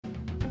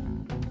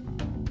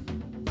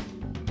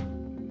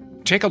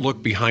Take a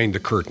look behind the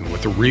curtain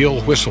with the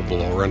real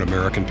whistleblower and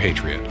American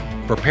patriot.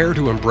 Prepare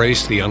to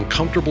embrace the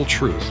uncomfortable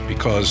truth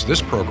because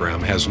this program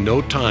has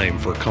no time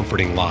for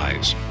comforting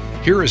lies.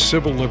 Here is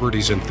civil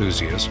liberties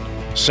enthusiast,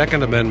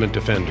 Second Amendment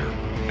defender,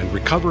 and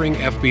recovering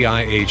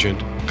FBI agent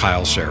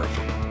Kyle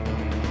Seraphin.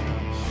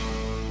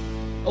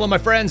 Hello, my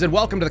friends, and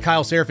welcome to the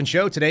Kyle Seraphin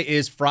Show. Today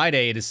is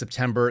Friday. It is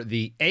September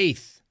the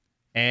 8th,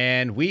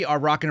 and we are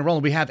rocking and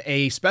rolling. We have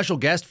a special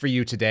guest for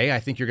you today. I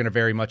think you're going to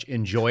very much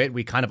enjoy it.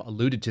 We kind of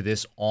alluded to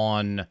this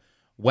on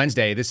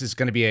Wednesday. This is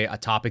going to be a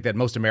topic that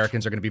most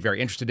Americans are going to be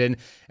very interested in.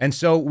 And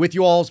so with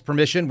you all's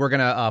permission, we're going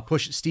to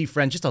push Steve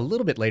Friend just a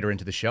little bit later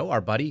into the show, our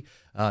buddy,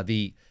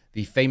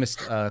 the famous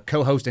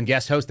co-host and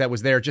guest host that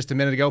was there just a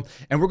minute ago.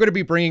 And we're going to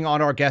be bringing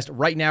on our guest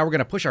right now. We're going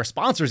to push our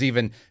sponsors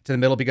even to the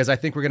middle because I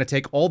think we're going to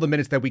take all the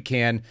minutes that we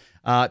can.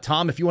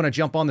 Tom, if you want to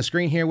jump on the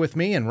screen here with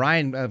me, and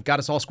Ryan got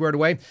us all squared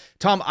away.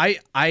 Tom,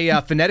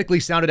 I phonetically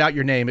sounded out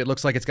your name. It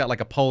looks like it's got like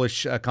a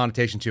Polish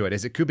connotation to it.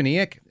 Is it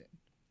Kubiniak?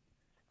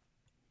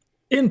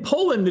 In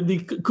Poland, it'd be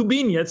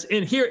Kubiniec.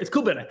 In here, it's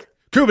Kubinek.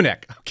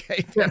 Kubinek.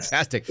 Okay,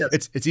 fantastic.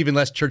 Yes. It's even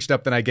less churched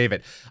up than I gave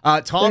it.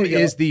 Tom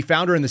is the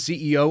founder and the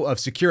CEO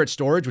of Secure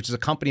Storage, which is a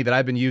company that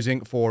I've been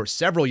using for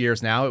several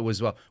years now. It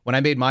was when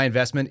I made my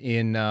investment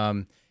in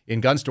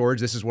gun storage.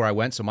 This is where I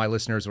went. So my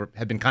listeners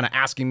have been kind of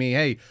asking me,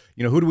 hey,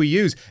 who do we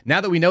use?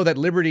 Now that we know that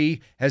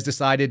Liberty has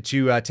decided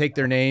to take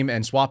their name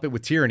and swap it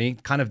with Tyranny,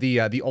 kind of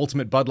the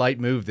ultimate Bud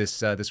Light move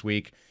this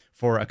week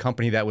for a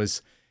company that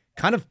was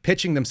kind of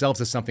pitching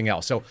themselves as something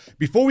else. So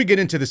before we get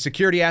into the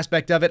security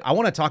aspect of it, I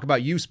want to talk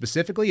about you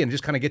specifically and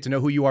just kind of get to know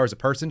who you are as a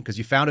person, because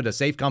you founded a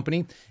safe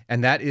company,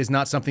 and that is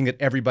not something that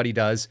everybody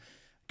does.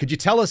 Could you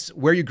tell us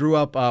where you grew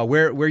up,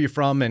 where you're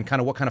from, and kind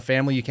of what kind of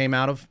family you came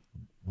out of?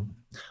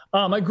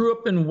 I grew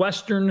up in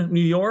Western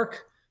New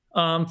York,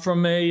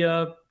 from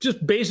a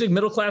just basic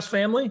middle-class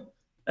family,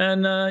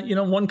 and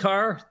one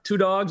car, 2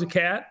 dogs, a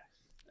cat,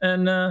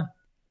 and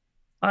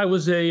I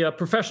was a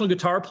professional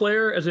guitar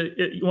player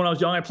when I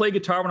was young. I played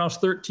guitar when I was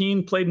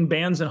 13, played in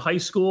bands in high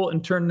school,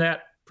 and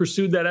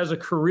pursued that as a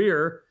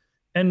career,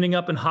 ending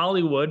up in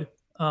Hollywood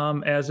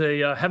as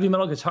a heavy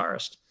metal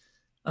guitarist.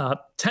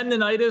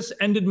 Tendinitis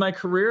ended my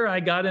career. I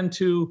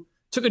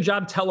took a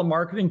job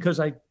telemarketing because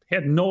I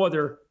had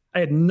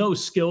no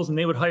skills, and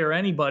they would hire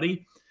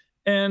anybody.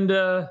 And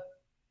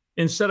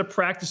instead of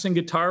practicing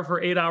guitar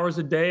for 8 hours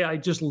a day, I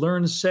just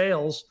learned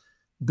sales.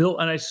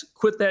 I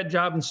quit that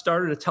job and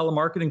started a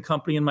telemarketing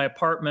company in my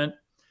apartment,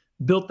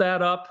 built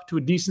that up to a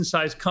decent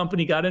sized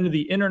company, got into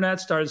the internet,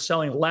 started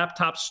selling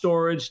laptop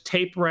storage,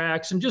 tape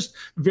racks, and just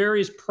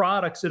various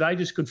products that I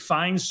just could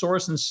find,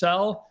 source, and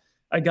sell.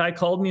 A guy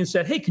called me and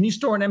said, hey, can you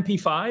store an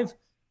MP5?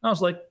 I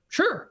was like,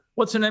 sure.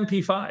 What's an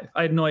MP5?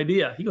 I had no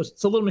idea. He goes,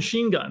 it's a little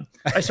machine gun.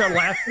 I started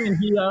laughing, and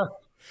he...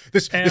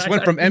 This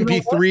went from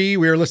MP3, we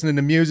were listening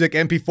to music,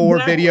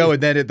 MP4 video,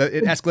 and then it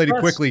escalated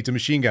quickly to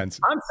machine guns.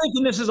 I'm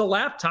thinking this is a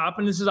laptop,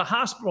 and this is a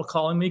hospital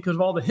calling me because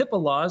of all the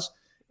HIPAA laws.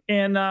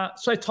 And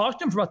so I talked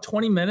to him for about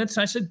 20 minutes,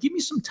 and I said, give me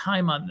some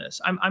time on this.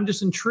 I'm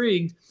just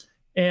intrigued.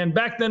 And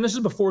back then, this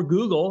is before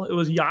Google. It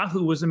was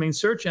Yahoo was the main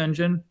search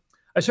engine.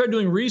 I started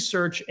doing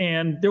research,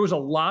 and there was a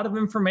lot of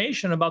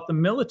information about the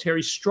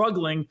military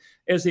struggling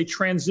as they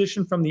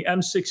transitioned from the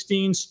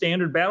M16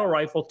 standard battle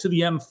rifle to the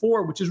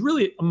M4, which is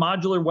really a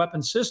modular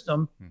weapon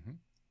system. Mm-hmm.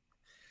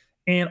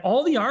 And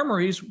all the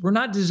armories were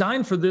not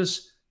designed for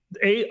this,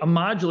 a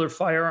modular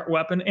fire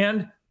weapon,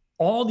 and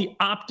all the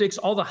optics,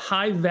 all the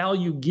high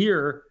value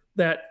gear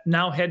that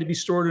now had to be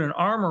stored in an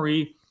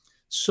armory.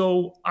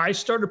 So I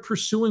started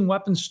pursuing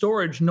weapon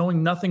storage,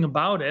 knowing nothing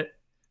about it,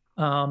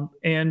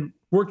 and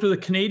worked with a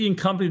Canadian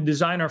company to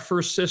design our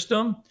first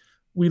system.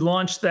 We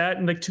launched that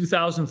in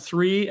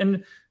 2003,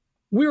 and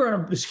we were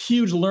on this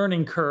huge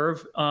learning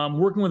curve,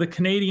 working with a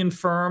Canadian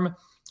firm,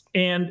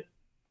 and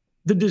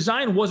the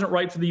design wasn't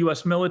right for the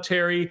U.S.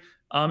 military.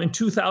 In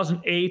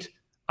 2008,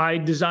 I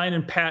designed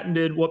and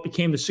patented what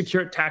became the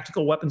Secure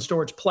Tactical Weapon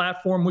Storage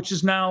Platform, which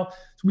is now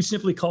we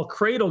simply call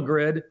Cradle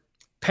Grid.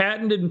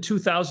 Patented in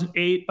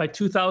 2008. By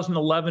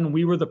 2011,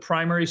 we were the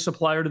primary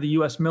supplier to the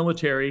U.S.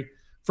 military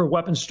for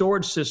weapon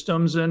storage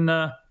systems. And,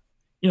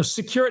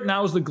 Secure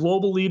now is the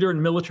global leader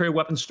in military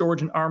weapon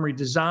storage and armory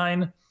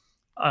design.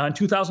 In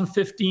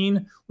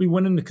 2015, we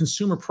went into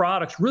consumer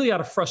products really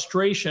out of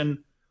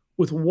frustration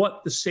with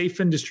what the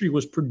safe industry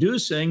was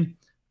producing.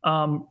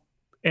 And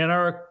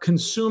our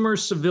consumer,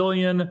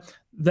 civilian,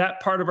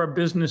 that part of our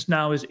business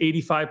now is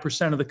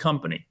 85% of the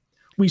company.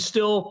 We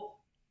still,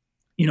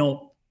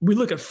 we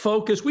look at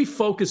focus. We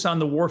focus on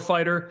the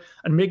warfighter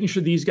and making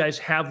sure these guys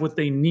have what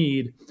they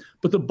need.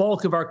 But the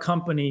bulk of our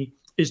company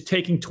is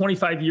taking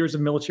 25 years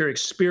of military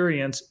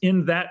experience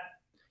in that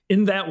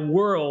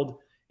world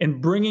and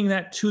bringing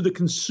that to the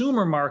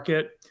consumer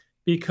market,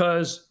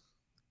 because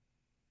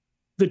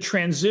the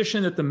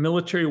transition that the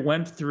military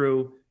went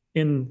through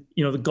in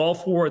the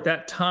Gulf War at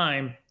that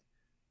time,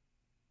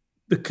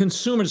 the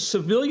consumers,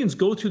 civilians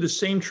go through the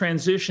same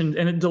transition,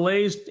 and it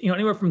delays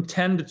anywhere from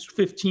 10 to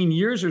 15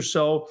 years or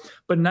so.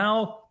 But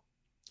now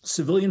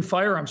civilian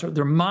firearms,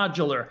 they're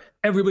modular.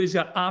 Everybody's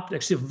got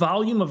optics. The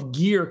volume of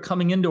gear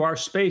coming into our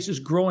space is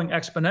growing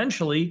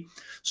exponentially.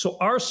 So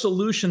our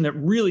solution that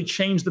really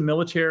changed the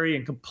military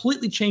and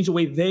completely changed the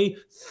way they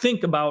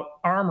think about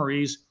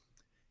armories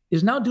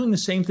is now doing the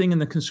same thing in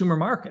the consumer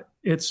market.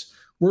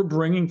 We're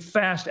bringing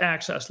fast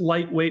access,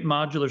 lightweight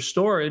modular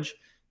storage,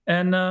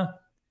 and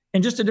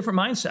just a different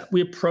mindset.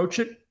 We approach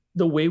it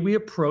the way we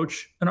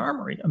approach an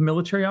armory, a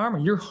military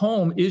armory. Your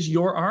home is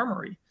your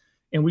armory.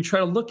 And we try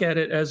to look at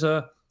it as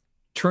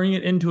turning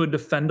it into a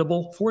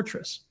defendable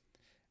fortress.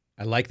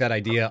 I like that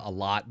idea a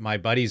lot. My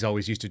buddies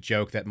always used to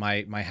joke that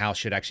my house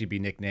should actually be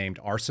nicknamed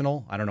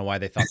Arsenal. I don't know why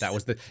they thought that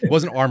was it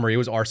wasn't Armory, it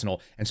was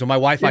Arsenal. And so my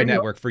Wi-Fi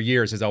network for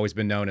years has always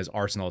been known as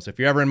Arsenal. So if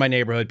you're ever in my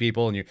neighborhood,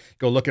 people, and you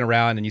go looking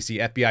around and you see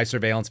FBI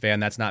surveillance van,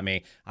 that's not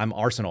me. I'm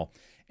Arsenal.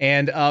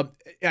 And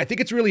I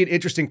think it's really an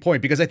interesting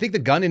point because I think the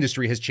gun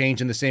industry has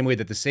changed in the same way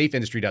that the safe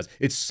industry does.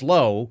 It's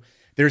slow.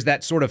 There's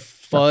that sort of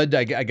FUD.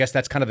 I guess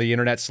that's kind of the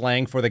internet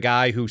slang for the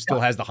guy who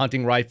still has the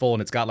hunting rifle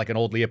and it's got like an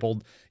old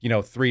Leopold,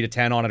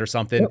 3-10 on it or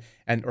something,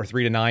 or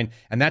 3-9.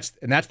 And that's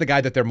the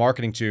guy that they're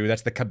marketing to.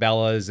 That's the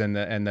Cabela's and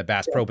the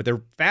Bass Pro. But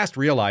they're fast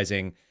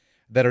realizing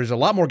that there's a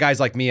lot more guys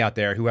like me out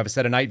there who have a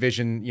set of night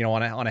vision,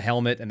 on a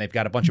helmet, and they've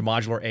got a bunch of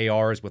modular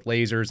ARs with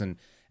lasers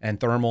and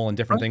thermal and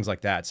different things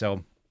like that.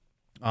 So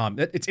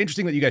it's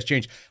interesting that you guys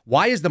changed.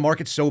 Why is the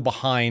market so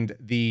behind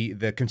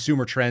the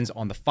consumer trends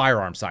on the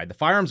firearm side? The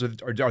firearms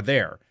are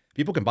there.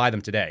 People can buy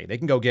them today. They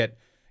can go get,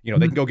 they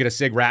can go get a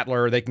Sig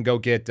Rattler. They can go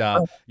get,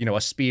 a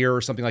Spear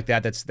or something like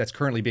that that's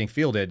currently being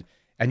fielded.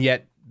 And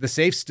yet the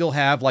safes still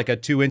have like a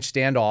 2-inch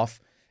standoff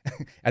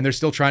and they're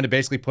still trying to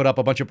basically put up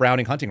a bunch of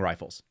Browning hunting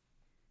rifles.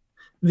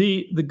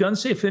 The gun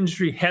safe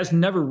industry has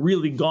never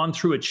really gone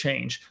through a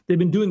change. They've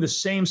been doing the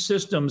same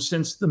system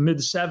since the mid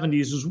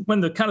 70s, is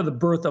when the kind of the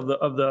birth of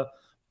the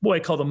what I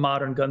call the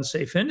modern gun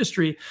safe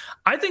industry.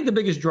 I think the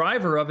biggest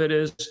driver of it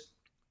is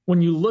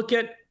when you look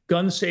at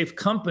gun safe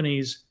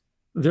companies,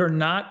 they're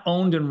not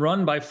owned and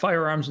run by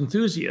firearms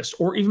enthusiasts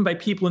or even by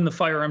people in the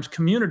firearms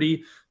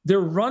community.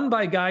 They're run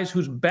by guys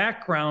whose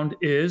background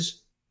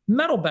is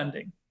metal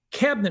bending,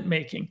 cabinet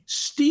making,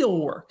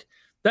 steel work.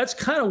 That's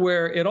kind of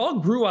where it all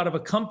grew out of a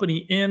company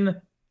in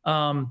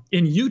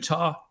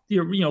Utah.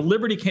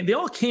 Liberty they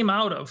all came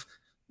out of,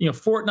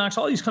 Fort Knox,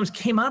 all these companies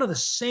came out of the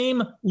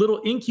same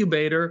little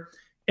incubator.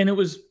 And it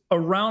was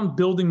around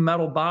building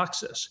metal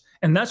boxes.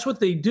 And that's what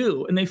they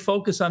do. And they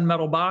focus on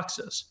metal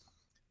boxes.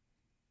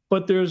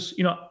 But there's,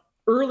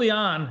 early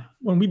on,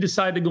 when we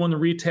decided to go into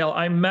retail,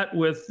 I met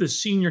with the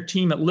senior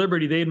team at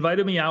Liberty. They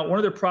invited me out. One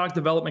of their product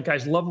development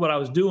guys loved what I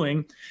was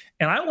doing.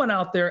 And I went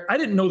out there. I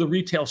didn't know the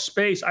retail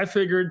space. I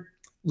figured,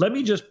 let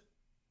me just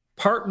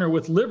partner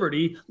with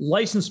Liberty,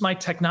 license my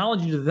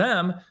technology to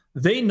them.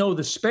 They know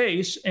the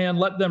space and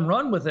let them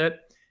run with it.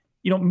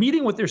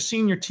 Meeting with their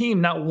senior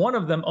team, not one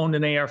of them owned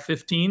an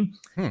AR-15,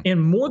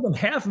 and more than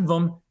half of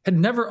them had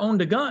never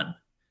owned a gun.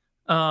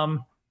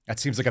 That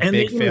seems like a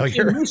big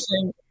failure.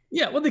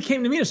 They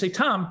came to me to say,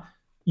 Tom,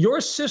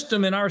 your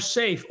system in our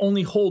safe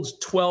only holds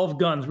 12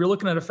 guns. We were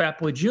looking at a Fat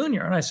Boy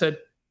Jr. And I said,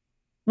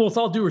 well, with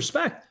all due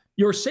respect,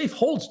 your safe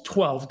holds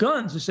 12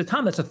 guns. He said,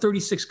 Tom, that's a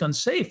 36-gun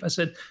safe. I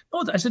said,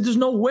 no. I said, there's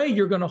no way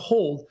you're going to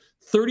hold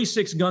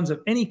 36 guns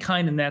of any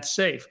kind in that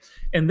safe.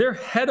 And their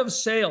head of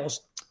sales,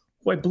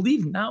 who I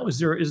believe now is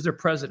their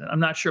president, I'm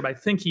not sure, but I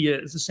think he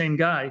is the same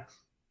guy,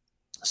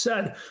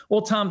 said,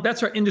 well, Tom,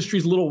 that's our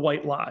industry's little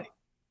white lie.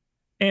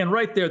 And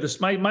right there,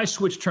 my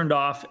switch turned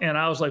off, and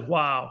I was like,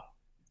 wow,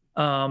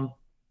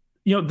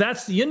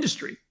 that's the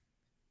industry.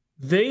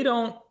 I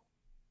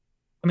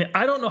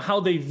don't know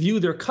how they view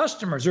their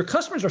customers. Their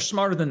customers are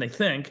smarter than they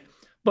think,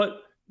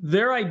 but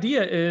their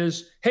idea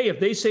is, hey, if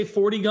they say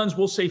 40 guns,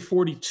 we'll say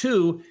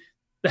 42.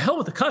 The hell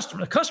with the customer.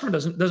 The customer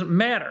doesn't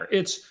matter.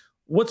 It's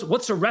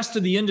what's the rest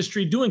of the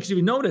industry doing? Because if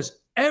you notice,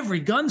 every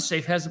gun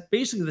safe has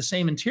basically the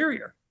same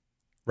interior.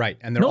 Right.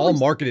 And they're all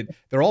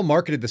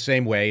marketed the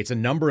same way. It's a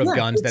number of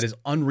guns that is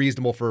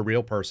unreasonable for a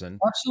real person.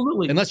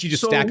 Absolutely. Unless you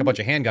just stack a bunch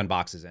of handgun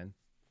boxes in.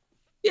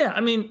 Yeah.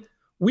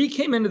 We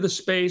came into the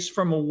space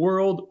from a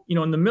world,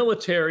 in the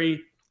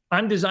military.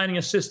 I'm designing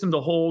a system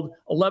to hold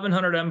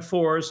 1,100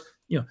 M4s,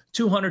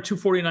 200,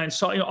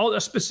 249, all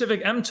a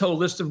specific MTO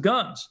list of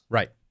guns.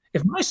 Right.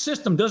 If my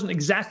system doesn't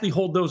exactly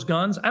hold those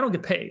guns, I don't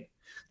get paid.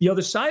 The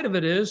other side of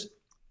it is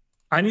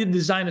I need to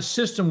design a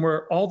system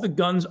where all the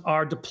guns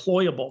are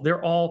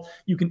deployable.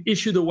 You can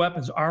issue the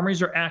weapons.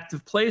 Armories are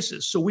active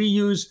places. So we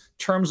use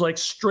terms like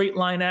straight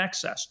line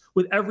access.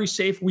 With every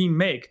safe we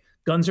make,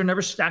 guns are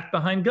never stacked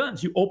behind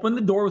guns. You open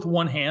the door with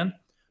one hand,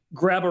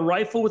 grab a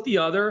rifle with the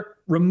other,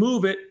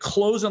 remove it,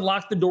 close and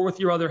lock the door with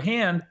your other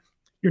hand.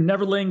 You're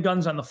never laying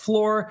guns on the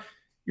floor.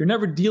 You're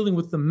never dealing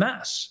with the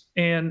mess.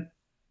 And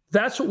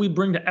that's what we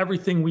bring to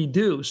everything we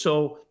do.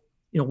 So,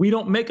 we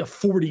don't make a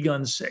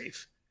 40-gun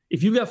safe.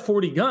 If you got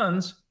 40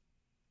 guns,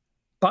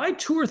 buy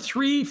 2 or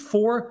 3,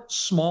 4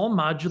 small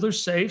modular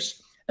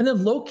safes and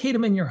then locate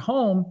them in your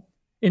home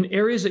in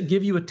areas that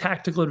give you a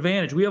tactical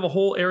advantage. We have a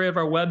whole area of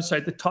our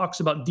website that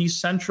talks about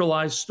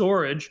decentralized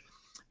storage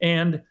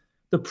and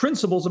the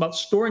principles about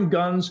storing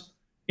guns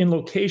in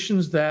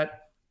locations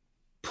that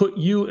put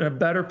you in a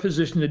better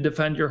position to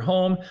defend your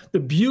home. The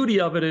beauty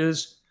of it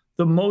is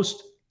the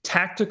most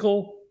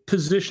tactical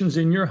positions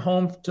in your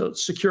home to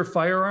secure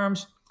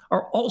firearms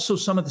are also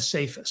some of the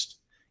safest.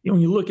 When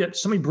you look at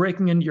somebody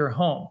breaking into your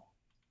home,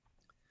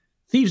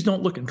 thieves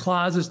don't look in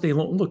closets. They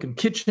don't look in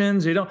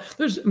kitchens.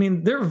 It's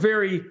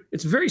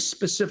very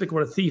specific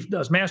what a thief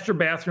does. Master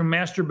bathroom,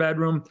 master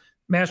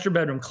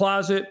bedroom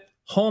closet,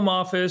 home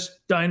office,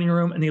 dining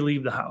room, and they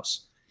leave the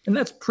house. And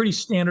that's pretty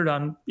standard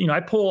on, I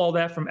pull all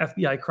that from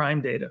FBI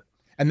crime data.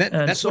 And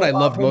that's what I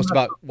loved most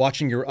about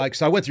watching your,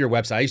 so I went through your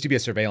website. I used to be a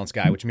surveillance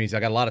guy, which means I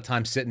got a lot of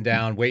time sitting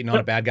down, waiting on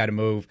a bad guy to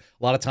move,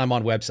 a lot of time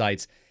on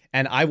websites.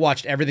 And I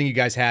watched everything you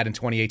guys had in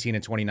 2018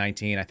 and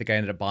 2019. I think I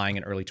ended up buying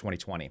in early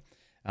 2020.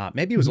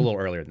 Maybe it was a little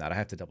earlier than that. I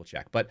have to double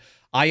check. But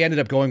I ended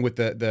up going with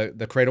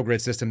the Cradle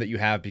Grid system that you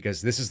have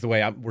because this is the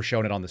way we're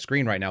showing it on the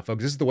screen right now,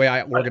 folks. This is the way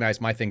I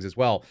organize my things as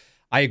well.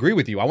 I agree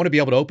with you. I want to be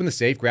able to open the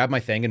safe, grab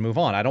my thing, and move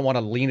on. I don't want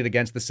to lean it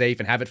against the safe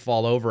and have it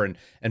fall over and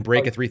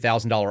break a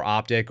 $3,000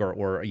 optic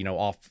or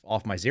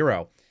off my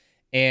zero.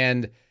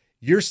 And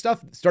your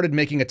stuff started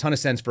making a ton of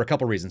sense for a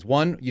couple reasons.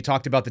 One, you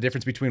talked about the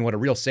difference between what a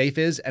real safe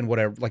is and what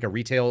a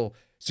retail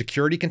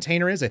security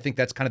container is. I think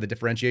that's kind of the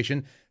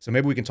differentiation. So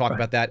maybe we can talk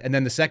about that. And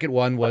then the second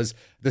one was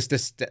the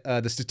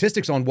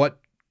statistics on what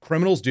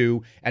criminals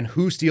do and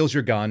who steals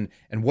your gun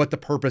and what the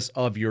purpose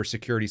of your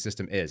security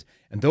system is.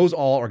 And those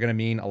all are going to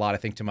mean a lot, I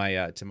think, to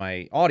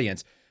my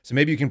audience. So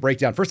maybe you can break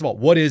down, first of all,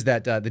 what is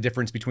that the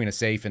difference between a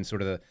safe and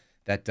sort of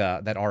that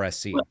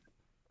RSC?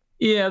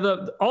 Yeah,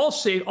 all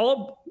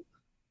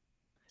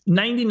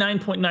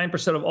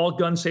 99.9% of all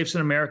gun safes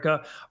in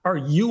America are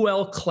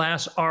UL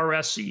class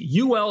RSC.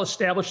 UL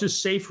establishes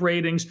safe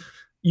ratings.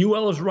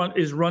 UL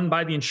is run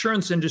by the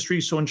insurance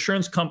industry, so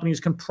insurance companies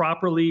can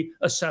properly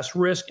assess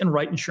risk and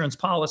write insurance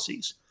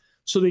policies.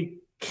 So they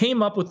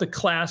came up with the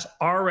class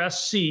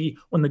RSC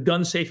when the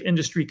gun safe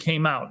industry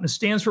came out, and it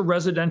stands for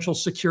Residential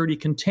Security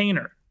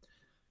Container.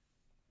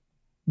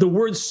 The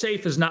word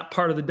safe is not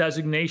part of the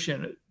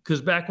designation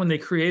because back when they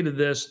created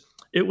this,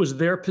 it was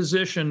their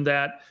position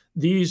that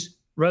these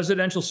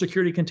residential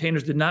security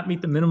containers did not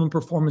meet the minimum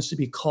performance to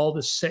be called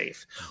a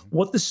safe.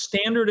 What the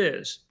standard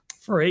is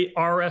for a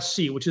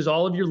RSC, which is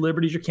all of your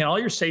liberties, all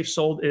your safes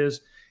sold,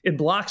 is it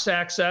blocks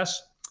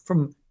access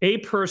from a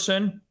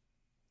person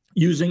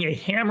using a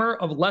hammer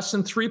of less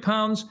than 3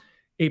 pounds,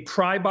 a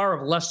pry bar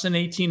of less than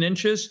 18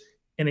 inches,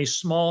 and a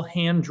small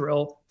hand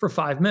drill for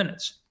 5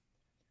 minutes.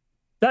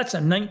 That's a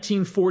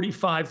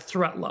 1945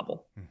 threat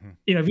level.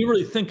 If you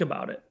really think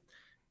about it.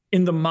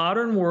 In the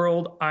modern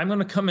world, I'm going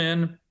to come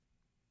in.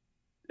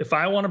 If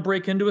I want to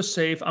break into a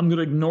safe, I'm going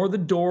to ignore the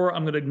door.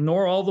 I'm going to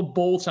ignore all the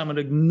bolts. I'm going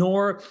to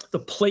ignore the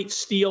plate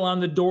steel on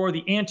the door,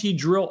 the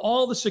anti-drill,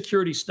 all the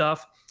security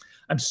stuff.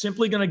 I'm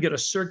simply going to get a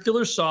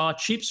circular saw,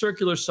 cheap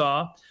circular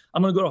saw.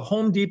 I'm going to go to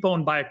Home Depot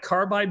and buy a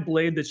carbide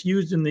blade that's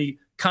used in the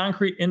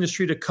concrete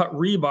industry to cut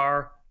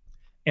rebar.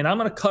 And I'm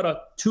going to cut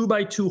a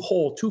 2x2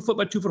 hole, 2 foot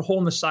by 2 foot hole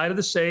in the side of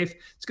the safe.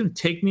 It's going to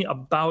take me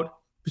about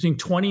between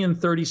 20 and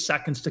 30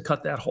 seconds to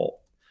cut that hole.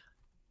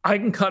 I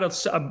cut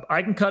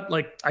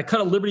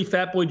a Liberty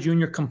Fat Boy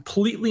Jr.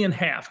 completely in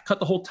half,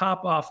 cut the whole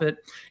top off it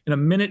in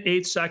 1 minute,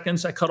 8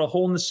 seconds. I cut a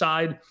hole in the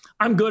side.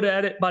 I'm good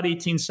at it, about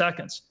 18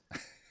 seconds.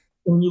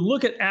 When you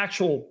look at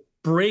actual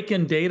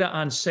break-in data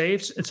on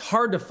safes, it's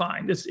hard to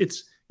find.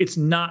 It's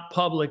not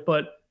public,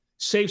 but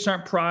safes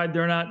aren't pried.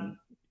 They're not,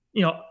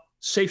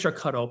 safes are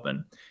cut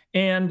open.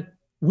 And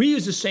we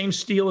use the same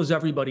steel as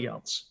everybody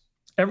else.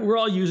 We're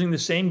all using the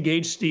same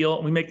gauge steel,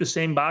 and we make the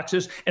same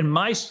boxes. And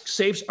my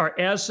safes are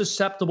as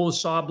susceptible to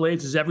saw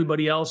blades as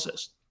everybody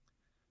else's.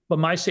 But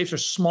my safes are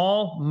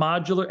small,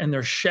 modular, and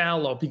they're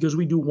shallow because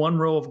we do 1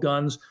 row of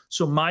guns.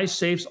 So my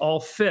safes all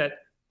fit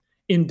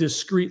in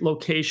discrete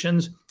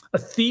locations. A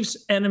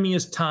thief's enemy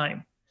is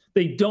time.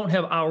 They don't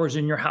have hours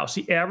in your house.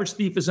 The average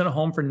thief is in a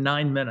home for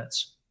 9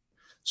 minutes.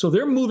 So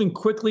they're moving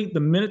quickly. The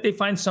minute they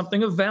find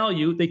something of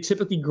value, they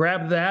typically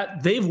grab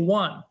that. They've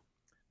won.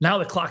 Now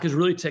the clock is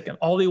really ticking.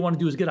 All they want to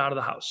do is get out of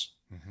the house.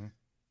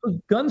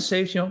 Gun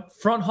safes,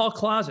 front hall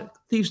closet.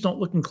 Thieves don't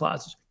look in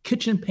closets.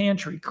 Kitchen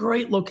pantry,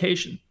 great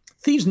location.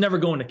 Thieves never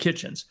go into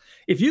kitchens.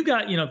 If you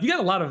got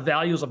a lot of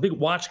values, a big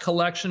watch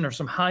collection or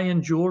some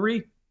high-end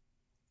jewelry,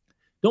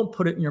 don't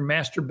put it in your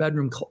master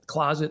bedroom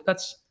closet.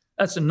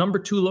 That's a number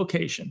 2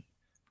 location.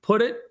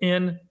 Put it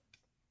in,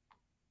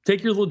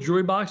 take your little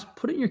jewelry box,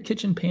 put it in your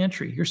kitchen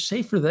pantry. You're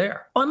safer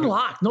there.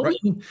 Unlocked.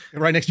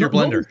 Right next to your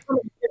blender.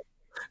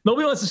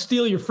 Nobody wants to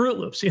steal your Fruit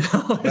Loops,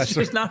 It's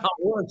just not how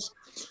it works.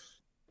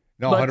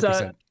 No,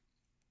 100%.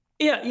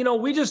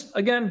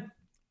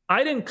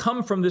 I didn't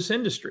come from this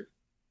industry.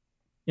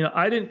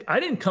 I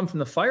didn't come from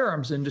the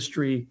firearms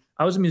industry.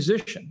 I was a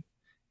musician,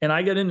 and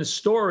I got into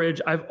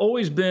storage. I've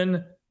always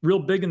been real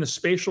big in the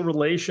spatial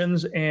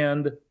relations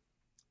and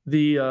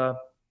I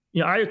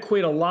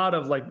equate a lot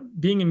of like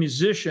being a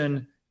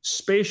musician,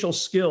 spatial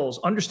skills,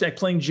 understand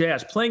playing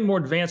jazz, playing more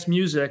advanced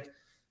music.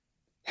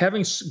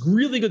 Having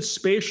really good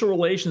spatial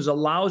relations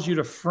allows you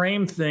to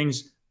frame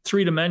things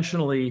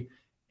 3-dimensionally,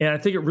 and I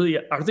think it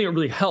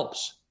really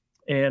helps.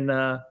 And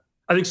I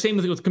think same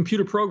with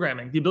computer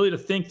programming. The ability to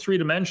think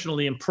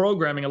three-dimensionally and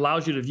programming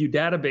allows you to view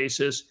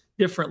databases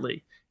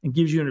differently and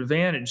gives you an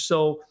advantage.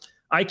 So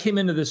I came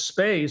into this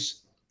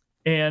space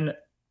and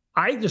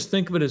I just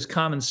think of it as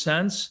common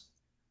sense,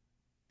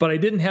 but I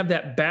didn't have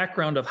that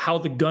background of how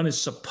the gun is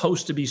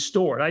supposed to be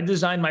stored. I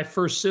designed my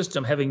first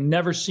system having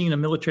never seen a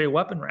military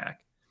weapon rack.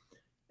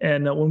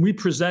 And when we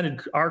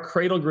presented our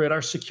Cradle Grid,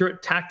 our secure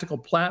tactical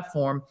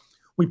platform,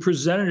 we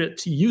presented it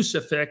to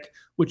USAFIC,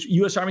 which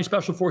U.S. Army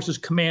Special Forces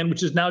Command,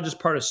 which is now just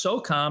part of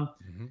SOCOM.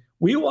 Mm-hmm.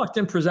 We walked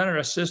in, presented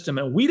a system,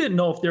 and we didn't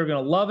know if they were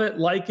going to love it,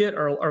 like it,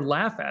 or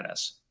laugh at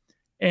us.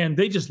 And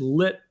they just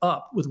lit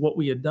up with what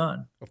we had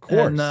done. Of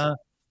course.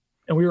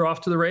 And we were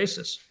off to the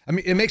races. I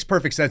mean, it makes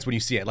perfect sense when you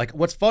see it. Like,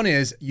 what's fun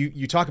is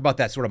you talk about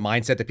that sort of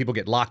mindset that people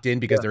get locked in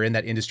because they're in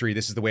that industry.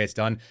 This is the way it's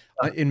done.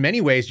 In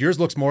many ways, yours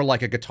looks more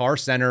like a Guitar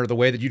Center, the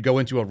way that you'd go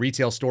into a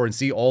retail store and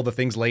see all the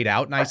things laid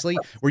out nicely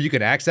where you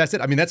could access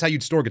it. I mean, that's how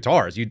you'd store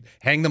guitars. You'd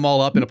hang them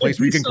all up in a place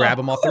where you can grab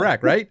them off the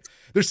rack, right?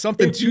 There's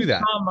something to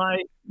that.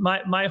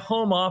 My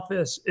home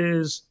office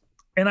is,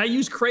 and I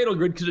use Cradle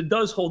Grid because it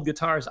does hold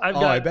guitars.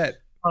 I bet.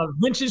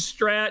 Vintage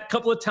Strat,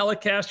 couple of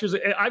Telecasters.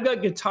 I've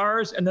got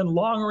guitars and then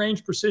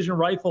long-range precision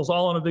rifles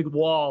all on a big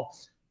wall,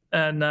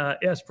 and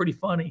it's pretty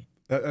funny.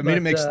 I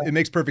mean, it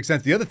makes perfect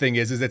sense. The other thing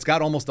is it's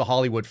got almost a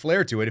Hollywood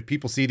flair to it. If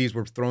people see these,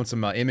 we're throwing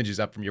some images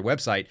up from your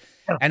website,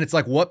 and it's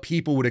like what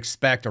people would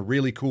expect a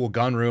really cool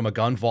gun room, a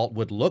gun vault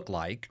would look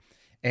like,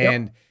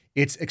 and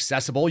it's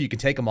accessible. You can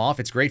take them off.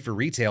 It's great for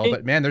retail,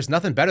 but man, there's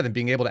nothing better than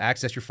being able to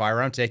access your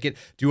firearm, take it,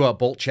 do a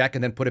bolt check,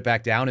 and then put it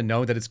back down and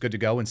know that it's good to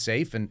go and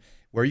safe, and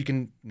where you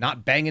can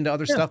not bang into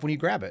other stuff when you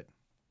grab it.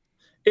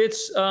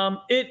 It's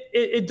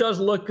it does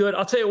look good.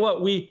 I'll tell you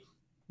what, we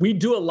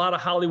do a lot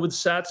of Hollywood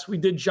sets. We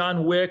did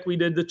John Wick. We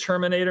did the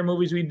Terminator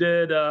movies. We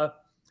did a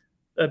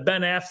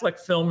Ben Affleck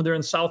film there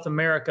in South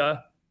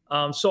America.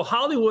 So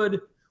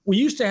Hollywood, we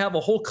used to have a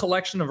whole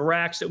collection of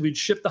racks that we'd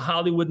ship to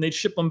Hollywood and they'd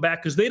ship them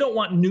back because they don't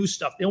want new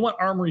stuff. They don't want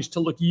armories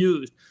to look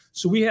used.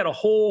 So we had a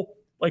whole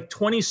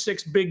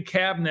 26 big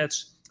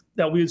cabinets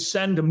that we would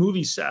send to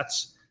movie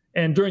sets.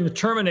 And during the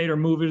Terminator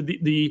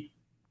movie,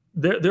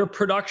 their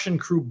production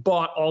crew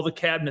bought all the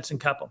cabinets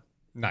and kept them.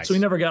 Nice. So we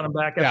never got them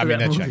back after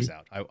that movie. Checks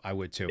out. I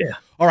would too. Yeah.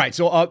 All right.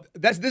 So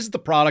this is the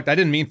product. I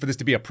didn't mean for this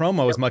to be a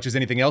promo as much as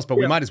anything else, but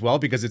we might as well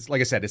because it's,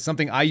 like I said, it's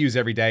something I use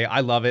every day.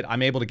 I love it.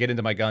 I'm able to get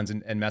into my guns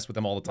and mess with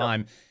them all the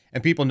time.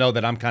 And people know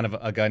that I'm kind of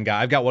a gun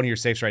guy. I've got one of your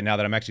safes right now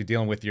that I'm actually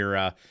dealing with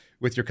your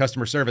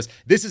customer service.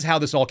 This is how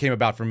this all came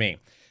about for me.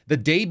 The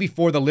day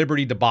before the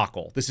Liberty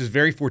debacle, this is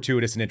very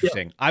fortuitous and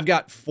interesting. Yeah. I've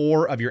got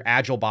 4 of your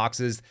Agile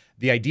boxes.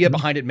 The idea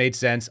behind it made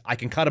sense. I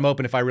can cut them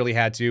open if I really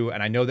had to,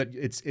 and I know that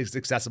it's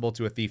accessible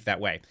to a thief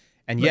that way.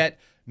 And yet,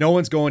 no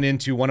one's going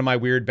into one of my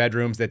weird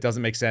bedrooms that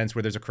doesn't make sense,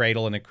 where there's a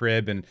cradle and a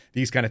crib and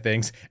these kind of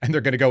things, and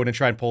they're going to go in and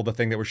try and pull the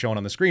thing that we're showing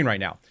on the screen right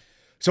now.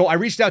 So I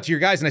reached out to your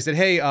guys and I said,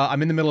 hey,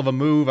 I'm in the middle of a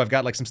move. I've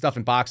got some stuff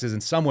in boxes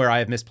and somewhere I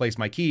have misplaced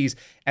my keys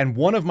and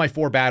one of my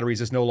 4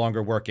 batteries is no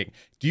longer working.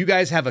 Do you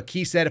guys have a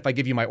key set? If I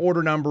give you my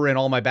order number and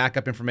all my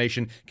backup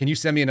information, can you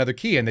send me another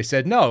key? And they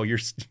said, no,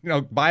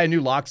 buy a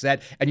new lock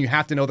set and you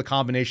have to know the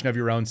combination of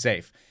your own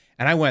safe.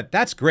 And I went,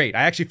 that's great.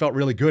 I actually felt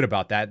really good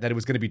about that it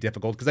was going to be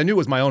difficult because I knew it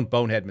was my own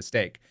bonehead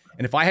mistake.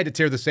 And if I had to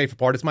tear the safe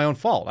apart, it's my own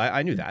fault.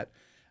 I knew that.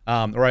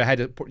 Or I had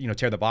to,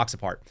 tear the box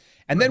apart.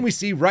 And then we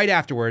see right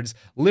afterwards,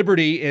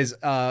 Liberty is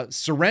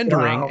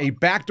surrendering a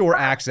backdoor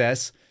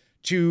access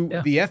to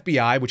the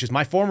FBI, which is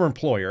my former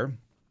employer.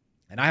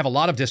 And I have a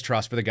lot of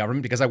distrust for the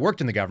government because I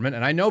worked in the government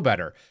and I know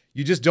better.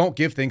 You just don't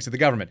give things to the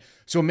government.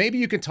 So maybe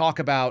you can talk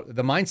about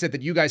the mindset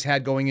that you guys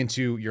had going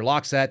into your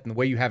lock set and the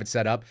way you have it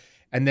set up.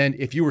 And then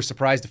if you were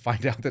surprised to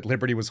find out that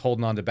Liberty was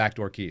holding on to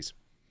backdoor keys.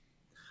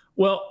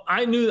 Well,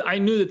 I knew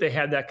that they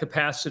had that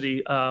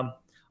capacity.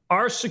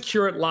 Our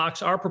secure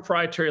locks, our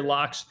proprietary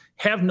locks,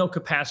 have no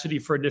capacity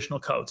for additional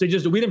codes. We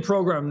didn't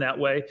program them that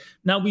way.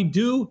 Now we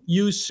do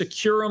use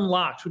Securum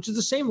locks, which is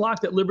the same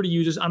lock that Liberty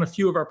uses on a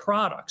few of our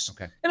products.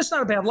 Okay. And it's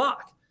not a bad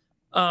lock.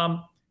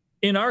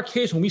 In our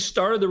case, when we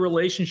started the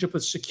relationship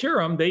with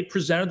Securum, they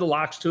presented the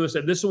locks to us,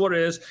 said this is what it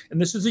is, and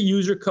this is the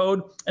user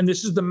code, and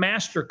this is the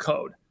master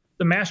code.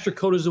 The master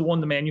code is the one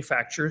the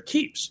manufacturer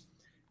keeps.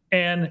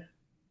 And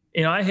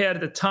I had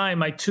at the time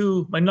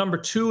my number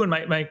 2 and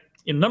my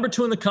number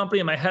 2 in the company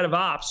and my head of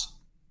ops,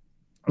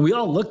 we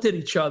all looked at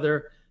each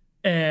other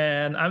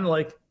and I'm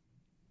like,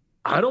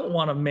 I don't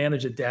want to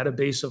manage a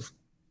database of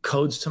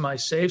codes to my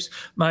safes.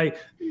 My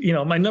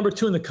number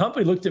 2 in the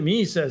company looked at me,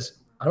 he says,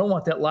 I don't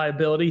want that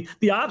liability.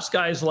 The ops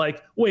guy is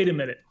like, wait a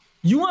minute,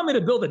 you want me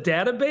to build a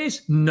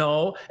database?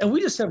 No. And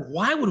we just said,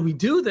 why would we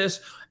do this?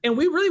 And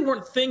we really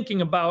weren't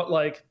thinking about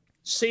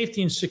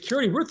safety and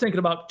security. We're thinking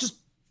about just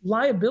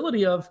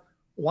liability of,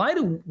 why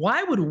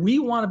would we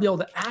want to be able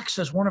to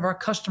access one of our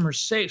customers'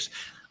 safes?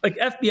 Like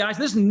FBI,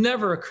 this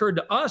never occurred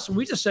to us. And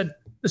we just said,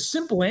 the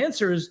simple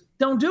answer is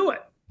don't do it.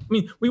 I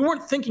mean, we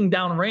weren't thinking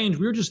downrange.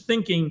 We were just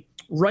thinking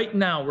right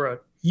now, we're a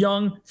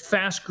young,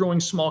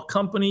 fast-growing small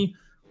company.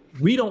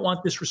 We don't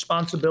want this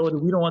responsibility.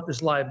 We don't want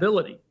this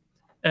liability.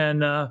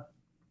 And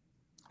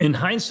in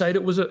hindsight,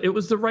 it was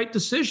the right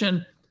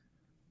decision.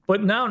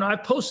 But now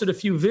I've posted a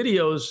few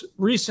videos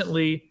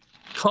recently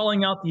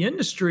calling out the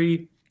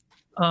industry.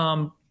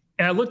 And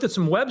I looked at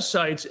some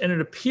websites, and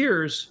it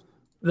appears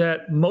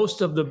that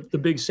most of the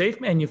big safe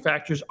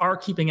manufacturers are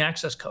keeping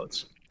access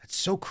codes. That's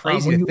so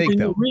crazy to think,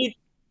 though.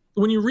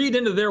 When you read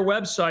into their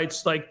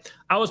websites, like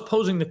I was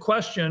posing the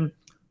question,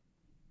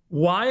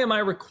 why am I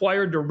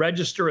required to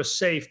register a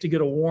safe to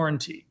get a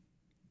warranty?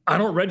 I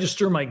don't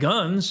register my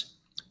guns,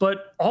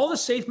 but all the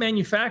safe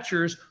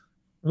manufacturers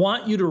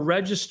want you to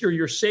register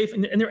your safe,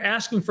 and they're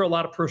asking for a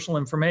lot of personal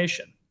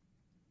information.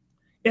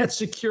 At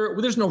Secure,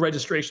 there's no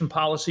registration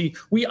policy.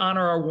 We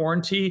honor our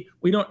warranty.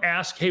 We don't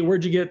ask, hey,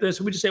 where'd you get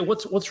this? We just say,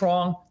 what's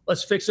wrong?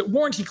 Let's fix it.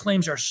 Warranty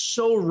claims are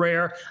so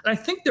rare, and I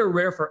think they're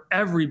rare for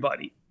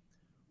everybody.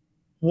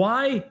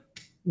 Why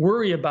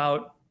worry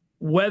about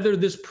whether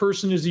this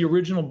person is the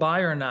original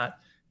buyer or not?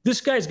 This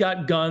guy's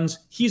got guns.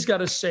 He's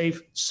got a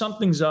safe.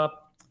 Something's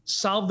up.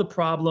 Solve the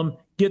problem.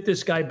 Get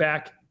this guy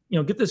back.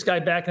 Get this guy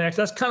back in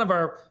action. That's kind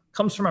of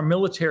comes from our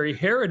military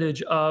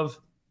heritage of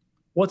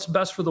what's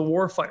best for the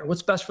warfighter,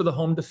 what's best for the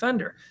home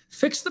defender.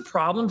 Fix the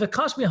problem. If it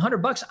costs me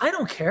 $100, I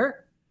don't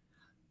care.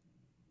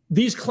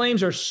 These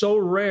claims are so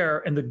rare,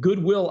 and the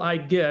goodwill I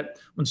get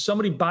when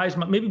somebody buys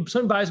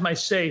my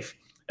safe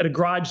at a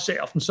garage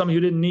sale from somebody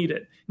who didn't need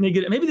it, and they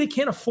get it. Maybe they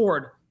can't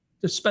afford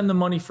to spend the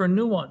money for a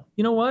new one.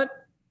 You know what?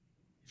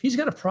 If he's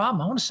got a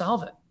problem, I want to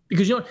solve it,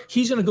 because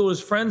he's going to go to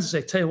his friends and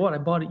say, "Tell you what, I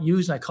bought it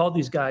used, and I called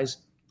these guys.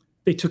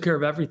 They took care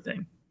of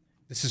everything."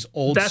 This is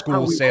old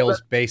school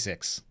sales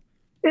basics.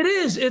 It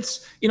is.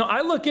 It's,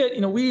 I look at,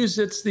 we use,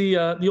 it's the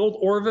old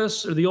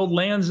Orvis or the old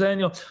Land's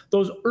End,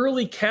 those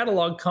early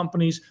catalog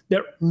companies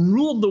that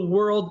ruled the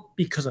world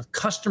because of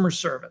customer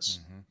service.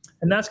 Mm-hmm.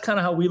 And that's kind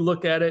of how we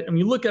look at it. And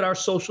we look at our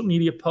social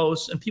media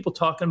posts and people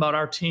talking about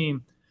our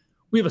team.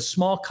 We have a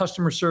small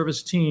customer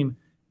service team,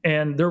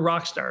 and they're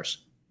rock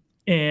stars.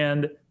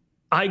 And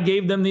I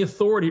gave them the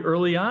authority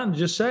early on to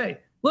just say,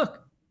 look,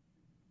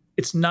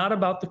 it's not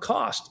about the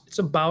cost. It's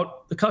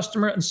about the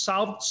customer, and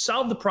solve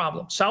the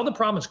problem. Solve the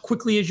problem as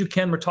quickly as you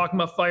can. We're talking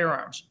about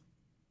firearms.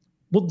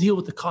 We'll deal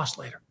with the cost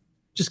later.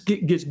 Just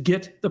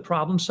get the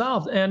problem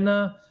solved.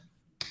 And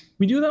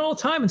we do that all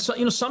the time. And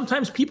so,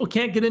 sometimes people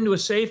can't get into a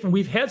safe, and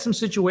we've had some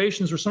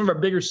situations where some of our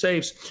bigger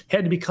safes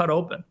had to be cut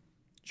open.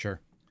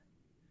 Sure.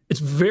 It's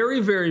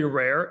very, very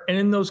rare. And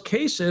in those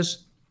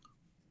cases,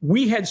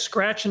 we had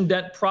scratch and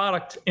dent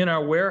product in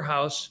our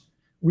warehouse.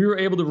 We were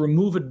able to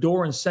remove a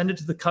door and send it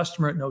to the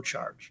customer at no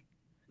charge.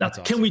 Now,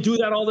 awesome. Can we do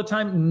that all the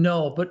time?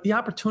 No, but the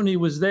opportunity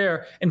was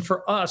there. And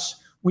for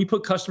us, we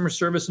put customer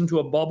service into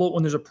a bubble.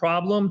 When there's a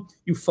problem,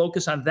 you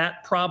focus on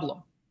that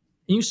problem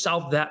and you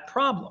solve that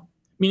problem.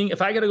 Meaning,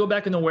 if I got to go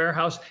back in the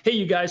warehouse, hey,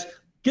 you guys,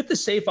 get the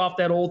safe off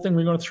that old thing.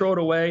 We're going to throw it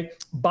away,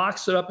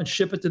 box it up, and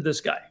ship it to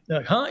this guy. They're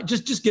like, huh?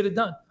 Just get it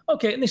done.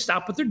 Okay, and they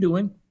stop what they're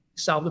doing,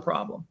 solve the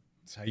problem.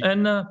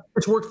 And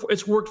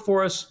it's worked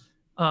for us.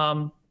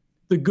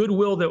 The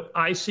goodwill that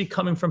I see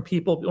coming from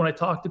people when I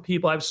talk to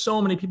people, I have so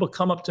many people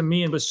come up to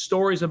me and with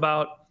stories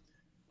about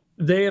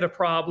they had a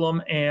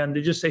problem, and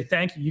they just say,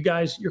 "Thank you, you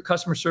guys, your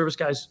customer service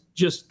guys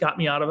just got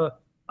me out of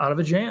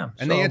a jam."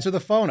 And they answer the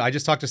phone. I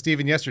just talked to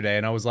Steven yesterday,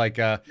 and I was like,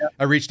 I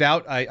reached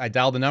out, I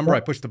dialed the number, I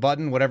pushed the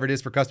button, whatever it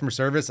is for customer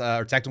service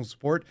or technical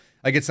support.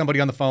 I get somebody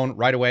on the phone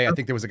right away. I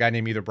think there was a guy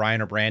named either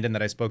Brian or Brandon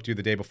that I spoke to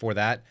the day before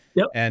that.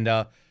 Yep.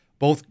 And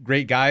both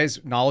great guys,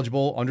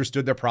 knowledgeable,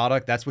 understood their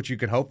product. That's what you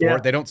could hope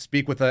for. They don't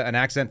speak with an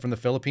accent from the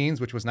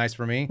Philippines, which was nice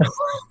for me.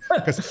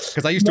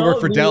 Because I used to work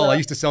for Dell. I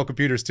used to sell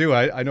computers too.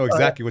 I know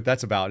exactly what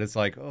that's about. It's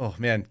like, oh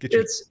man,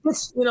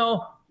 it's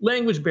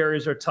language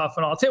barriers are tough.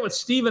 And I'll tell you what,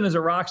 Steven is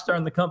a rock star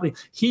in the company.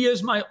 He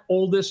is my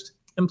oldest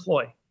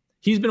employee.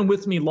 He's been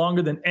with me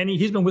longer than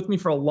he's been with me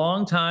for a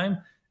long time.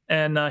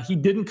 And he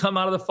didn't come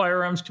out of the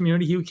firearms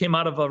community. He came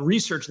out of a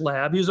research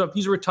lab. He's a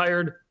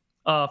retired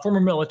former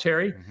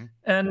military. Mm-hmm.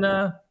 And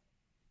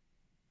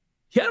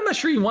I'm not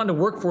sure he wanted to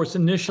work for us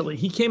initially.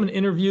 He came and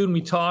interviewed, and we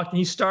talked, and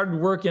he started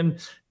working,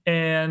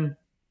 and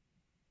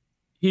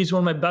he's one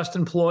of my best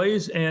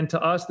employees. And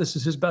to us, this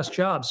is his best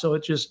job. So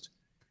it just,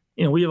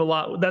 we have a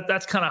lot.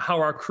 That's kind of how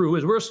our crew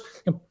is. We're,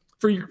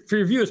 for your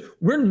viewers,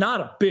 we're not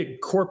a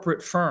big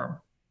corporate firm.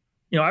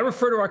 I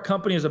refer to our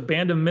company as a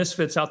band of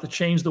misfits out to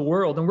change the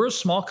world. And we're a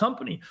small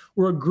company.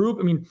 We're a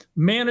group.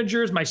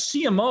 Managers, my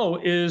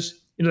CMO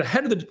is, the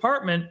head of the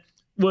department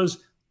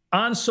was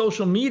on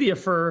social media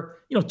for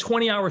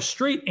 20 hours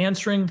straight,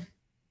 answering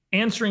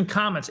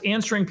comments,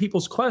 answering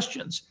people's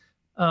questions.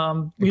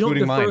 We don't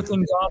defer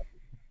things off.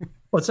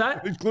 What's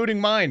that? Including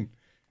mine.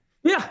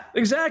 Yeah,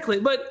 exactly.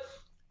 But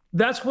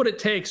that's what it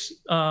takes.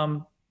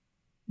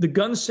 The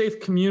gun safe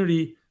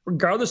community,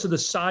 regardless of the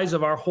size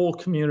of our whole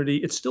community,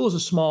 it still is a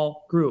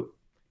small group.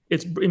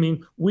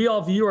 We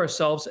all view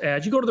ourselves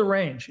as, you go to the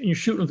range and you're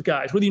shooting with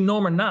guys, whether you know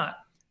them or not.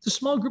 It's a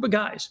small group of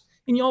guys.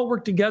 And you all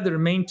work together to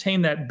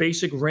maintain that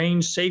basic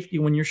range safety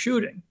when you're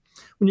shooting.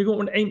 When you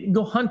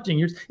go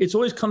hunting, it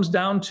always comes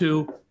down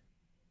to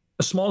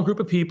a small group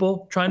of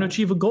people trying to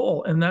achieve a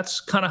goal. And that's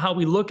kind of how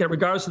we look at it.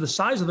 Regardless of the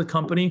size of the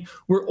company,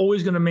 we're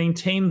always going to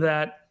maintain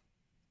that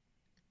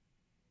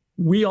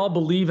we all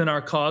believe in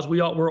our cause.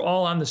 We're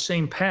all on the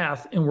same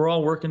path, and we're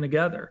all working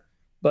together.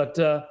 But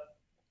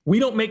we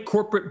don't make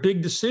corporate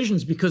big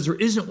decisions because there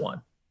isn't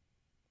one.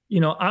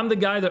 I'm the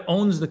guy that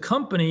owns the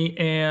company,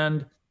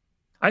 and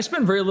I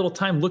spend very little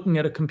time looking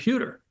at a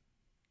computer.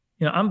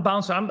 I'm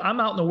bouncing. I'm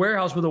out in the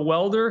warehouse with a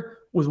welder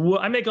with wood.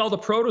 I make all the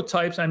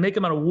prototypes. I make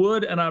them out of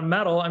wood and out of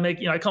metal. I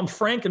call them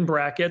Franken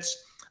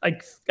brackets.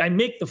 I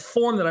make the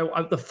form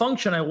the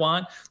function I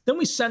want. Then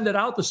we send it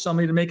out to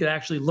somebody to make it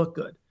actually look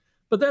good.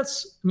 But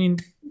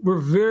we're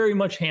very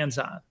much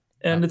hands-on,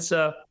 and it's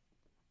a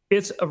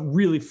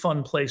really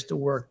fun place to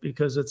work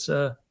because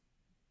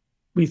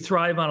we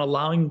thrive on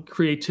allowing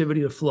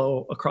creativity to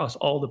flow across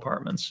all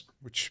departments.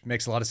 Which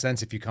makes a lot of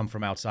sense if you come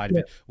from outside of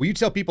it. Will you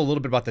tell people a little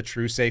bit about the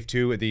True Safe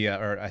too?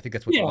 Or I think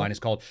that's what the line is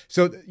called.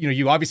 So,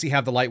 you obviously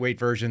have the lightweight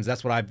versions.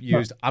 That's what I've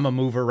used. I'm a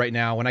mover right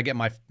now. When I get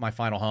my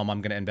final home, I'm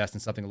going to invest in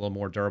something a little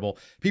more durable.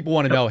 People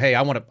want to know, hey,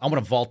 I want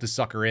to vault this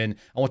sucker in.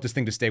 I want this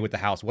thing to stay with the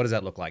house. What does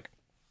that look like?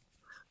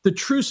 The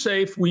True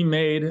Safe we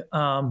made,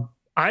 I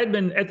had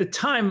been at the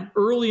time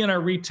early in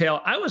our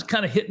retail. I was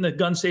kind of hitting the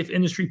gun safe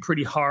industry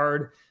pretty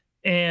hard.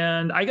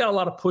 And I got a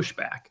lot of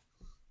pushback,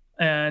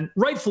 and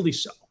rightfully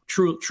so.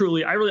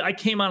 Truly, I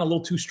came on a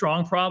little too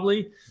strong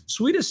probably.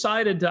 So we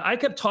decided I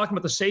kept talking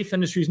about the safe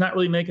industry is not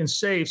really making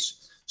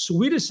safes. So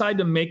we decided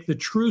to make the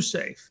True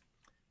Safe.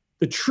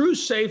 The True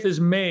Safe is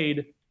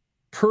made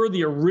per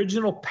the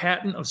original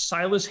patent of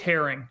Silas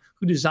Herring,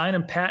 who designed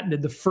and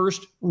patented the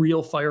first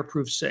real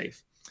fireproof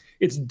safe.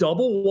 It's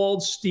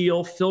double-walled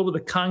steel filled with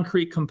a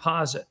concrete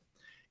composite.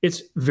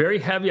 It's very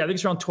heavy. I think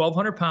it's around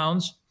 1,200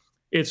 pounds.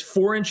 It's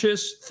 4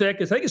 inches thick.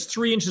 I think it's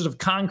 3 inches of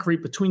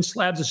concrete between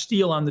slabs of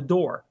steel on the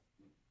door.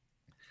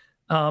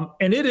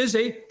 And it is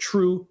a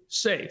true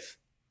safe.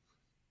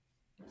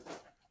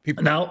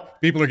 People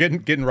are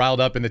getting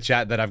riled up in the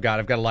chat that I've got.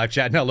 I've got a live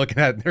chat now looking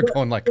at it. They're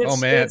going like, oh,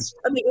 man.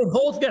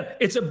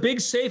 It's a big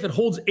safe. It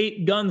holds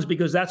 8 guns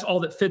because that's all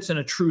that fits in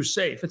a true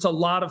safe. It's a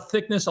lot of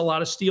thickness, a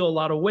lot of steel, a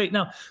lot of weight.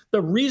 Now,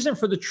 the reason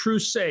for the true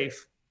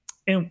safe,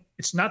 and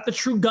it's not the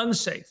true gun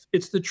safe,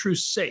 it's the true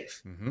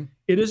safe. Mm-hmm.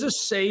 It is a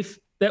safe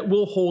that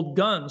will hold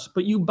guns,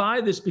 but you buy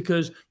this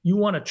because you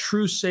want a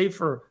true safe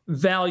for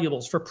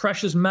valuables, for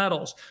precious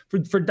metals,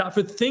 for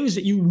things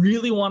that you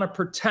really want to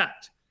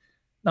protect.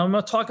 Now I'm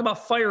going to talk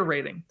about fire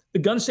rating. The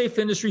gun safe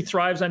industry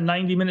thrives on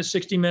 90-minute,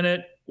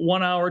 60-minute,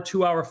 1 hour,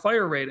 2 hour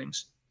fire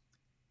ratings.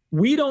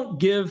 We don't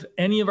give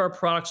any of our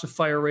products a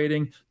fire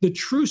rating. The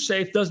True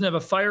Safe doesn't have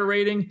a fire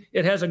rating.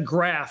 It has a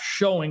graph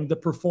showing the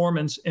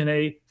performance in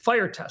a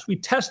fire test. We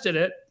tested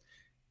it.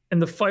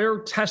 And the fire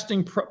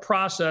testing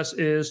process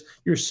is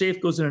your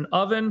safe goes in an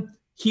oven,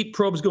 heat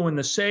probes go in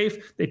the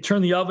safe, they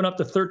turn the oven up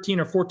to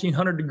 13 or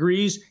 1400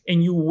 degrees,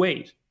 and you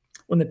wait.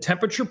 When the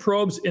temperature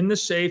probes in the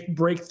safe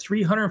break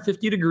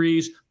 350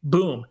 degrees,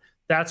 boom,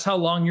 that's how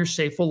long your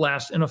safe will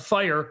last in a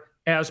fire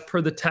as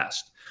per the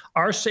test.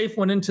 Our safe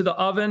went into the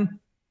oven.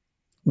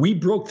 We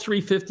broke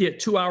 350 at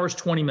 2 hours,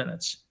 20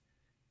 minutes.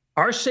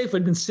 Our safe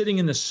had been sitting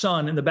in the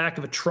sun in the back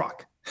of a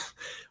truck.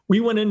 We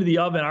went into the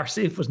oven. Our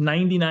safe was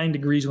 99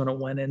 degrees when it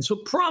went in, so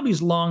it probably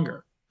is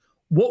longer.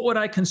 What would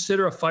I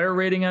consider a fire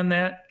rating on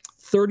that?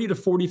 30 to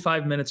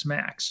 45 minutes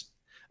max.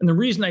 And the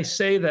reason I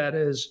say that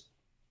is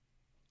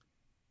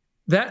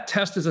that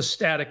test is a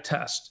static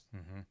test.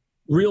 Mm-hmm.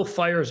 Real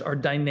fires are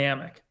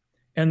dynamic.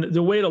 And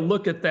the way to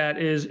look at that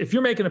is if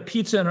you're making a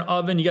pizza in an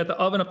oven, you got the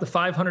oven up to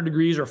 500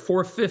 degrees or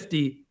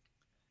 450,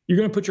 you're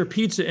going to put your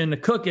pizza in to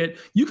cook it.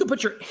 You can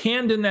put your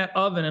hand in that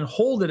oven and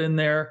hold it in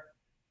there.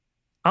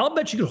 I'll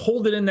bet you could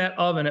hold it in that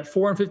oven at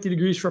 450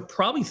 degrees for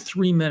probably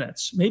 3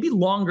 minutes, maybe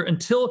longer,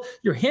 until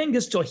your hand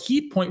gets to a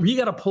heat point where you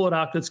got to pull it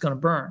out because it's going to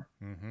burn.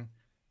 Mm-hmm.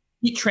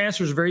 Heat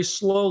transfers very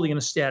slowly in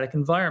a static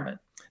environment.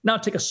 Now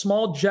take a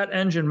small jet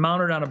engine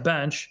mounted on a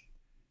bench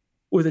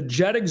with a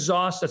jet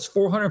exhaust that's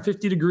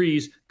 450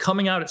 degrees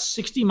coming out at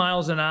 60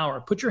 miles an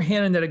hour. Put your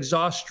hand in that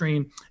exhaust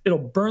stream. It'll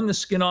burn the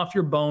skin off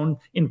your bone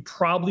in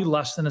probably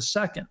less than a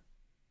second.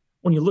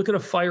 When you look at a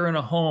fire in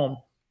a home,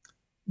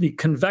 the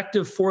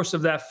convective force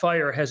of that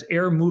fire has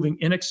air moving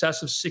in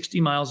excess of 60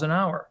 miles an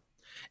hour.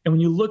 And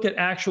when you look at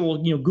actual,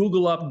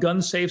 Google up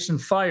gun safes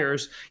and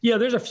fires,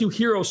 there's a few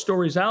hero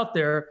stories out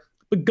there,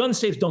 but gun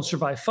safes don't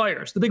survive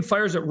fires. The big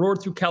fires that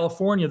roared through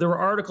California, there were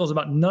articles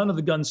about none of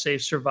the gun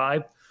safes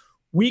survived.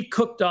 We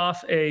cooked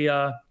off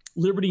a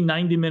Liberty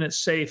 90-minute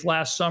safe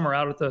last summer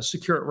out at the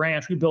Security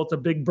Ranch. We built a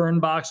big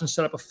burn box and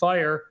set up a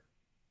fire.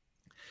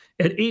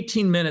 At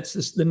 18 minutes,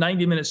 the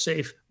 90-minute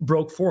safe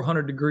broke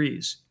 400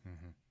 degrees.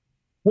 Mm-hmm.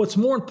 What's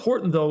more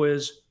important, though,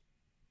 is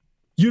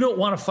you don't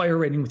want a fire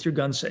rating with your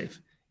gun safe.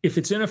 If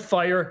it's in a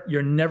fire,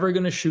 you're never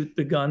going to shoot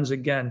the guns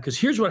again. Because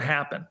here's what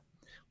happened.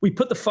 We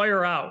put the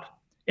fire out,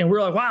 and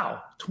we're like,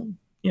 wow, 20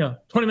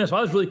 minutes. Wow,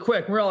 that was really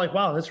quick. And we're all like,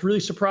 wow, that's really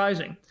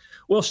surprising.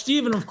 Well,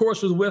 Stephen, of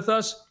course, was with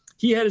us.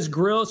 He had his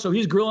grill, so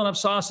he's grilling up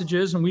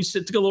sausages, and we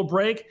took a little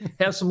break,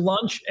 have some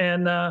lunch,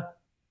 and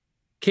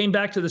came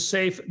back to the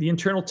safe. The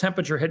internal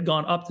temperature had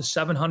gone up to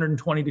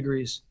 720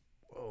 degrees.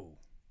 Whoa.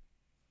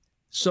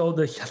 So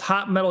the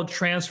hot metal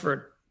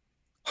transferred.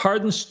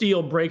 Hardened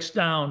steel breaks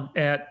down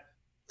at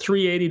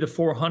 380 to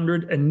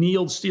 400, and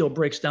annealed steel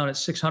breaks down at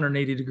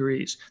 680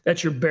 degrees.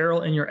 That's your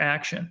barrel and your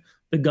action.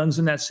 The guns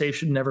in that safe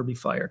should never be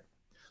fired.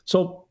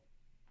 So,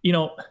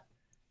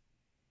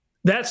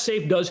 that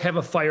safe does have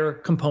a fire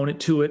component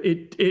to it.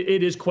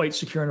 It is quite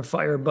secure in a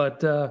fire,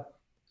 but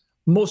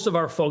most of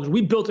our folks,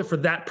 we built it for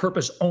that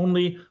purpose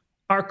only.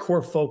 Our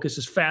core focus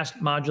is fast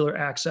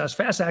access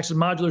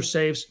modular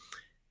safes,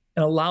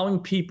 and allowing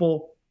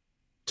people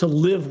to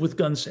live with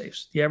gun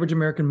safes. The average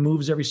American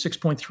moves every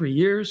 6.3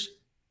 years.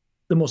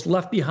 The most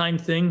left behind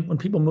thing when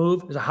people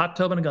move is a hot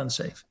tub and a gun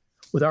safe.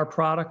 With our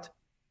product,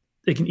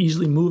 they can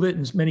easily move it.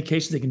 In many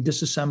cases, they can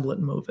disassemble it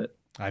and move it.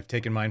 I've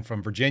taken mine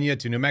from Virginia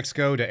to New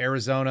Mexico to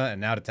Arizona and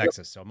now to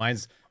Texas. So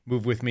mine's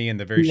moved with me in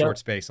the very short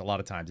space. A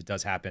lot of times it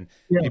does happen.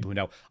 People who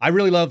know. I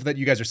really love that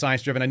you guys are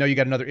science driven. I know you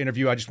got another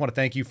interview. I just want to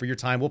thank you for your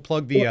time. We'll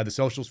plug the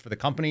socials for the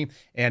company,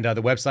 and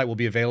the website will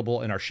be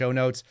available in our show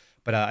notes.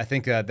 But I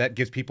think that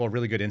gives people a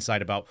really good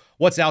insight about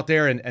what's out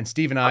there. And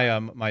Steve and I,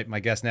 my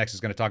guest next is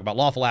going to talk about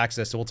lawful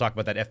access. So we'll talk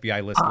about that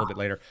FBI list a little bit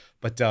later.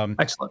 But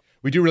excellent.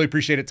 We do really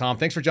appreciate it, Tom.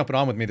 Thanks for jumping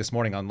on with me this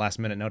morning on last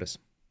minute notice.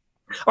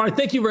 All right.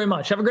 Thank you very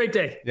much. Have a great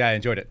day. Yeah, I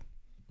enjoyed it.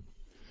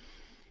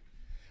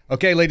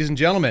 Okay, ladies and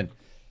gentlemen,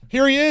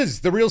 here he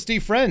is, the real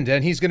Steve Friend,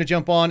 and he's going to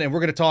jump on, and we're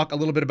going to talk a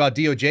little bit about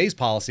DOJ's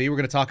policy. We're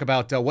going to talk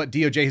about what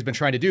DOJ has been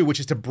trying to do, which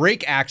is to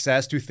break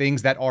access to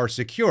things that are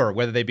secure,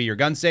 whether they be your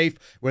gun safe,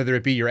 whether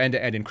it be your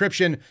end-to-end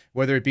encryption,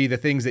 whether it be the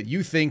things that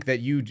you think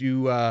that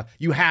you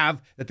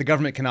have that the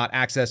government cannot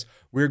access.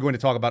 We're going to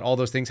talk about all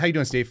those things. How you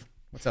doing, Steve?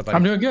 What's up, buddy?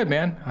 I'm doing good,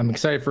 man. I'm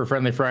excited for a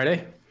Friendly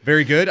Friday.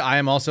 Very good. I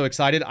am also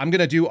excited. I'm going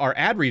to do our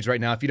ad reads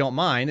right now, if you don't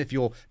mind, if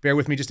you'll bear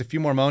with me just a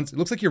few more moments. It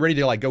looks like you're ready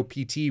to go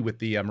PT with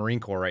the Marine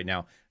Corps right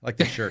now. I like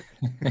that shirt.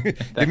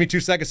 Give me 2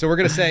 seconds. So we're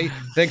going to say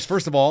thanks,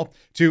 first of all,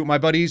 to my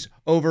buddies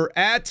over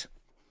at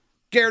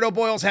Garrett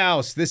O'Boyle's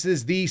house. This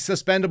is the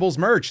Suspendables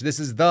merch. This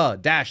is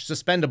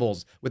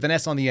the-suspendables with an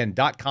S on the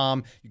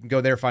end.com. You can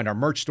go there, find our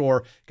merch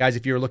store. Guys,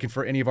 if you're looking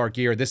for any of our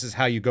gear, this is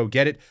how you go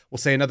get it. We'll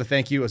say another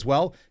thank you as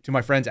well to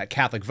my friends at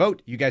Catholic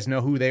Vote. You guys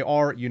know who they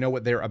are. You know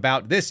what they're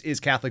about. This is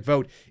Catholic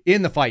Vote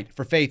in the fight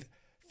for faith,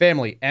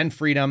 family, and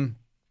freedom.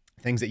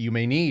 Things that you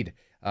may need.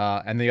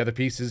 And the other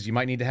piece is you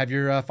might need to have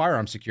your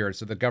firearms secured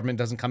so the government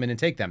doesn't come in and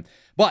take them.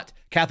 But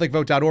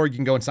CatholicVote.org, you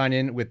can go and sign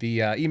in with the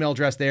email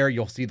address there.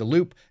 You'll see the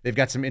loop. They've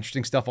got some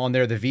interesting stuff on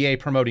there. The VA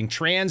promoting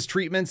trans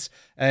treatments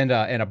and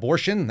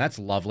abortion. That's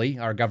lovely.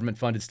 Our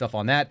government-funded stuff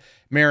on that.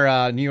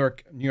 New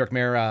York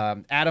Mayor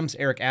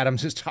Eric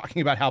Adams is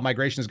talking about how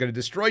migration is going to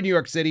destroy New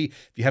York City.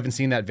 If you haven't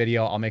seen that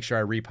video, I'll make sure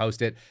I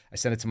repost it. I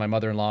sent it to my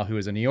mother-in-law, who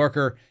is a New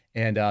Yorker,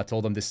 and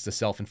told them this is a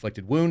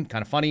self-inflicted wound.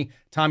 Kind of funny.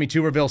 Tommy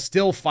Tuberville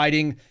still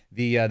fighting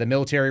the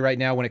military right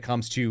now when it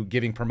comes to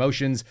giving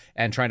promotions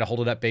and trying to hold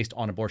it up based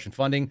on abortion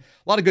funding.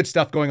 A lot of good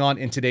stuff going on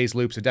in today's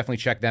loop, so definitely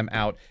check them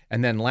out.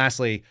 And then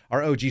lastly,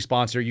 our OG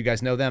sponsor, you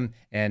guys know them,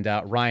 and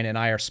Ryan and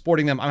I are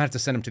sporting them. I'm going to have to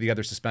send them to the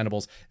other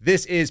Suspendables.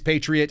 This is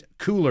Patriot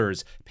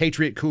Coolers.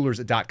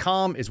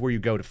 PatriotCoolers.com is where you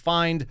go to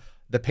find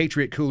the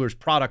Patriot Coolers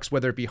products,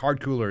 whether it be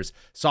hard coolers,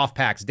 soft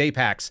packs, day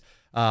packs,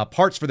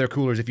 parts for their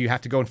coolers. If you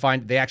have to go and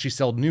find, they actually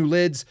sell new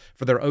lids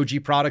for their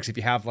OG products. If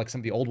you have some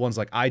of the old ones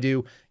like I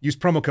do, use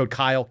promo code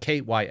Kyle,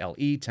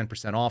 K-Y-L-E,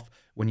 10% off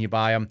when you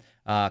buy them.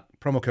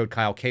 Promo code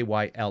Kyle,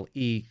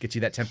 K-Y-L-E, gets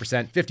you that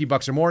 10%,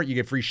 $50 or more. You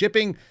get free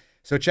shipping.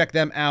 So check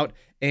them out.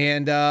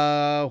 And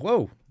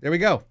whoa, there we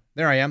go.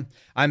 There I am.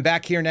 I'm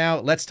back here now.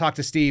 Let's talk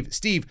to Steve.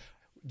 Steve,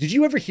 did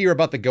you ever hear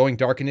about the Going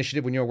Dark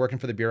initiative when you were working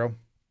for the Bureau?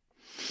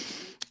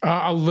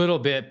 A little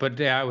bit, but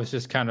yeah, I was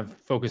just kind of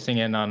focusing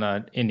in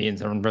on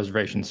Indians on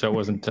reservations, so it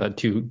wasn't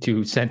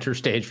too center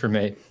stage for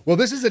me. Well,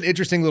 this is an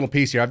interesting little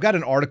piece here. I've got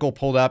an article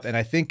pulled up, and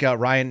I think,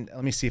 Ryan,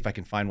 let me see if I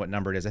can find what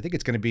number it is. I think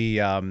it's going to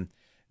be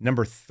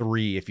number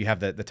 3 if you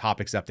have the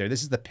topics up there.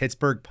 This is the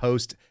Pittsburgh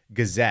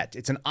Post-Gazette.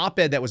 It's an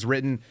op-ed that was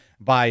written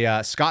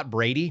by Scott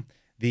Brady,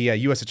 the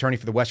U.S. Attorney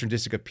for the Western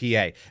District of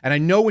PA. And I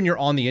know when you're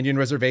on the Indian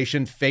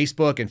Reservation,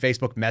 Facebook and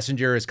Facebook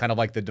Messenger is kind of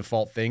like the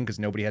default thing because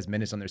nobody has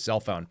minutes on their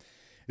cell phone.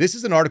 This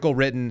is an article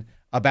written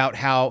about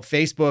how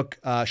Facebook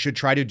should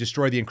try to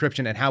destroy the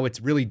encryption and how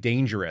it's really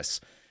dangerous.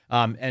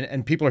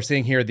 And people are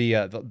saying here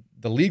the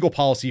legal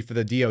policy for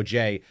the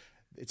DOJ,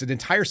 it's an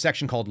entire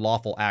section called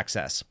Lawful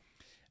Access.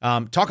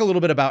 Talk a little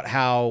bit about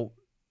how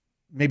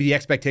maybe the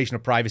expectation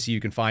of privacy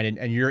you can find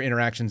and your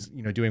interactions,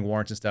 doing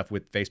warrants and stuff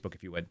with Facebook,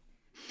 if you would.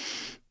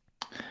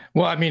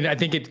 Well, I mean, I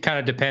think it kind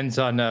of depends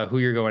on who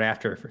you're going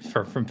after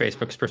from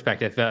Facebook's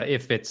perspective.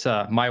 If it's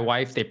my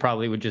wife, they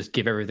probably would just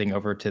give everything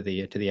over to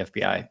the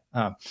FBI.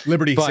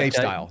 Liberty safe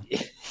style.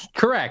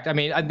 Correct. I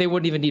mean, they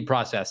wouldn't even need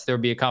process. There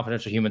would be a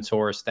confidential human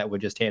source that would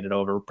just hand it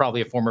over,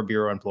 probably a former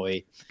Bureau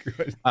employee.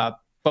 Good.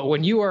 But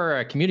when you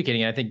are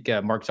communicating, and I think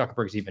Mark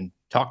Zuckerberg's even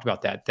talked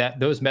about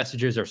that those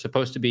messages are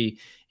supposed to be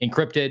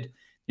encrypted.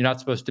 You're not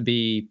supposed to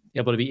be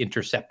able to be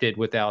intercepted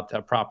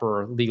without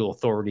proper legal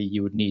authority.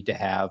 You would need to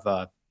have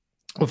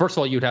well, first of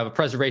all, you'd have a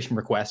preservation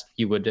request.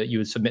 You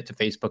would submit to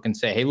Facebook and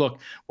say, hey,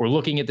 look, we're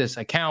looking at this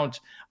account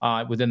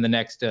within the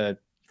next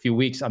few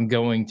weeks, I'm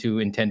going to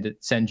intend to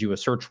send you a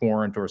search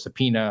warrant or a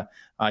subpoena.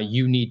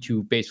 You need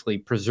to basically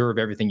preserve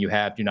everything you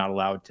have. You're not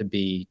allowed to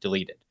be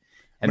deleted.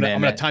 I'm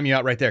going to time you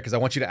out right there because I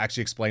want you to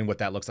actually explain what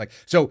that looks like.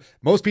 So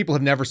most people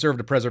have never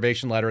served a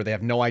preservation letter. They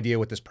have no idea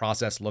what this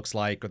process looks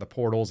like or the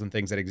portals and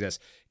things that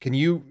exist. Can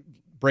you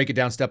break it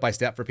down step by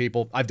step for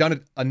people? I've done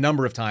it a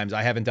number of times.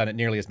 I haven't done it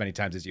nearly as many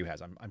times as you has.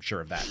 I'm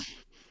sure of that.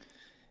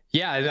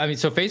 Yeah, I mean,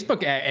 so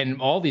Facebook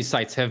and all these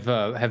sites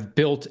have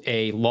built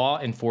a law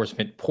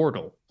enforcement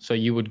portal. So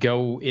you would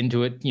go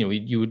into it,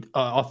 you would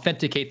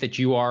authenticate that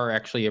you are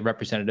actually a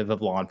representative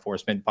of law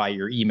enforcement by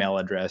your email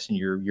address and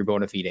your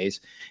bona fides.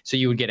 So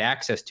you would get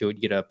access to it,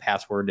 get a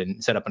password,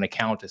 and set up an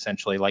account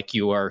essentially, like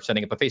you are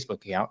setting up a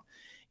Facebook account.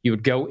 You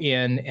would go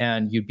in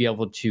and you'd be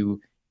able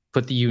to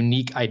put the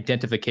unique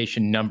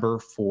identification number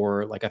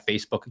for like a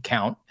Facebook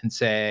account and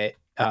say,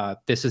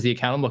 this is the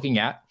account I'm looking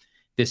at.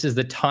 This is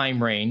the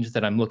time range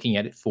that I'm looking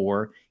at it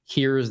for.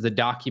 Here's the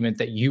document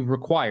that you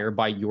require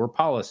by your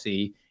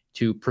policy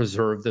to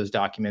preserve those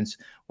documents.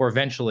 Or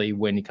eventually,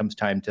 when it comes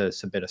time to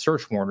submit a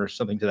search warrant or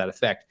something to that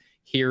effect,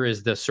 here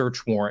is the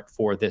search warrant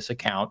for this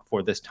account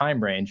for this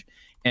time range.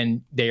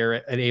 And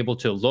they're able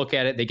to look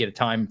at it. They get a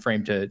time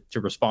frame to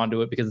respond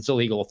to it because it's a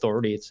legal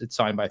authority. It's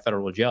signed by a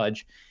federal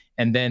judge.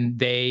 And then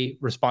they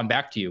respond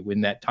back to you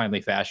in that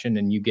timely fashion.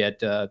 And you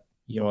get a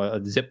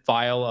zip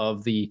file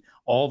of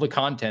all the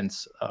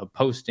contents,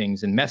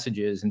 postings and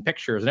messages and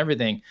pictures and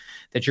everything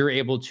that you're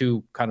able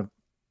to kind of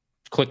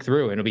click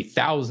through. And it'll be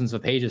thousands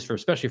of pages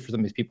especially for some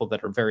of these people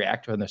that are very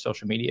active on their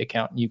social media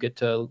account. And you get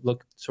to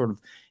look sort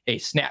of a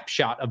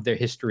snapshot of their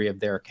history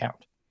of their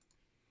account.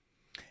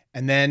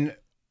 And then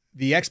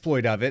the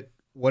exploit of it,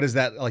 what is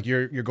that? Like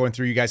you're going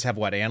through, you guys have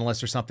what,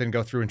 analysts or something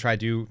go through and try to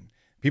do.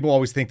 People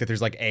always think that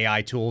there's like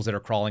AI tools that are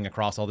crawling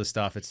across all this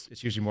stuff.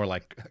 It's usually more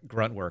like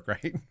grunt work,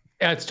 right?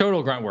 Yeah, it's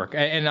total grunt work.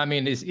 And I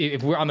mean,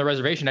 if we're on the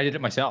reservation, I did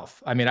it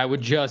myself. I mean, I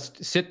would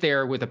just sit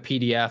there with a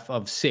PDF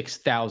of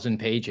 6,000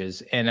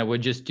 pages and I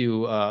would just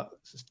do a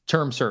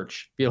term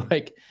search, be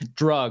like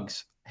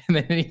drugs, and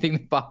then anything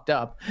that popped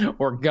up,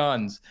 or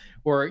guns,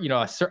 or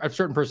a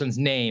certain person's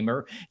name,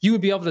 or you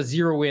would be able to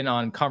zero in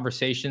on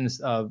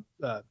conversations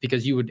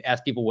because you would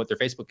ask people what their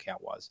Facebook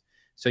account was.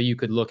 So you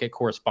could look at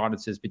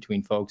correspondences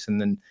between folks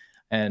and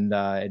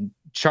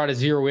try to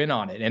zero in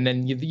on it. And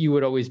then you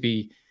would always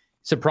be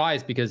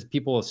surprised because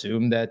people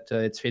assume that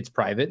it's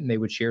private, and they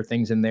would share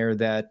things in there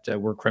that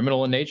were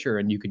criminal in nature,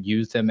 and you could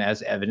use them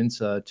as evidence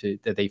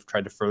that they've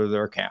tried to further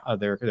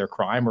their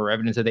crime, or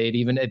evidence that they had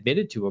even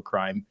admitted to a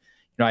crime.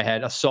 I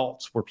had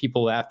assaults where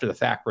people after the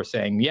fact were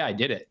saying, yeah, I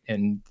did it,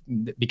 and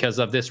because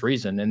of this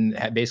reason,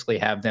 and basically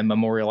have them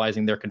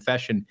memorializing their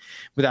confession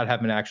without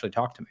having to actually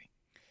talk to me.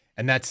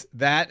 And that's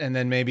that, and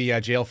then maybe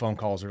jail phone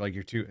calls, or like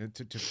your to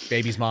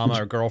baby's mama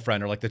or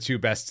girlfriend, are like the two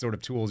best sort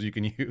of tools you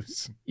can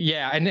use.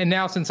 Yeah, and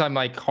now since I'm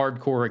like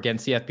hardcore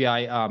against the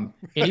FBI,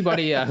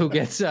 anybody who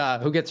gets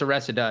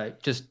arrested,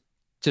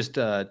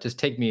 just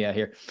take me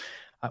here.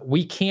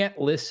 We can't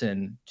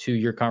listen to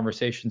your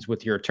conversations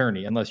with your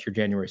attorney unless you're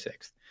January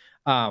 6th.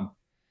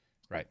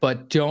 Right.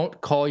 But don't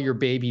call your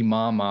baby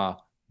mama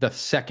the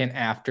second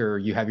after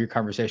you have your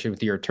conversation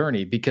with your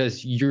attorney,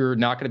 because you're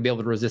not going to be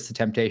able to resist the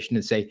temptation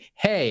to say,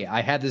 hey,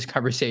 I had this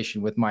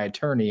conversation with my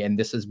attorney and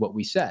this is what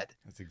we said.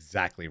 That's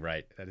exactly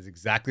right. That is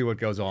exactly what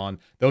goes on.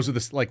 Those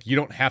are you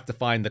don't have to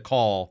find the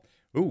call.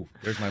 Ooh,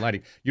 there's my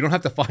lighting. You don't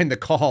have to find the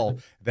call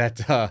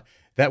that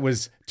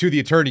was to the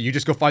attorney. You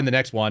just go find the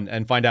next one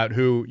and find out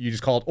who you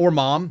just called. Or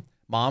mom.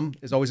 Mom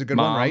is always a good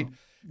one, right?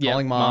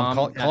 Calling mom.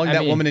 Calling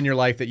that woman in your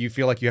life that you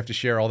feel like you have to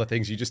share all the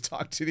things you just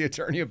talked to the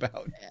attorney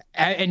about.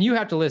 And you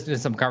have to listen to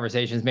some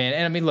conversations, man.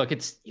 And I mean,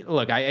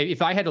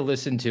 if I had to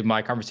listen to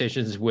my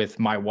conversations with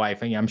my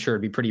wife, I'm sure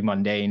it'd be pretty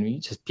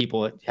mundane, just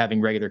people having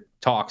regular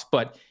talks.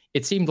 But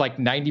it seemed like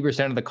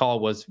 90% of the call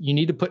was, you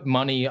need to put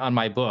money on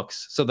my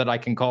books so that I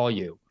can call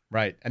you.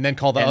 Right. And then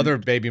call the other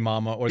baby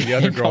mama or the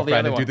other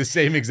girlfriend and do the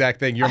same exact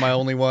thing. You're my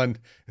only one.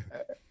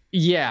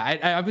 Yeah,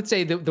 I would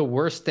say the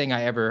worst thing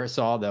I ever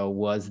saw, though,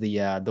 was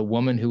the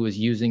woman who was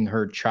using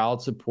her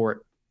child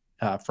support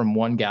from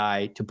one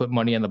guy to put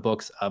money on the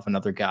books of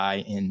another guy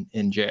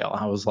in jail.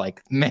 I was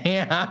like,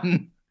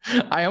 man,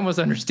 I almost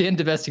understand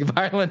domestic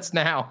violence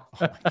now.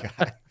 Oh my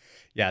God.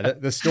 Yeah,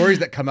 the stories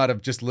that come out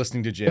of just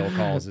listening to jail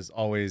calls is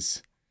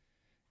always,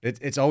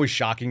 it's always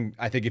shocking.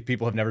 I think if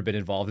people have never been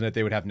involved in it,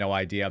 they would have no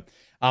idea.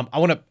 I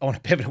want to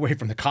pivot away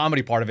from the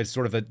comedy part of it,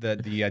 sort of the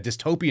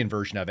dystopian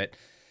version of it.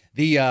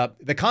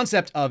 The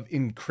concept of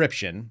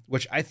encryption,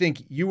 which I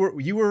think you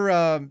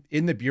were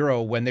in the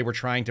bureau when they were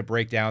trying to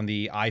break down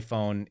the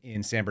iPhone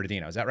in San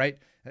Bernardino. Is that right?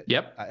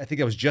 Yep. I think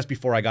that was just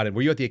before I got in.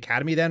 Were you at the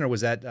academy then, or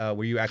was that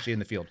were you actually in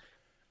the field?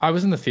 I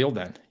was in the field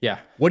then. Yeah.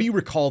 What do you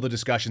recall the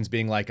discussions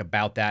being like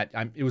about that?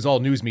 It was all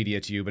news media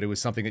to you, but it was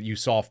something that you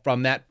saw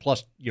from that,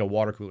 plus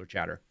water cooler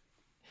chatter.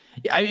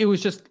 Yeah, it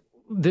was just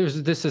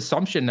there's this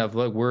assumption of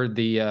like we're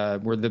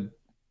the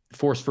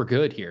force for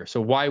good here.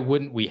 So why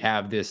wouldn't we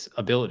have this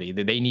ability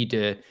that they need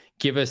to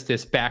give us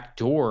this back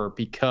door?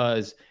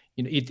 Because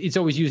it's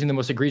always using the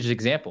most egregious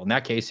example. In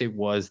that case, it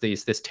was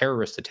this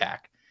terrorist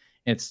attack.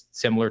 It's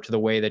similar to the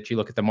way that you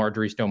look at the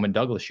Marjorie Stoneman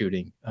Douglas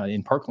shooting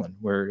in Parkland,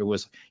 where it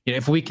was,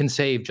 if we can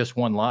save just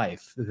one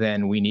life,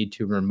 then we need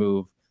to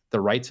remove the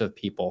rights of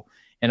people.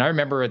 And I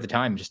remember at the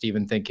time just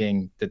even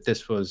thinking that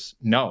this was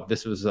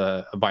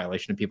a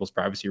violation of people's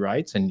privacy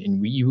rights,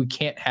 and you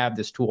can't have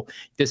this tool.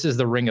 This is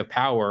the ring of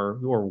power,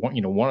 or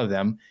one of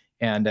them,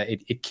 and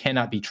it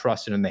cannot be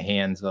trusted in the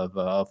hands of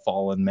a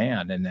fallen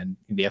man. And then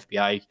the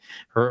FBI,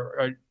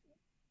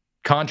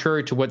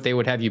 contrary to what they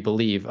would have you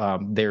believe,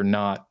 they're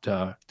not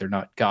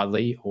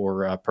godly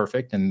or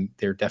perfect, and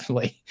they're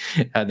definitely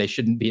they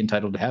shouldn't be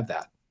entitled to have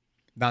that.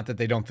 Not that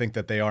they don't think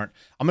that they aren't.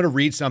 I'm going to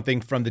read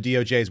something from the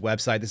DOJ's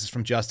website. This is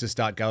from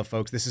justice.gov,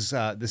 folks. This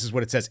is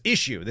what it says.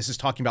 Issue. This is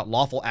talking about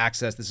lawful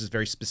access. This is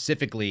very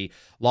specifically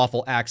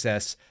lawful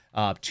access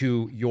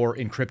to your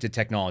encrypted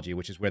technology,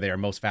 which is where they are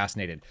most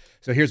fascinated.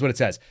 So here's what it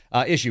says.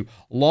 Issue.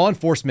 Law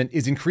enforcement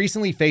is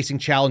increasingly facing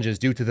challenges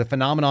due to the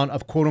phenomenon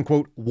of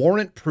quote-unquote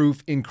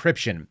warrant-proof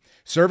encryption.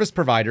 Service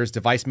providers,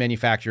 device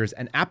manufacturers,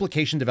 and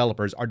application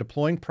developers are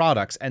deploying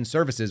products and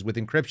services with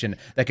encryption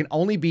that can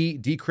only be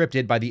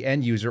decrypted by the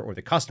end user or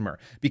the customer.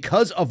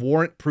 Because of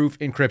warrant-proof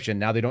encryption,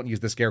 now they don't use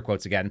the scare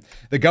quotes again,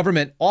 the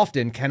government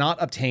often cannot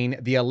obtain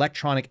the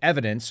electronic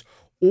evidence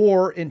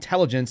or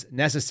intelligence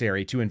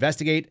necessary to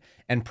investigate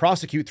and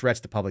prosecute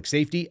threats to public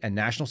safety and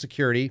national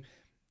security,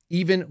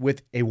 even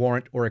with a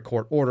warrant or a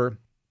court order.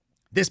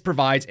 This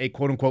provides a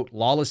quote-unquote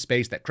lawless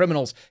space that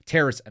criminals,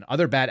 terrorists, and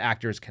other bad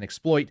actors can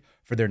exploit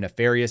for their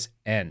nefarious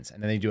ends.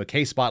 And then they do a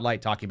case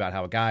spotlight talking about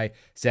how a guy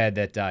said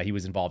that he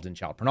was involved in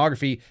child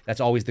pornography. That's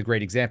always the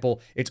great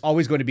example. It's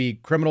always going to be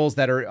criminals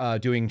that are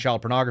doing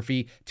child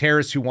pornography,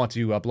 terrorists who want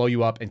to blow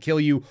you up and kill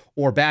you,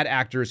 or bad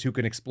actors who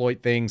can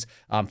exploit things.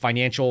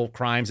 Financial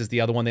crimes is the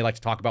other one. They like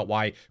to talk about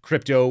why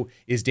crypto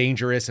is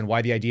dangerous and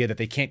why the idea that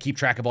they can't keep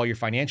track of all your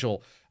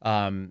financial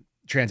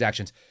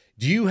transactions.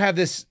 Do you have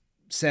this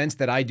sense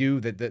that I do,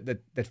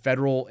 that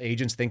federal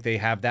agents think they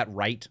have that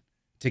right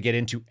to get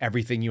into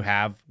everything you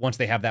have once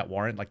they have that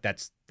warrant? Like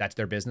that's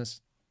their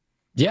business?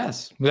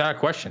 Yes, without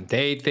question.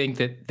 They think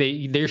that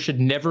there should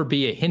never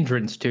be a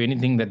hindrance to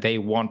anything that they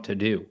want to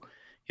do.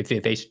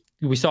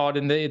 We saw it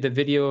in the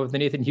video of the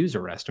Nathan Hughes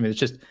arrest. I mean, it's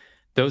just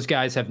those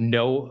guys have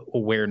no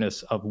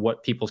awareness of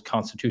what people's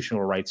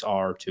constitutional rights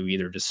are to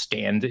either just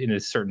stand in a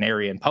certain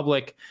area in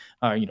public,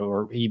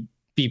 or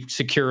be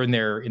secure in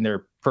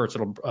their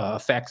personal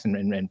effects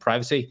and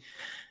privacy.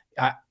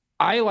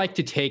 I like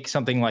to take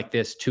something like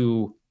this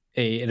to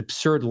an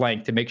absurd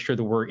length to make sure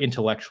that we're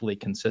intellectually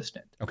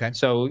consistent. Okay.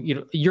 So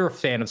you're a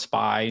fan of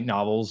spy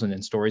novels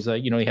and stories.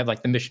 You have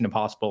like the Mission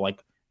Impossible,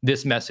 like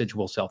this message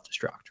will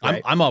self-destruct.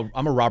 Right? I'm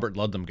a Robert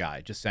Ludlum guy.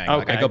 Just saying. Okay.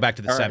 Like, I go back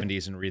to the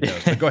 70s and read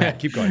those. But go ahead,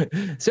 keep going.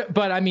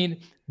 But I mean,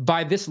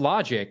 by this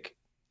logic,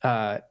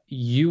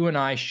 you and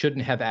I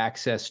shouldn't have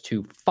access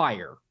to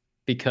fire,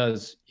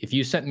 because if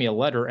you sent me a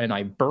letter and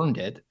I burned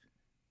it,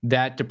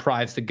 that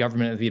deprives the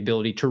government of the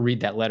ability to read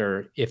that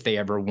letter if they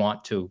ever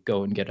want to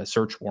go and get a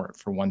search warrant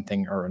for one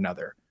thing or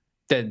another.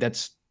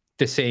 That's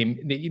the same.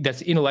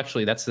 That's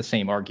intellectually, that's the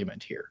same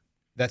argument here.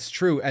 That's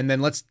true. And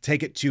then let's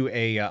take it to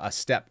a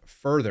step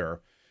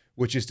further,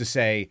 which is to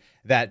say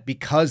that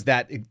because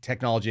that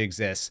technology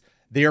exists,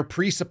 they are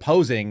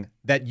presupposing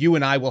that you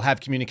and I will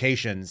have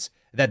communications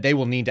that they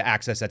will need to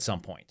access at some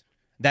point.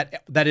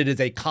 That it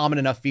is a common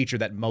enough feature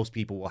that most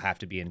people will have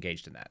to be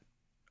engaged in that.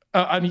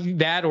 I mean,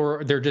 that,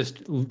 or they're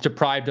just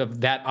deprived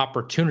of that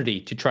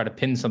opportunity to try to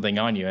pin something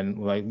on you. And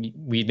like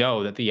we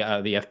know that the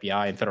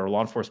FBI and federal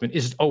law enforcement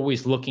is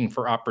always looking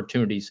for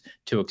opportunities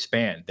to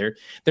expand. They're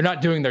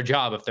not doing their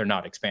job if they're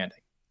not expanding.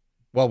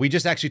 Well, we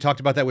just actually talked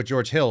about that with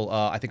George Hill,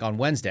 I think on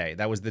Wednesday.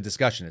 That was the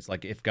discussion. It's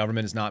like, if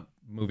government is not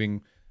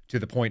moving to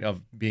the point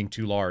of being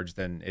too large,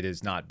 then it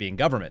is not being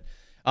government.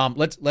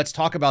 Let's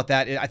talk about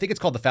that. I think it's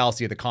called the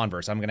fallacy of the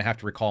converse. I'm going to have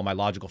to recall my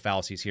logical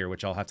fallacies here,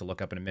 which I'll have to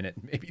look up in a minute.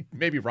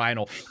 Maybe Ryan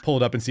will pull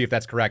it up and see if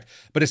that's correct.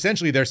 But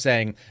essentially, they're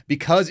saying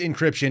because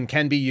encryption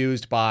can be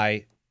used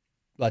by,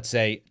 let's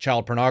say,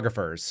 child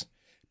pornographers,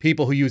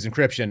 people who use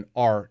encryption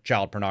are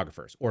child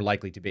pornographers or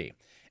likely to be.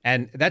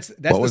 And that's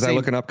what was I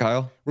looking up,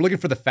 Kyle? We're looking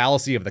for the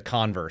fallacy of the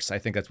converse. I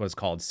think that's what it's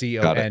called.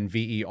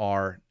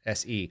 CONVERSE.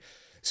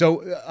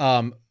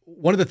 So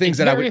one of the things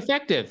it's that very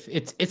effective.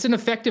 It's an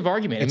effective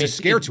argument. It's a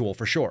scare tool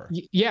for sure.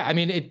 Yeah, I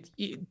mean,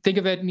 think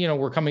of it.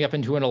 We're coming up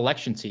into an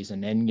election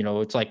season, and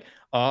it's like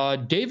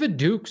David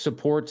Duke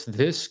supports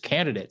this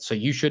candidate, so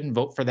you shouldn't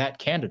vote for that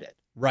candidate.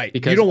 Right.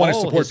 Because you don't want to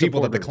support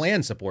people that the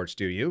Klan supports,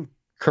 do you?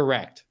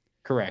 Correct.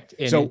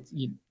 And so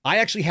I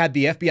actually had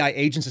the FBI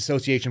Agents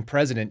Association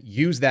president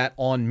use that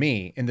on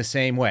me in the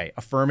same way,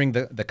 affirming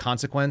the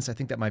consequence. I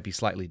think that might be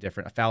slightly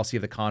different. A fallacy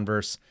of the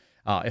converse.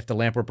 If the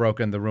lamp were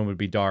broken, the room would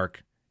be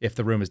dark. If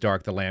the room is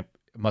dark, the lamp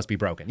must be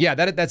broken. Yeah,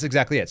 that's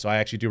exactly it. So I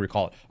actually do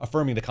recall it.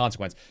 Affirming the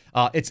consequence.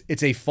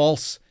 It's a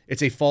false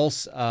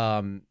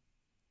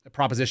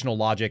propositional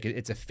logic.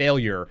 It's a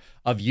failure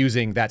of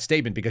using that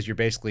statement because you're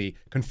basically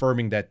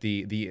confirming that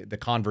the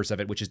converse of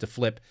it, which is to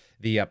flip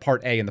the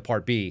part A and the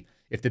part B.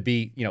 If the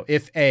B,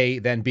 if A,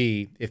 then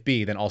B. If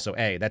B, then also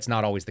A. That's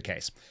not always the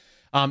case.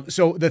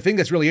 So the thing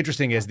that's really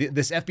interesting is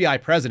this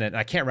FBI president, and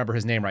I can't remember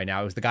his name right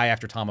now. It was the guy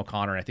after Tom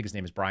O'Connor, and I think his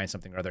name is Brian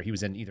something or other. He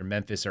was in either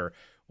Memphis or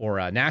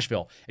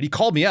Nashville. And he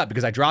called me up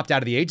because I dropped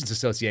out of the Agents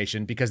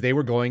Association because they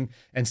were going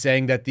and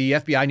saying that the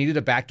FBI needed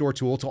a backdoor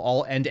tool to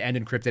all end-to-end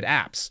encrypted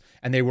apps.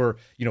 And they were,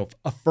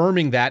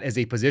 affirming that as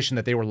a position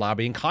that they were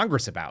lobbying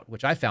Congress about,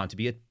 which I found to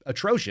be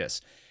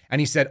atrocious.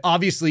 And he said,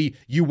 obviously,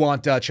 you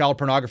want child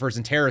pornographers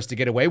and terrorists to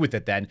get away with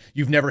it then.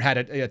 You've never had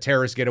a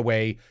terrorist get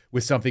away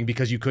with something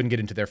because you couldn't get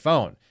into their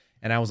phone.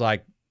 And I was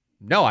like,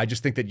 no, I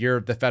just think that you're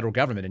the federal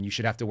government and you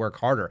should have to work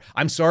harder.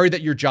 I'm sorry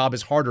that your job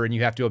is harder and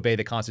you have to obey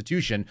the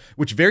Constitution,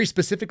 which very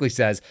specifically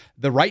says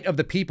the right of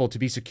the people to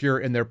be secure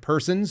in their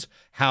persons,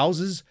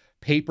 houses,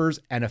 papers,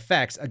 and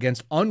effects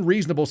against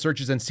unreasonable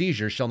searches and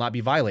seizures shall not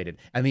be violated.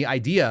 And the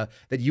idea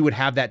that you would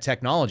have that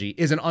technology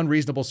is an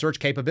unreasonable search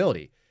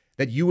capability,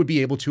 that you would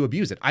be able to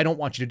abuse it. I don't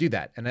want you to do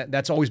that. And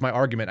that's always my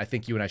argument. I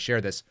think you and I share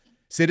this.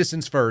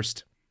 Citizens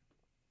first,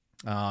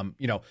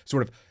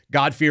 sort of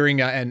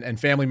God-fearing and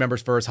family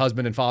members first,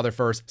 husband and father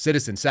first,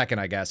 citizen second,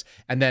 I guess.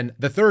 And then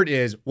the third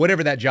is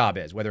whatever that job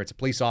is, whether it's a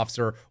police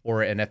officer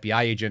or an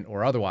FBI agent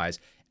or otherwise.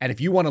 And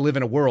if you want to live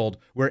in a world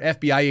where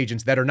FBI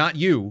agents that are not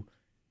you,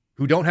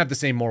 who don't have the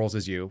same morals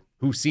as you,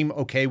 who seem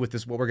okay with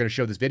this, what we're going to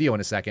show this video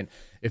in a second,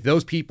 if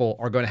those people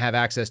are going to have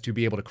access to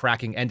be able to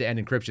cracking end-to-end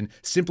encryption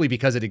simply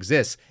because it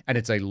exists and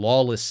it's a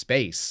lawless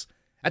space,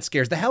 that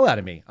scares the hell out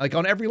of me. Like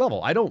on every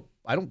level. I don't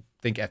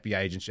think FBI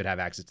agents should have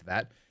access to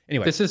that.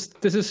 Anyway, this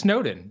is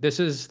Snowden. This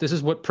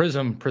is what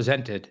Prism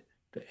presented,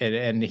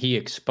 and he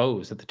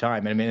exposed at the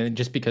time. I mean,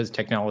 just because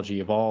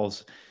technology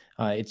evolves,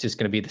 it's just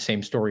going to be the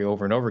same story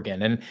over and over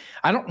again. And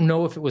I don't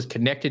know if it was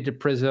connected to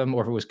Prism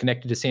or if it was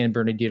connected to San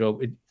Bernardino.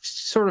 It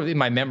sort of in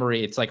my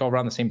memory, it's like all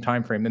around the same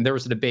time frame. And there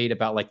was a debate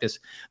about like this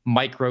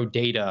micro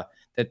data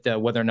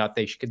that whether or not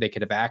they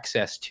could have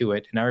access to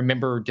it. And I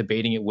remember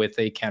debating it with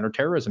a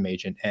counterterrorism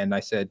agent, and I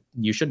said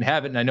you shouldn't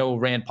have it. And I know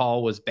Rand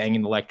Paul was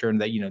banging the lectern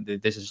that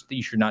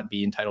you should not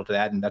be entitled to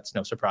that, and that's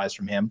no surprise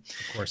from him.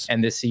 Of course.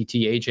 And this CT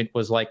agent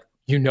was like,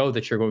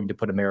 that you're going to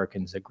put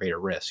Americans at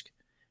greater risk.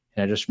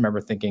 And I just remember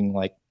thinking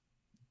like,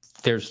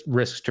 there's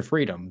risks to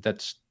freedom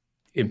that's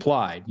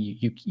implied.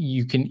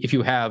 You can, if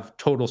you have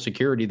total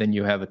security, then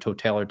you have a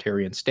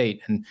totalitarian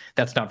state, and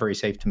that's not very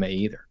safe to me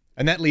either.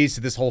 And that leads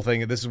to this whole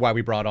thing. This is why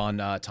we brought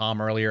on Tom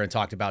earlier and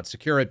talked about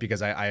Secure It,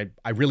 because I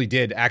really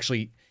did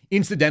actually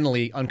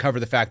incidentally uncover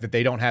the fact that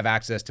they don't have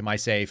access to my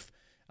safe,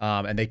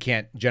 and they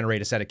can't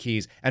generate a set of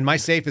keys. And my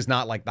safe is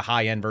not like the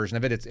high-end version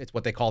of it. It's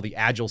what they call the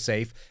Agile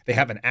safe. They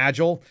have an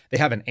Agile. They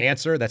have an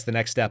Answer. That's the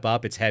next step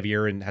up. It's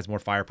heavier and has more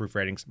fireproof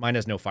ratings. Mine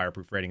has no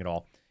fireproof rating at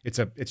all.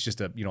 It's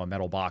just a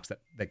metal box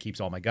that keeps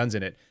all my guns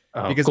in it.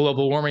 Because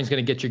global warming is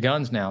going to get your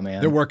guns now,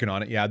 man. They're working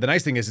on it. Yeah. The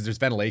nice thing is there's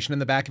ventilation in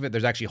the back of it.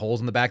 There's actually holes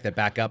in the back that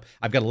back up.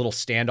 I've got a little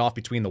standoff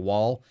between the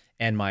wall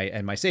and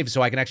my safe,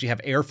 so I can actually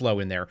have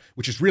airflow in there,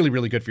 which is really,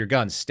 really good for your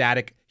guns.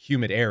 Static,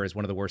 humid air is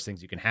one of the worst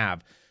things you can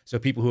have. So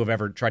people who have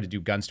ever tried to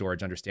do gun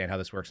storage understand how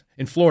this works.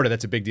 In Florida,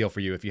 that's a big deal for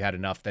you if you had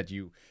enough that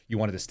you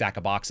wanted to stack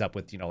a box up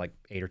with, like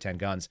 8 or 10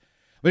 guns.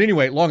 But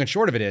anyway, long and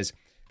short of it is,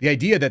 the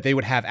idea that they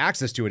would have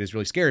access to it is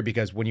really scary,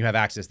 because when you have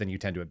access, then you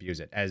tend to abuse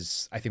it.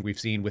 As I think we've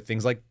seen with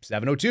things like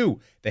 702,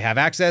 they have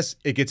access,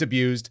 it gets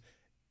abused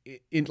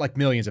in like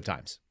millions of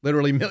times,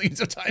 literally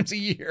millions of times a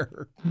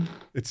year.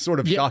 It's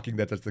sort of shocking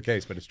that that's the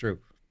case, but it's true.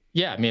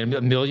 Yeah, I mean,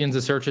 millions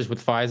of searches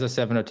with FISA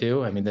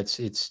 702. I mean,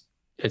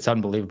 it's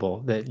unbelievable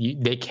that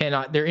they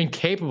cannot, they're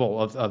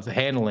incapable of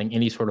handling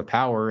any sort of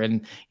power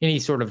and any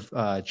sort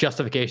of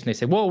justification. They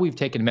say, well, we've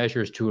taken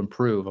measures to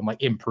improve. I'm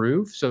like,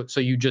 improve? So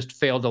you just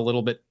failed a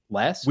little bit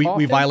less?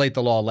 We violate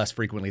the law less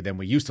frequently than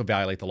we used to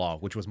violate the law,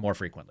 which was more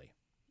frequently.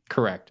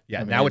 Correct.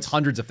 Yeah, now it's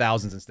hundreds of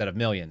thousands instead of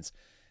millions.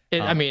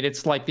 I mean,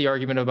 it's like the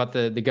argument about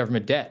the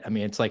government debt. I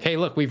mean, it's like, hey,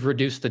 look, we've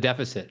reduced the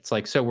deficit. It's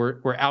like, so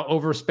we're out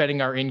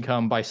overspending our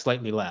income by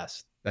slightly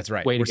less. That's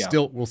right. We're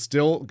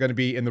still going to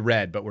be in the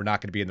red, but we're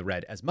not going to be in the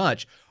red as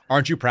much.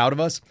 Aren't you proud of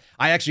us?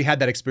 I actually had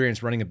that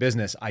experience running a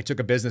business. I took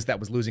a business that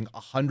was losing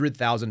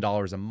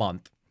 $100,000 a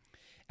month.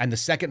 And the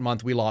second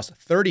month we lost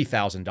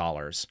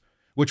 $30,000,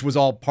 which was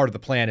all part of the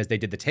plan as they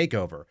did the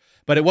takeover.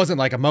 But it wasn't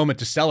like a moment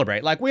to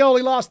celebrate. Like, we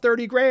only lost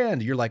 30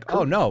 grand. You're like,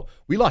 oh no,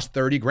 we lost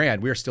 30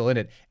 grand. We're still in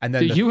it. And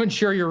then you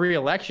ensure your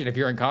reelection if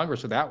you're in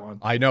Congress with that one.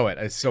 I know it.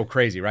 It's so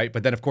crazy, right?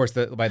 But then of course,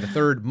 by the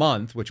third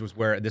month, which was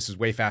where this is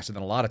way faster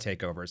than a lot of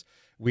takeovers,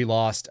 we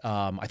lost,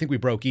 I think we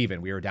broke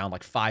even. We were down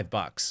like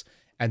 $5.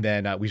 And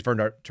then we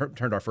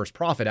turned our first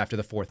profit after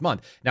the fourth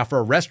month. Now for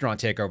a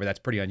restaurant takeover, that's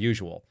pretty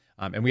unusual.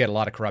 And we had a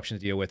lot of corruption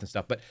to deal with and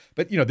stuff. But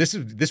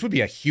this would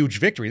be a huge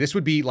victory. This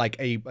would be like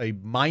a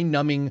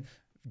mind-numbing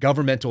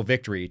governmental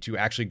victory to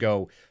actually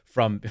go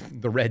from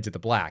the red to the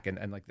black.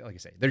 And like I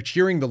say, they're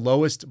cheering the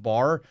lowest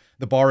bar.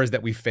 The bar is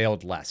that we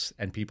failed less.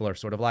 And people are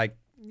sort of like,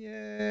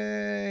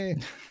 yay.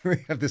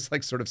 We have this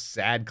like sort of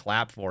sad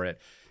clap for it.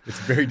 It's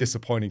very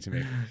disappointing to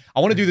me. I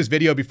want to do this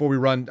video before we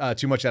run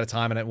too much out of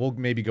time, and we'll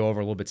maybe go over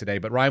a little bit today.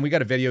 But Ryan, we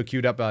got a video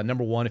queued up,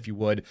 number 1, if you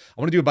would.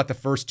 I want to do about the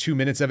first 2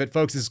 minutes of it.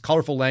 Folks, this is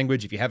colorful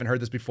language. If you haven't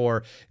heard this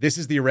before, this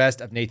is the arrest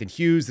of Nathan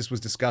Hughes. This was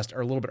discussed a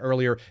little bit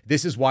earlier.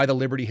 This is why the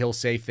Liberty Hill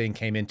safe thing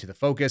came into the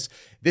focus.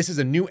 This is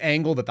a new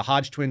angle that the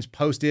Hodge twins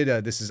posted.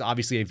 This is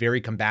obviously a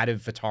very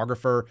combative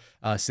photographer,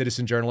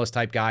 citizen journalist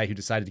type guy who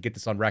decided to get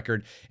this on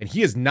record. And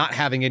he is not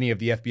having any of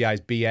the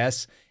FBI's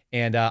BS.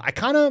 And I'm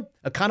kind of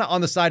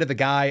on the side of the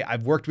guy.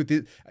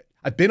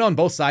 I've been on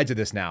both sides of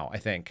this now, I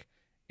think.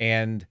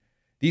 And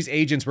these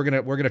agents, we're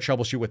gonna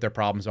troubleshoot what their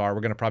problems are.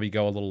 We're gonna probably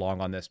go a little long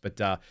on this, but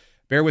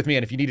bear with me.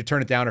 And if you need to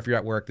turn it down, or if you're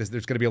at work,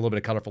 there's gonna be a little bit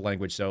of colorful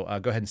language. So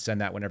go ahead and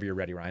send that whenever you're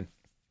ready, Ryan.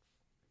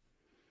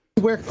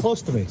 Anywhere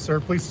close to me, sir.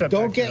 Please step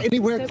Don't back. get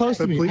anywhere close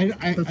to me.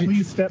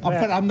 Please step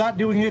back. But I'm not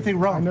doing anything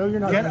wrong. I know you're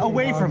not Get doing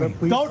away anything from wrong, me. but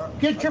please- Don't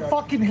get your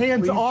fucking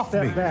hands Please off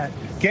step me. back.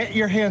 Get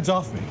your hands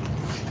off me.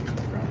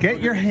 Get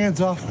your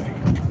hands off me.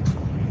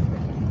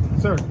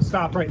 Sir,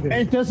 stop right there.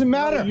 It doesn't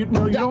matter.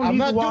 No, you don't I'm need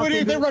not to walk doing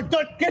anything into-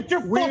 wrong. Get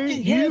your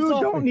fucking hands You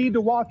off don't me. need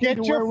to walk Get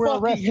into your where we're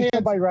fucking arresting hands.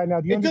 somebody right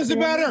now. Do you It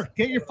doesn't understand? matter.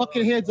 Get your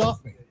fucking hands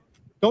off me.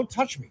 Don't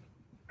touch me.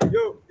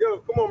 Yo,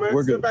 come on, man.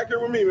 We're Sit good. back here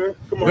with me, man.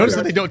 Come on. Notice I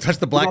that got they don't touch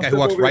the you. black Come guy on, who step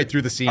walks over right here.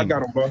 through the scene. I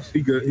got him, boss.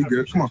 He good.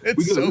 Come on. It's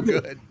We good. so We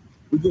good. good.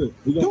 We good.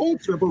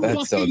 Don't Step over.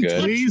 fucking touch me.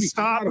 Please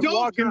stop Don't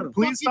walking. fucking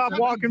Please stop touch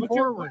walking me.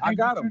 forward. I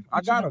got him.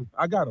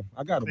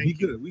 He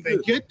good. We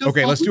good. Get the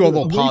Okay, let's do a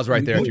little fucking pause away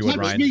right there, from if you me. would,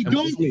 Don't touch Ryan. me. And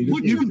Don't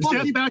put your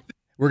fucking back.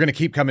 we're going to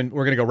keep coming.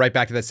 We're going to go right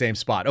back to that same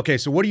spot. Okay,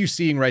 so what are you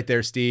seeing right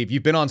there, Steve?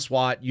 You've been on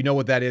SWAT. You know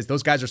what that is.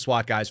 Those guys are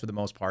SWAT guys for the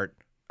most part.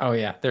 Oh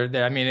yeah, they're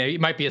I mean,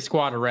 it might be a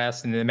squad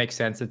arrest, and it makes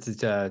sense.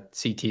 It's a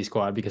CT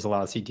squad because a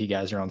lot of CT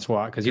guys are on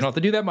SWAT because you don't have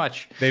to do that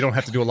much. They don't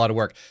have to do a lot of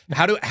work.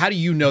 How do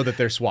you know that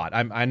they're SWAT?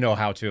 I know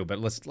how to, but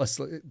let's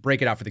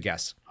break it out for the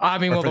guests. I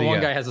mean, Or well, for the one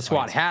the, guy has a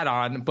SWAT hat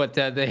on, but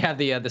they have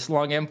this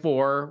long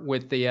M4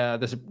 with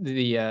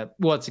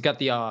it's got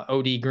the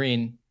OD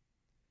green.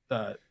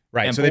 Right,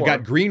 so M4. they've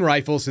got green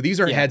rifles. So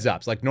these are Yeah. heads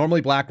ups. Like normally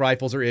black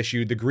rifles are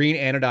issued. The green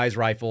anodized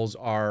rifles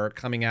are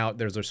coming out.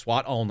 There's a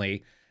SWAT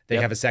only. They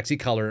Yep. have a sexy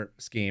color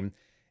scheme.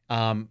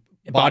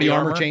 Body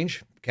armor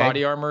change. Okay.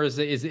 Body armor is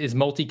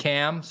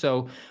multicam.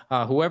 So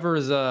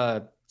whoever's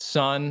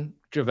son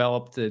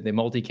developed the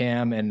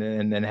multicam and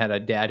then had a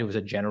dad who was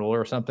a general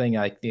or something,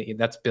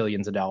 that's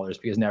billions of dollars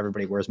because now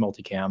everybody wears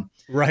multicam.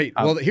 Right.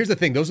 Well, here's the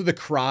thing. Those are the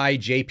Cry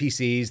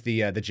JPCs,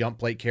 the jump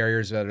plate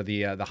carriers that are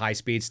the high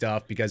speed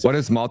stuff. Because What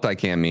does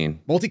multicam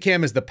mean?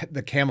 multicam is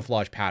the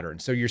camouflage pattern.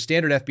 So your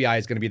standard FBI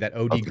is going to be that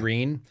OD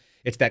green.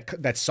 It's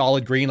that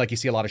solid green like you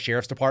see a lot of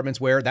sheriff's departments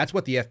wear. That's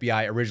what the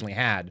FBI originally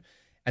had.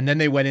 And then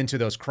they went into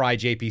those Cry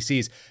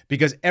JPCs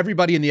because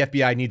everybody in the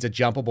FBI needs a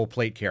jumpable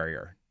plate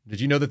carrier.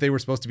 Did you know that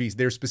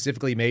they're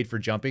specifically made for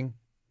jumping?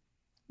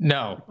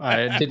 No,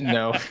 I didn't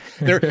know.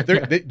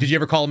 Did you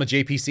ever call them a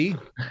JPC?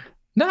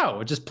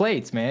 No, just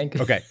plates, man.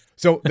 Okay.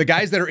 So the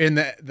guys that are in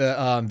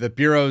the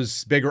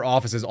bureau's bigger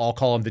offices all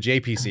call them the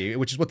JPC,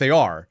 which is what they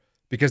are,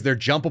 because they're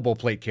jumpable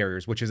plate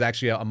carriers, which is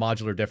actually a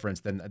modular difference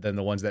than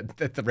the ones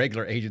that the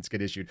regular agents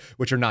get issued,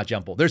 which are not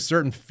jumpable. There's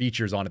certain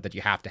features on it that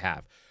you have to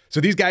have. So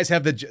these guys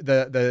have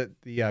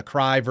the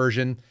Cry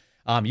version.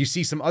 You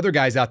see some other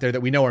guys out there that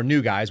we know are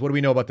new guys. What do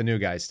we know about the new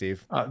guys,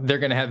 Steve? They're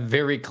going to have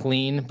very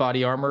clean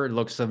body armor. It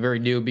looks very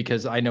new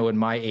because I know in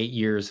my 8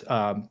 years,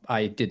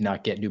 I did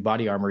not get new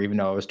body armor, even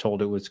though I was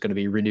told it was going to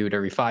be renewed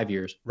every 5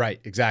 years. Right,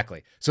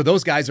 exactly. So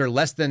those guys are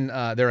less than,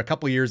 they're a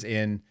couple years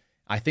in.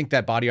 I think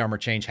that body armor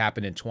change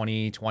happened in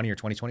 2020 or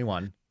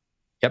 2021.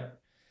 Yep.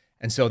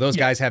 And so those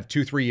guys have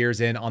 2-3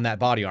 years in on that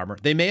body armor.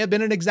 They may have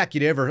been an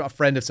executive or a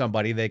friend of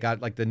somebody. They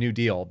got like the new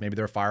deal. Maybe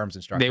they're a firearms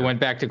instructor. They went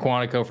back to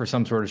Quantico for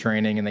some sort of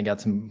training, and they got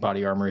some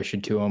body armor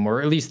issued to them,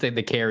 or at least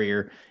the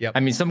carrier. Yep. I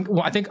mean,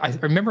 I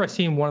remember I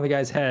seen one of the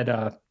guys had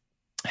a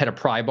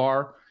pry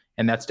bar,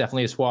 and that's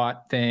definitely a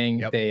SWAT thing.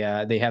 Yep.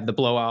 They have the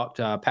blowout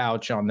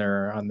pouch on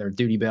their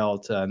duty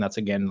belt, and that's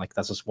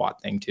that's a SWAT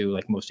thing too.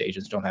 Like most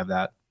agents don't have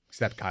that.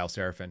 Except Kyle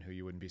Seraphin, who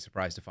you wouldn't be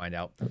surprised to find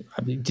out.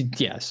 I mean,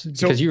 yes,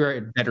 because you are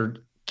better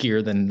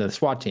gear than the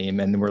SWAT team,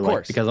 and we're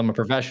like, because I'm a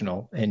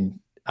professional and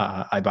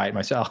I buy it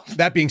myself.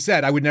 That being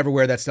said, I would never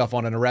wear that stuff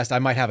on an arrest. I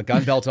might have a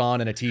gun belt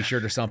on and a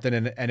t-shirt or something,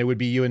 and it would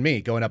be you and me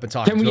going up and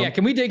talking to him.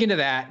 Can we dig into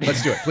that?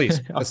 Let's do it,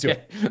 please. Let's do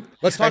it.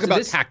 Let's talk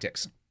about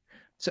tactics.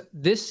 So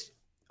this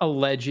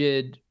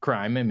alleged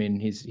crime, I mean,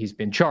 he's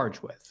been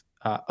charged with,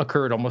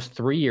 occurred almost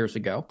 3 years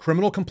ago.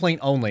 Criminal complaint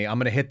only. I'm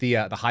going to hit the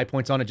high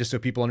points on it just so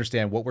people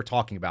understand what we're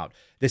talking about.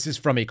 This is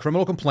from a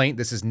criminal complaint.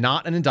 This is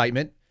not an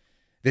indictment.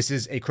 This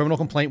is a criminal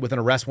complaint with an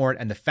arrest warrant,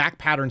 and the fact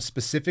pattern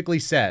specifically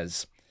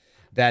says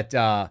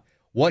that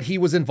what he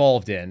was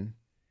involved in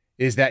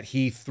is that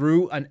he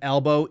threw an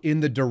elbow in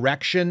the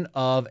direction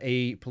of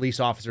a police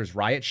officer's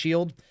riot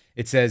shield.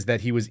 It says that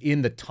he was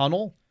in the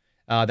tunnel,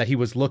 that he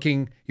was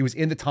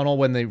in the tunnel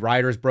when the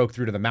rioters broke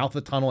through to the mouth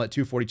of the tunnel at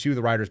 2:42.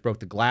 The rioters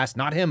broke the glass.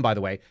 Not him, by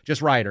the way,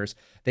 just rioters.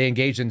 They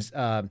engaged in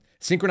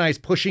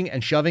synchronized pushing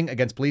and shoving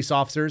against police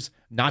officers,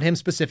 not him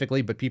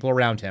specifically, but people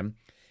around him.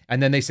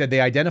 And then they said they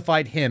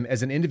identified him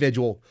as an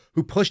individual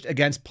who pushed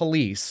against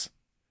police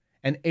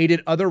and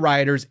aided other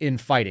rioters in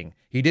fighting.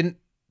 He didn't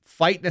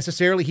fight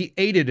necessarily. He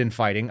aided in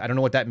fighting. I don't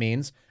know what that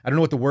means. I don't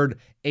know what the word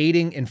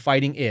aiding in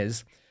fighting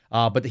is,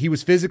 but he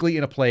was physically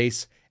in a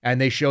place, and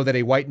they show that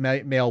a white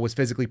male was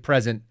physically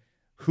present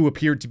who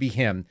appeared to be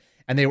him.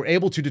 And they were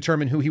able to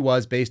determine who he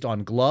was based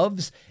on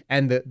gloves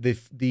and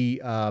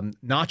the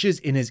notches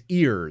in his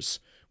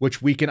ears,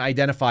 which we can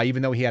identify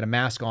even though he had a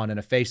mask on and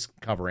a face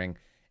covering.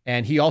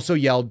 And he also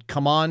yelled,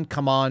 "Come on,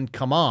 come on,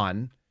 come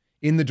on,"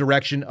 in the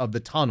direction of the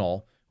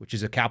tunnel, which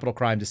is a capital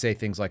crime to say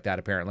things like that,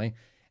 apparently.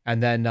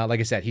 And then, like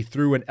I said, he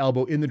threw an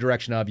elbow in the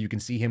direction of, you can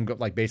see him go,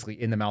 like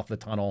basically in the mouth of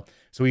the tunnel.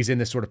 So he's in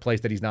this sort of place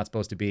that he's not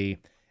supposed to be.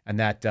 And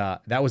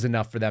that was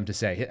enough for them to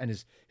say.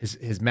 And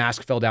his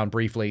mask fell down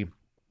briefly.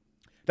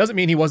 Doesn't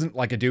mean he wasn't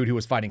like a dude who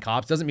was fighting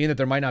cops. Doesn't mean that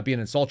there might not be an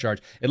assault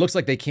charge. It looks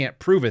like they can't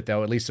prove it,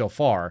 though, at least so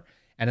far.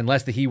 And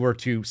unless he were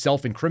to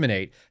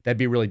self-incriminate, that'd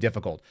be really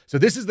difficult. So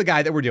this is the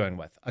guy that we're dealing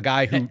with. A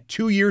guy who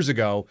 2 years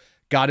ago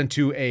got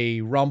into a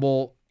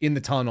rumble in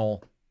the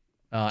tunnel.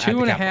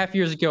 2.5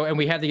 years ago, and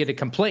we had to get a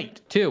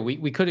complaint, too.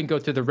 We couldn't go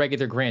through the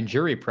regular grand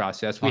jury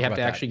process. We have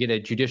to actually get a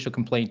judicial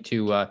complaint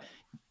to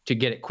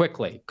get it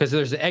quickly, because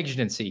there's an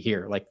exigency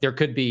here. Like, there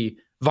could be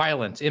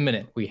violence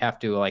imminent. We have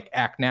to, like,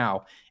 act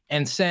now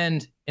and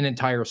send an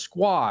entire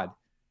squad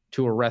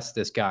to arrest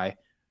this guy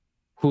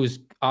who's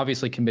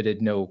obviously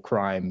committed no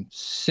crime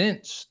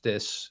since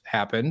this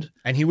happened.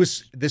 And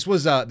this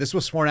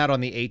was sworn out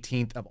on the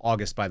 18th of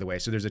August, by the way.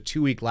 So there's a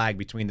 2-week lag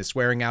between the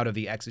swearing out of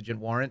the exigent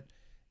warrant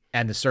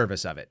and the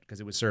service of it,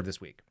 because it was served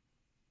this week.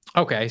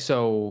 Okay,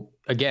 so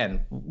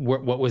again,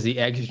 what was the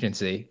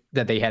exigency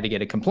that they had to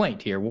get a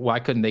complaint here? Why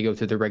couldn't they go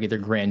through the regular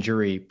grand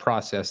jury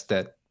process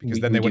that? Because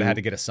then they would have had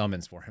to get a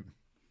summons for him.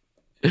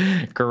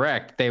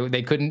 Correct.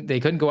 They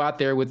couldn't go out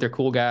there with their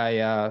cool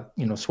guy,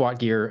 SWAT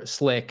gear,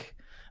 slick.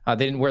 They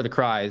didn't wear the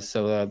cries,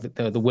 so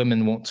the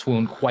women won't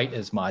swoon quite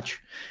as much.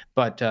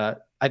 But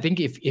I think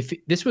if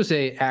this was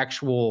a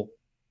actual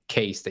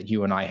case that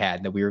you and I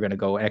had, that we were going to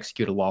go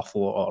execute a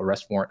lawful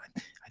arrest warrant,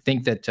 I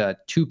think that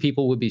 2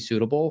 people would be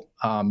suitable.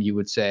 You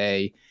would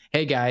say,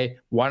 "Hey, guy,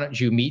 why don't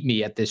you meet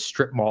me at this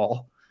strip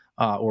mall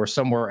or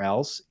somewhere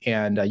else,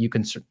 and you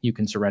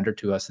can surrender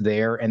to us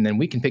there, and then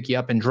we can pick you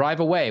up and drive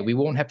away. We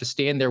won't have to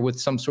stand there with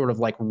some sort of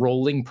like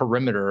rolling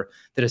perimeter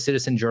that a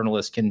citizen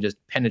journalist can just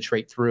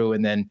penetrate through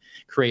and then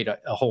create a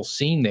whole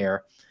scene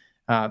there,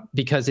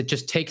 because it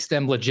just takes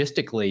them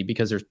logistically,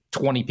 because there's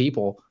 20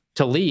 people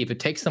to leave. It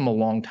takes them a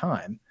long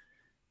time."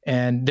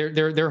 And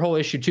their whole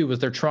issue too was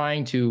they're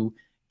trying to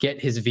get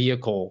his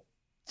vehicle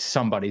to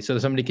somebody so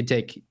that somebody could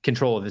take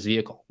control of his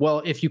vehicle.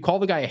 Well, if you call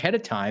the guy ahead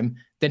of time,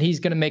 then he's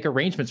going to make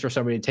arrangements for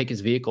somebody to take his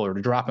vehicle or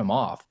to drop him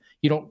off.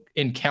 You don't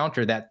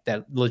encounter that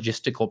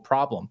logistical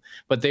problem.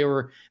 But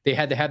they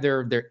had to have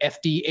their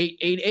FD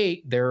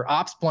 888, their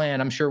ops plan,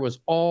 I'm sure, was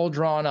all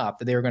drawn up,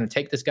 that they were going to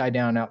take this guy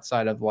down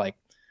outside of like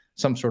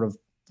some sort of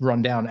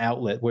rundown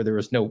outlet where there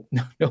was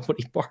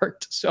nobody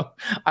parked. So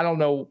I don't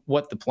know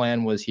what the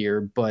plan was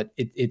here, but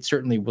it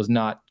certainly was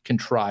not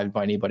contrived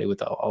by anybody with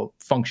a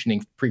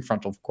functioning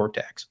prefrontal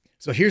cortex.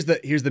 So here's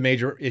the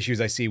major issues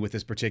I see with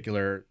this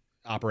particular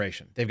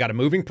operation. They've got a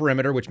moving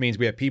perimeter, which means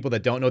we have people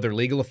that don't know their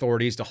legal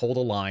authorities to hold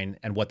a line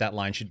and what that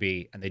line should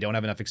be, and they don't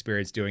have enough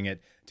experience doing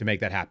it to make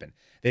that happen.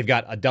 They've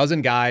got a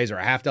dozen guys or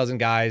a half dozen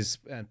guys,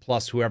 and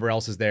plus whoever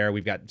else is there.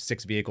 We've got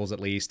 6 vehicles at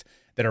least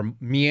that are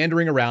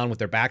meandering around with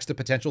their backs to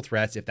potential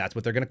threats, if that's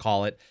what they're going to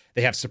call it.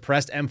 They have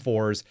suppressed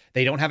M4s.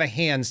 They don't have a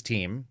hands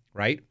team,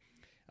 right?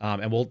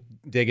 And we'll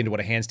dig into what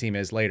a hands team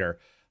is later.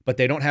 But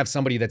they don't have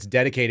somebody that's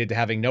dedicated to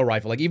having no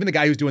rifle. Like, even the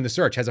guy who's doing the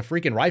search has a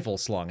freaking rifle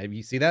slung. Have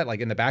you see that? Like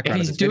in the background.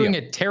 And he's doing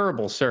a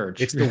terrible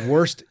search. It's the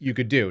worst you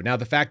could do. Now,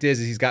 the fact is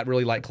he's got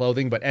really light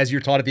clothing, but as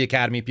you're taught at the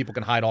academy, people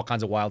can hide all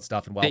kinds of wild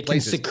stuff in wild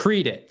places. They can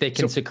secrete it. They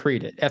can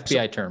secrete it.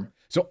 FBI term.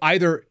 So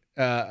either,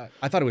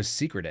 I thought it was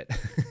secret it.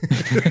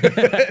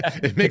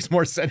 It makes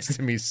more sense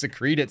to me.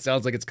 Secrete it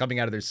sounds like it's coming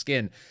out of their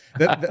skin.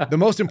 The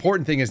most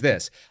important thing is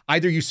this.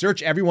 Either you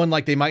search everyone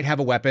like they might have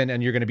a weapon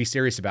and you're going to be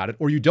serious about it,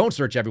 or you don't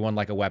search everyone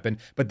like a weapon,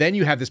 but then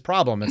you have this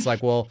problem. It's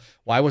like, well,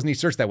 why wasn't he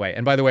searched that way?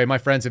 And by the way, my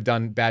friends have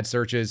done bad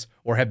searches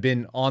or have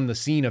been on the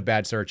scene of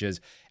bad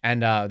searches.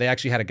 And they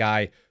actually had a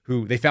guy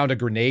who they found a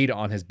grenade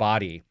on his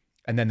body.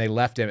 And then they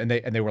left him, and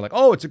they were like,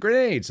 "Oh, it's a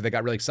grenade!" So they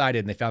got really excited,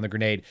 and they found the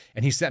grenade.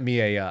 And he sent me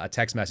a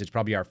text message,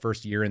 probably our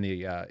first year in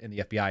the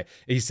FBI.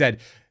 He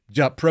said,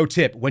 "Pro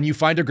tip: when you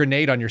find a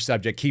grenade on your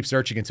subject, keep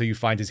searching until you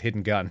find his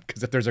hidden gun,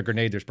 because if there's a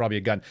grenade, there's probably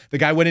a gun." The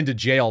guy went into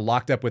jail,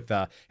 locked up with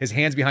his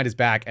hands behind his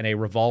back and a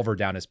revolver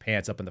down his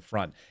pants up in the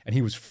front, and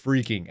he was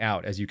freaking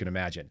out, as you can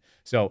imagine.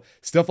 So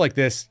stuff like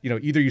this,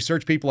 either you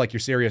search people like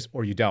you're serious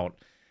or you don't.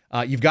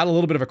 You've got a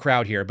little bit of a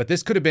crowd here, but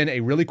this could have been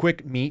a really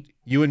quick meet.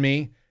 You and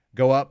me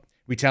go up.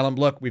 We tell them,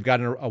 "Look, we've got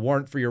a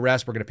warrant for your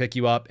arrest. We're going to pick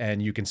you up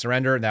and you can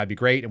surrender, and that'd be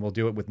great. And we'll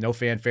do it with no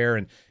fanfare,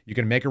 and you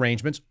can make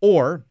arrangements."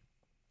 Or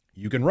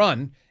You can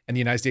run, and the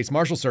United States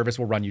Marshal Service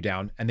will run you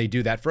down, and they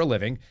do that for a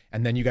living,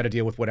 and then you got to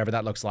deal with whatever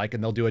that looks like,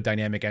 and they'll do a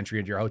dynamic entry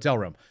into your hotel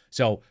room.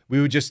 So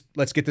we would just,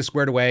 let's get this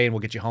squared away, and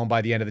we'll get you home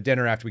by the end of the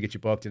dinner after we get you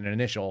booked in an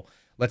initial.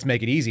 Let's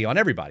make it easy on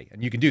everybody,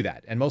 and you can do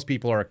that. And most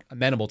people are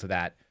amenable to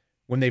that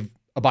when they've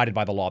abided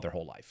by the law their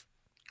whole life.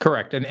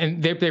 Correct.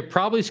 And they're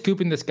probably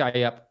scooping this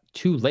guy up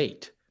too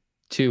late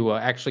to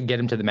actually get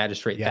him to the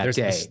magistrate that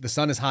day. The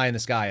sun is high in the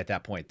sky at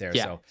that point there.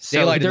 Yeah.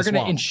 So they're going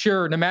to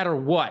ensure no matter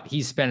what,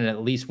 he's spending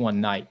at least one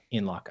night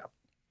in lockup.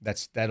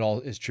 That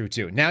all is true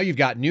too. Now you've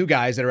got new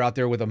guys that are out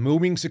there with a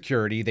moving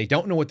security. They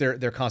don't know what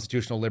their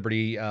constitutional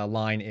liberty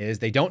line is.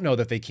 They don't know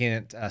that they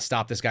can't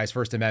stop this guy's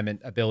First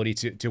Amendment ability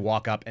to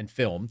walk up and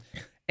film.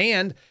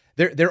 And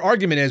their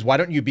argument is, why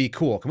don't you be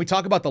cool? Can we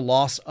talk about the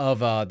loss of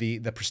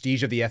the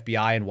prestige of the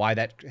FBI and why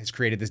that has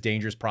created this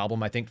dangerous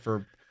problem, I think,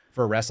 for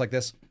arrests like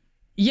this?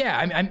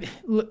 Yeah,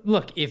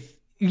 look,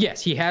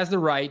 yes, he has the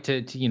right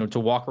to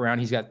walk around.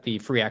 He's got the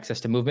free access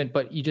to movement,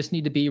 but you just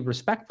need to be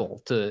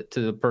respectful to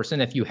the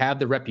person. If you have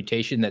the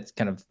reputation that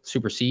kind of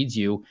supersedes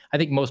you, I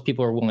think most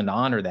people are willing to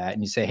honor that.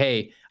 And you say,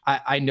 hey,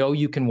 I know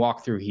you can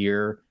walk through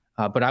here,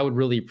 but I would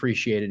really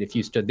appreciate it if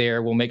you stood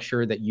there. We'll make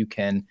sure that you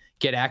can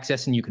get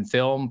access and you can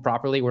film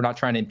properly. We're not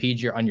trying to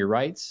impede on your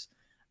rights.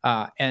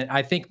 And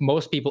I think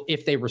most people,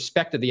 if they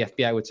respected the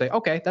FBI, would say,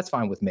 okay, that's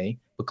fine with me.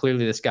 But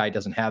clearly this guy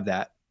doesn't have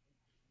that.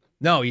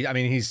 No,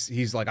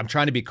 he's like, I'm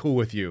trying to be cool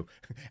with you.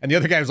 And the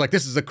other guy was like,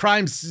 this is a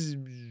crime.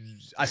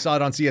 I saw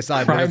it on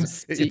CSI,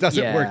 but it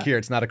doesn't work here.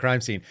 It's not a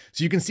crime scene.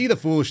 So you can see the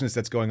foolishness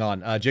that's going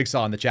on.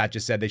 Jigsaw in the chat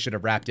just said they should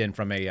have wrapped in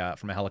from a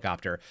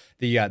helicopter.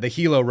 The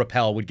Hilo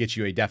Rappel would get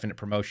you a definite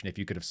promotion if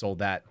you could have sold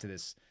that to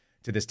this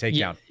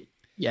takedown.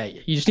 Yeah,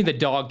 you just need the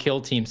dog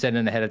kill team set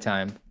in ahead of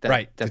time.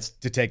 That's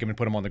to take him and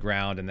put him on the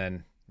ground, and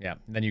then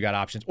you got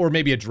options, or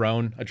maybe a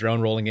drone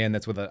rolling in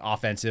that's with an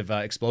offensive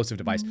explosive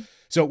device. Mm-hmm.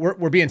 So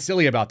we're being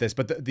silly about this,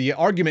 but the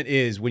argument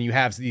is when you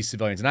have these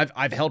civilians, and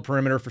I've held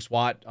perimeter for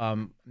SWAT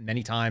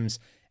many times.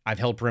 I've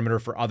held perimeter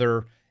for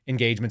other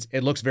engagements.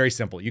 It looks very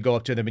simple. You go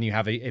up to them and you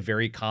have a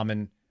very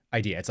common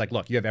idea. It's like,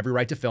 look, you have every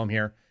right to film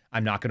here.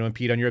 I'm not going to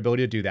impede on your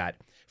ability to do that.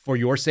 For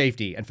your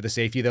safety and for the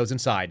safety of those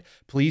inside,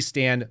 please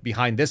stand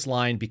behind this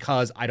line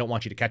because I don't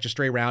want you to catch a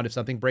stray round if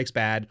something breaks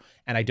bad,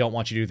 and I don't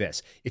want you to do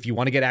this. If you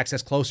want to get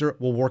access closer,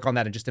 we'll work on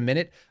that in just a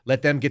minute.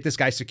 Let them get this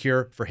guy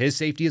secure for his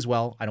safety as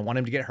well. I don't want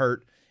him to get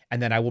hurt, and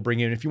then I will bring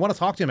you in. If you want to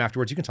talk to him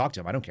afterwards, you can talk to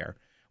him. I don't care.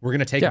 We're going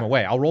to take him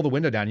away. I'll roll the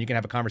window down and you can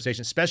have a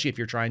conversation, especially if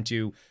you're trying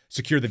to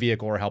secure the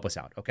vehicle or help us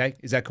out, okay?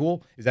 Is that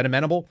cool? Is that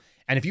amenable?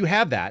 And if you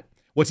have that,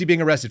 what's he being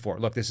arrested for?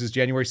 Look, this is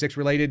January 6th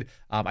related.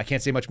 I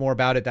can't say much more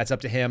about it. That's up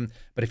to him.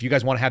 But if you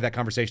guys want to have that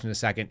conversation in a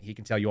second, he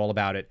can tell you all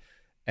about it.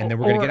 And then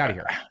we're going to get out of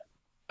here.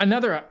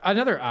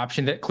 Another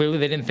option that clearly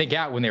they didn't think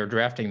out when they were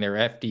drafting their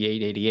FD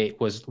 888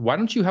 was, why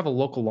don't you have a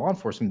local law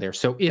enforcement there?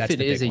 So if it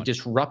is a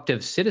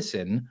disruptive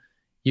citizen,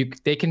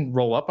 they can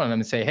roll up on them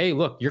and say, hey,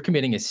 look, you're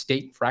committing a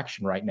state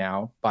infraction right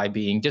now by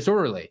being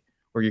disorderly,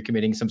 or you're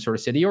committing some sort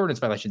of city ordinance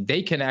violation.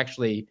 They can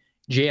actually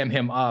jam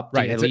him up.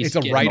 Right. It's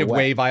a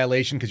right-of-way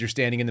violation because you're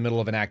standing in the middle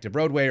of an active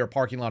roadway or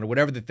parking lot or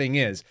whatever the thing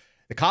is.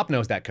 The cop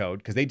knows that code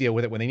because they deal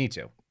with it when they need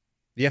to.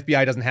 The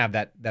FBI doesn't have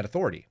that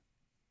authority.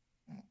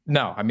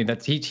 No, I mean,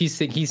 he's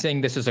saying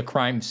this is a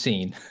crime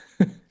scene.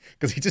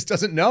 Because he just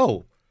doesn't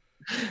know.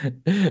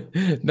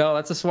 No,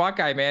 that's a SWAT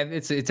guy, man.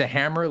 It's a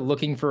hammer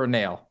looking for a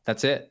nail.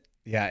 That's it.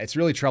 Yeah, it's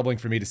really troubling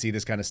for me to see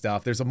this kind of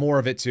stuff. There's more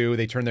of it too.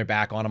 They turn their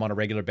back on him on a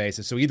regular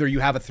basis. So either you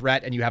have a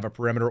threat and you have a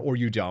perimeter, or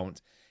you don't.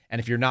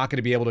 And if you're not going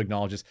to be able to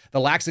acknowledge this, the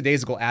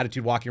lackadaisical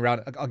attitude walking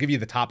around, I'll give you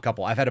the top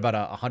couple. I've had about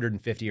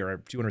 150 or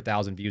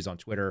 200,000 views on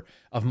Twitter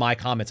of my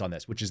comments on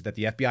this, which is that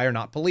the FBI are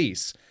not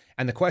police.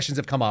 And the questions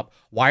have come up.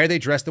 Why are they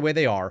dressed the way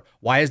they are?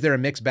 Why is there a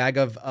mixed bag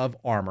of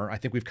armor? I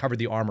think we've covered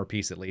the armor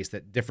piece at least,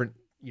 that different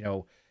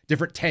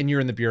tenure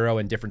in the Bureau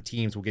and different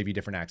teams will give you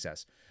different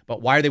access.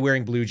 But why are they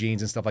wearing blue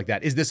jeans and stuff like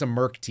that? Is this a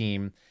Merc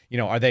team?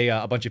 Are they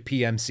a bunch of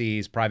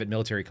PMCs, private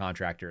military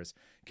contractors?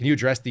 Can you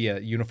address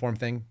the uniform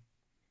thing?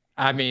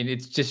 I mean,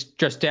 it's just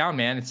dressed down,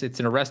 man. It's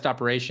an arrest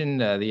operation.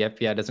 The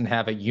FBI doesn't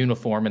have a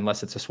uniform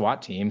unless it's a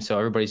SWAT team. So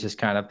everybody's just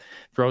kind of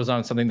throws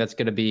on something that's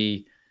going to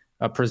be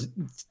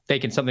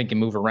something can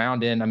move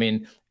around in. I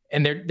mean,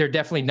 and they're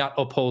definitely not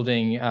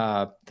upholding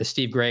the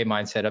Steve Gray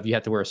mindset of you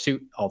have to wear a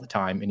suit all the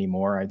time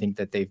anymore. I think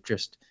that they've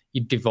just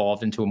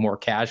devolved into a more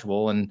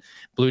casual, and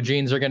blue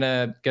jeans are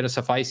gonna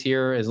suffice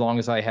here as long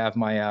as I have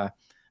my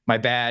my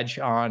badge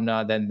on.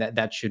 Then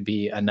that should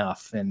be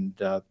enough. And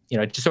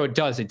so it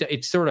does.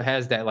 It sort of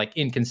has that like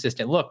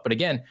inconsistent look. But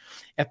again,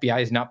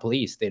 FBI is not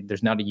police.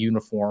 There's not a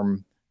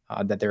uniform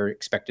that they're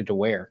expected to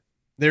wear.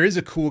 There is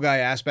a cool guy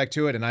aspect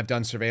to it, and I've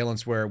done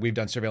surveillance where we've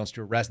done surveillance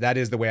to arrest. That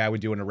is the way I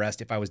would do an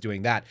arrest if I was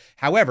doing that.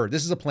 However,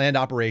 this is a planned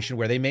operation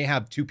where they may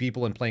have two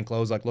people in plain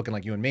clothes, like looking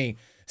like you and me,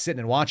 sitting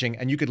and watching,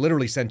 and you could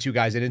literally send 2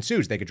 guys in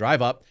suits. They could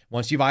drive up.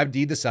 Once you've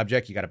ID'd the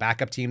subject, you got a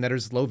backup team that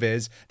is low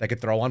vis that could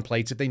throw on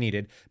plates if they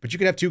needed, but you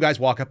could have 2 guys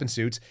walk up in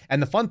suits.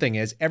 And the fun thing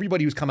is,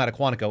 everybody who's come out of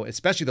Quantico,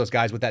 especially those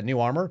guys with that new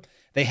armor,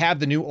 they have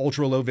the new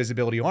ultra low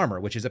visibility armor,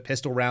 which is a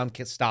pistol round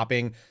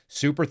stopping,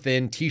 super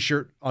thin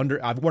t-shirt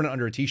under. I've worn it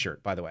under a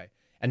t-shirt, by the way,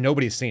 and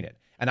nobody's seen it.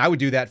 And I would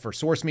do that for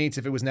source meets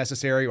if it was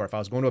necessary, or if I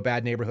was going to a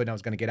bad neighborhood and I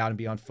was going to get out and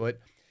be on foot.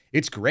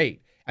 It's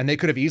great. And they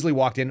could have easily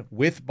walked in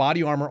with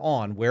body armor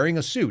on, wearing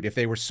a suit if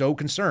they were so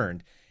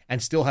concerned,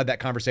 and still had that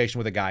conversation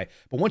with a guy.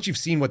 But once you've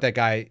seen what that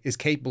guy is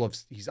capable of,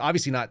 he's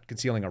obviously not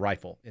concealing a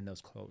rifle in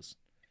those clothes.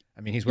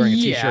 I mean, he's wearing a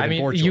t-shirt and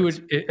board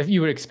shorts.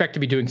 You would expect to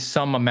be doing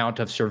some amount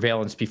of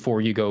surveillance before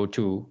you go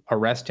to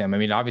arrest him. I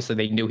mean, obviously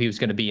they knew he was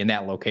going to be in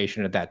that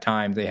location at that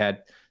time. They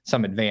had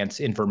some advanced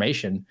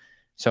information.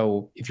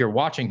 So if you're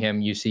watching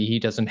him, you see he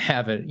doesn't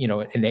have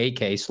an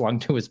AK slung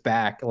to his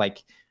back.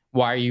 Like,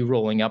 why are you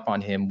rolling up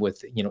on him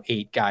with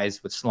 8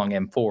 guys with slung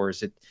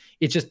M4s?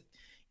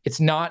 It's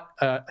not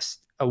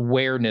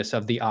awareness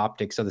of the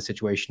optics of the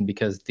situation,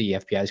 because the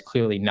FBI is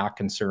clearly not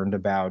concerned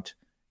about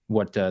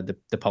what the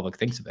public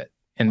thinks of it.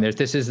 And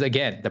this is,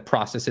 again, the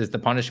process is the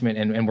punishment,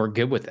 and we're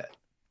good with it.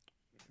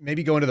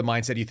 Maybe go into the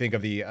mindset you think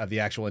of the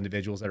actual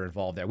individuals that are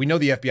involved there. We know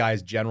the FBI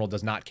as general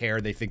does not care.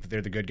 They think that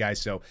they're the good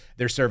guys, so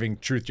they're serving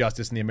truth,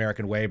 justice, in the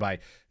American way by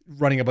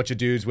running a bunch of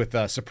dudes with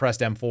suppressed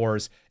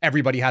M4s.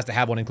 Everybody has to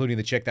have one, including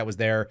the chick that was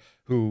there,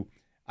 who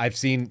I've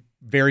seen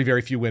very,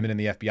 very few women in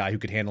the FBI who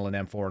could handle an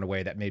M4 in a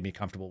way that made me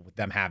comfortable with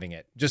them having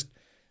it. Just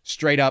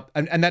straight up,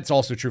 and that's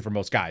also true for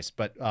most guys,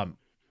 but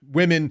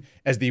women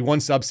as the one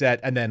subset,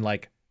 and then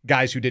like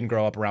guys who didn't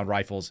grow up around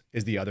rifles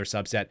is the other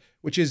subset,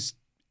 which is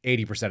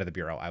 80% of the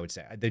Bureau, I would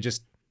say.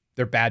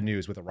 They're bad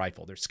news with a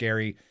rifle. They're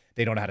scary.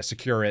 They don't know how to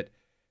secure it.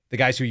 The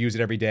guys who use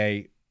it every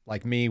day,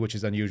 like me, which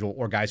is unusual,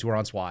 or guys who are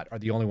on SWAT, are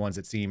the only ones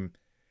that seem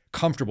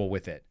comfortable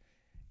with it.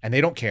 And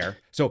they don't care.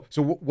 So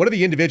what are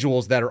the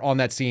individuals that are on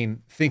that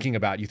scene thinking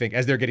about, you think,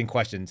 as they're getting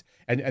questions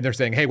and they're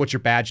saying, hey, what's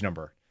your badge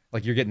number?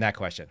 Like, you're getting that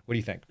question. What do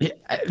you think? Yeah,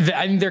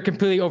 I mean, they're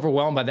completely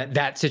overwhelmed by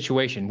that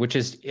situation, which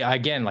is,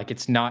 again, like,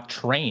 it's not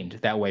trained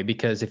that way,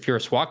 because if you're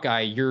a SWAT guy,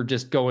 you're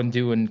just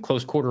doing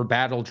close quarter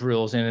battle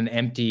drills in an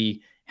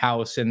empty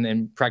house and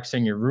then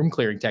practicing your room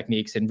clearing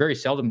techniques. And very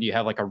seldom do you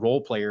have like a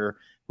role player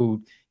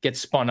who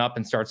gets spun up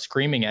and starts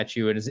screaming at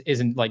you and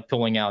isn't like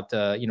pulling out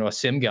a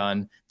sim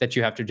gun that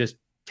you have to just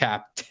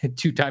tap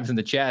 2 times in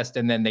the chest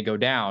and then they go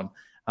down.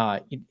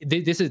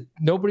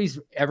 Nobody's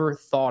ever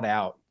thought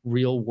out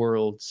real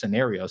world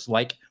scenarios.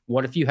 Like,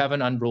 what if you have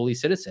an unruly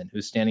citizen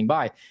who's standing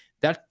by?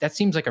 That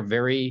seems like a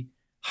very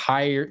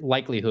high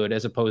likelihood,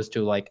 as opposed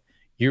to like,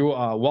 you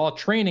while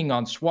training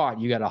on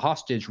SWAT, you got a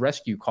hostage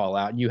rescue call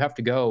out and you have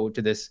to go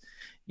to this,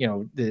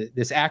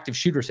 this active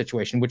shooter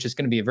situation, which is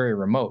going to be very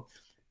remote.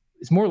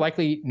 It's more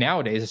likely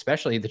nowadays,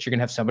 especially, that you're going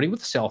to have somebody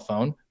with a cell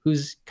phone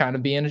who's kind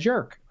of being a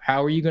jerk.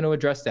 How are you going to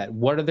address that?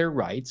 What are their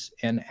rights,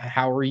 and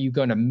how are you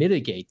going to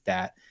mitigate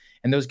that?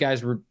 And those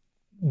guys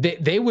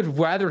they would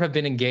rather have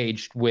been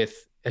engaged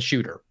with a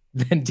shooter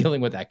than dealing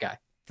with that guy.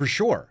 For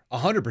sure.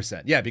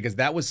 100%. Yeah, because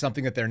that was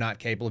something that they're not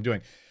capable of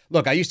doing.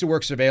 Look, I used to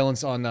work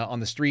surveillance on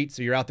the street.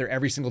 So you're out there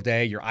every single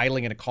day. You're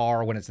idling in a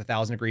car when it's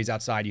 1,000 degrees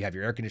outside. You have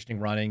your air conditioning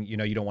running. You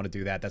don't want to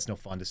do that. That's no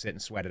fun to sit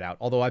and sweat it out.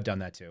 Although I've done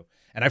that too.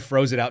 And I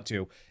froze it out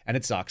too. And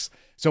it sucks.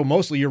 So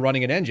mostly you're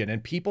running an engine,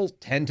 and people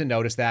tend to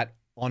notice that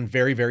on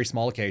very, very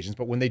small occasions.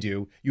 But when they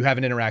do, you have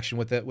an interaction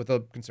with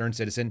a concerned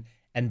citizen,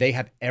 and they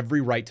have every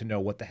right to know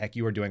what the heck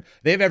you are doing.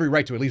 They have every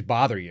right to at least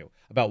bother you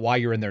about why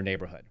you're in their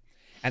neighborhood.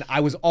 And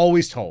I was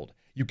always told,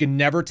 you can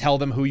never tell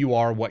them who you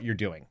are, what you're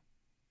doing,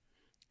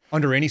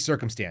 under any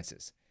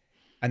circumstances.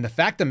 And the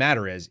fact of the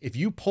matter is, if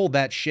you pulled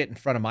that shit in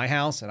front of my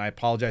house, and I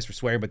apologize for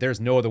swearing, but there's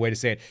no other way to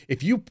say it.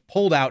 If you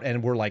pulled out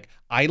and were like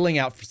idling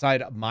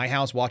outside my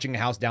house, watching a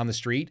house down the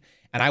street,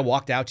 and I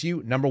walked out to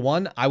you, number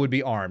one, I would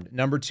be armed.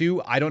 Number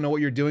two, I don't know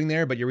what you're doing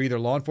there, but you're either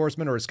law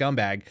enforcement or a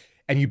scumbag,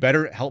 and you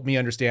better help me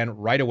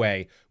understand right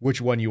away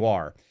which one you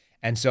are.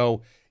 And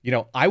so,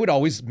 I would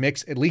always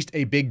mix at least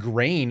a big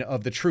grain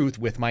of the truth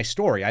with my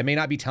story. I may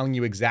not be telling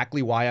you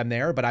exactly why I'm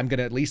there, but I'm going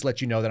to at least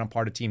let you know that I'm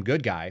part of Team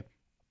Good Guy.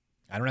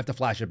 I don't have to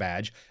flash a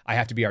badge. I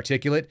have to be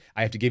articulate.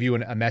 I have to give you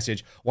a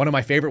message. One of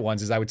my favorite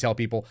ones is I would tell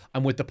people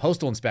I'm with the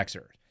postal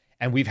inspector,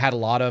 and we've had a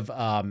lot of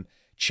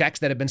checks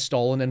that have been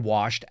stolen and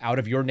washed out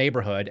of your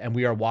neighborhood, and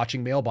we are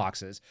watching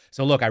mailboxes.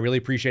 So look, I really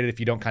appreciate it if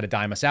you don't kind of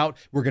dime us out.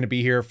 We're going to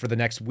be here for the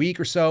next week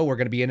or so. We're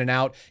going to be in and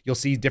out. You'll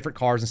see different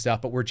cars and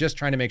stuff, but we're just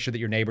trying to make sure that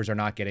your neighbors are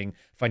not getting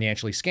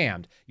financially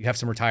scammed. You have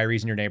some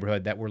retirees in your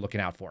neighborhood that we're looking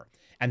out for.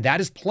 And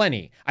that is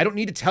plenty. I don't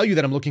need to tell you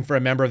that I'm looking for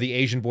a member of the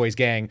Asian Boys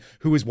gang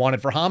who is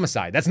wanted for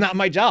homicide. That's not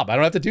my job. I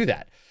don't have to do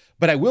that.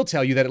 But I will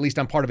tell you that at least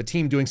I'm part of a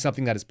team doing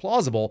something that is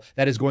plausible,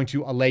 that is going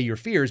to allay your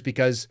fears,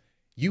 because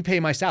you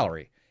pay my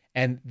salary.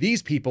 And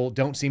these people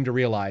don't seem to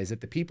realize that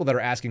the people that are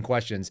asking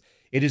questions,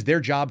 it is their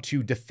job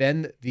to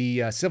defend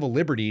the civil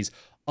liberties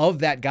of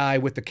that guy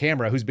with the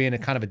camera who's being a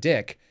kind of a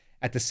dick,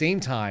 at the same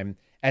time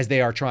as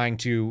they are trying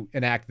to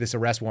enact this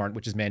arrest warrant,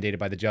 which is mandated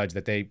by the judge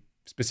that they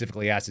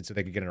specifically asked it so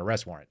they could get an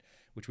arrest warrant,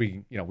 which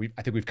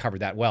I think we've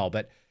covered that well,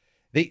 but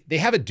they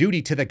have a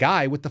duty to the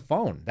guy with the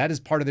phone. That is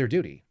part of their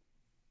duty.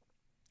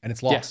 And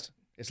it's lost. Yeah.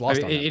 It's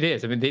lost on them. It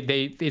is. I mean,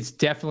 it's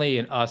definitely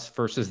an us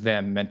versus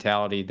them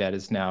mentality that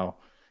has now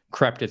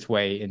crept its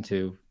way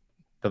into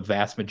the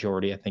vast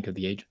majority, I think, of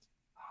the agents.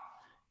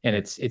 And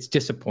it's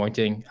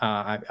disappointing.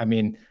 I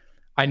mean,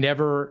 I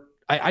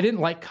didn't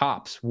like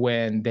cops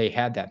when they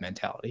had that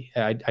mentality.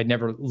 I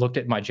never looked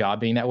at my job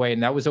being that way.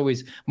 And that was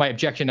always my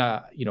objection.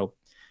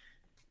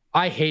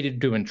 I hated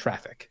doing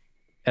traffic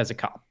as a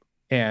cop.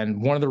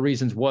 And one of the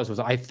reasons was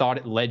I thought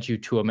it led you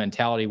to a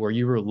mentality where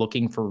you were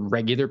looking for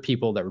regular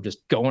people that were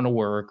just going to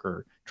work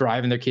or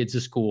driving their kids to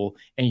school,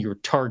 and you were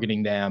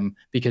targeting them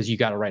because you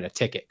got to write a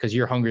ticket because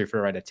you're hungry for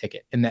to write a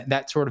ticket. And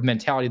that sort of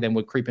mentality then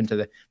would creep into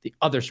the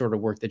other sort of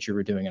work that you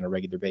were doing on a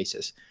regular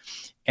basis.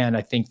 And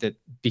I think that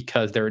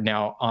because they're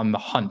now on the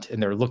hunt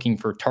and they're looking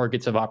for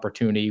targets of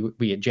opportunity,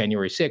 be it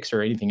January 6th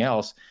or anything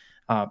else,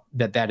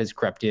 that has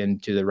crept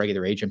into the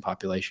regular agent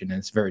population, and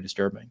it's very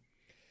disturbing.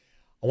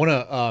 I want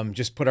to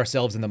just put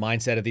ourselves in the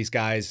mindset of these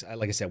guys.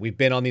 Like I said, we've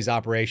been on these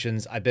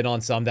operations. I've been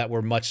on some that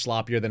were much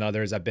sloppier than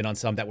others. I've been on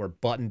some that were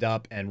buttoned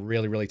up and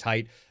really, really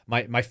tight.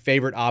 My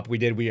favorite op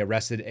we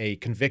arrested a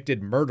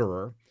convicted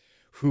murderer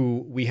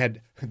who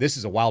this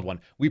is a wild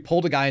one. We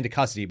pulled a guy into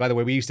custody. By the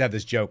way, we used to have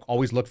this joke,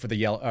 always look for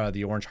the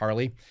orange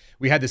Harley.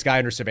 We had this guy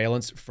under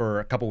surveillance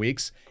for a couple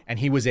weeks, and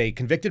he was a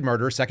convicted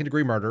murderer,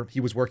 second-degree murder. He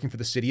was working for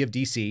the city of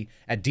D.C.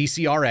 at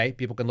DCRA.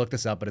 People can look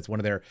this up, but it's one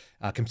of their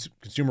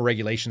Consumer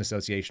Regulation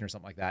Association or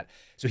something like that.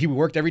 So he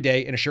worked every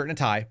day in a shirt and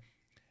a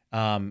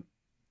tie.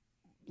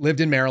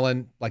 Lived in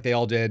Maryland like they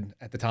all did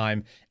at the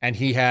time. And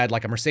he had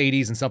like a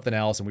Mercedes and something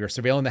else. And we were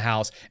surveilling the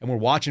house and we're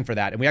watching for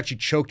that. And we actually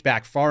choked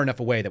back far enough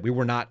away that we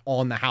were not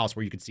on the house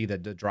where you could see the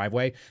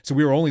driveway. So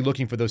we were only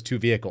looking for those two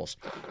vehicles.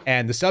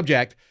 And the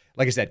subject,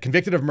 like I said,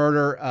 convicted of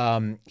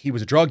murder. He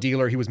was a drug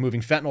dealer. He was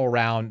moving fentanyl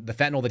around. The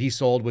fentanyl that he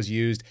sold was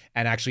used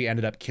and actually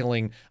ended up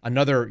killing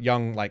another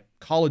young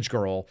college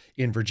girl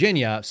in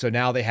Virginia. So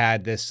now they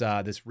had this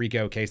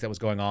RICO case that was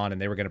going on, and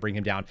they were going to bring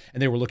him down.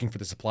 And they were looking for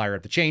the supplier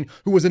of the chain,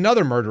 who was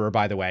another murderer,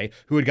 by the way,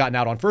 who had gotten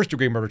out on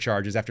first-degree murder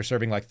charges after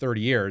serving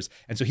 30 years.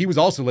 And so he was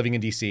also living in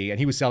D.C., and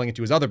he was selling it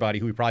to his other buddy,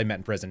 who he probably met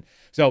in prison.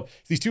 So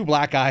these two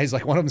black guys,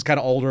 one of them's kind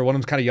of older, one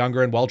of them's kind of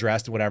younger and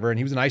well-dressed and whatever. And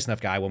he was a nice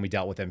enough guy when we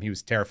dealt with him. He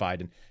was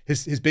terrified, and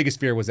his biggest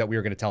fear was that we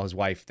were going to tell his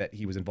wife that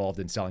he was involved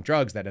in selling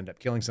drugs that ended up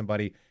killing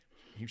somebody.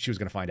 She was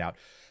going to find out.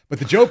 But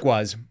the joke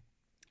was,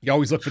 you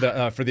always look for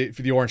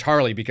the orange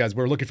Harley because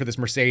we're looking for this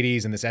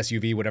Mercedes and this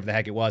SUV, whatever the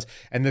heck it was.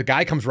 And the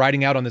guy comes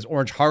riding out on this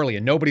orange Harley,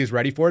 and nobody is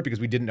ready for it because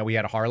we didn't know he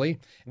had a Harley.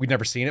 We'd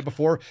never seen it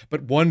before.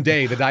 But one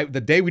day,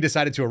 the day we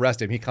decided to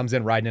arrest him, he comes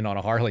in riding in on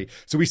a Harley.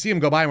 So we see him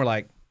go by and we're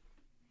like,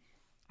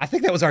 I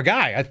think that was our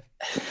guy.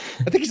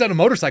 I think he's on a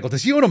motorcycle.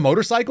 Does he own a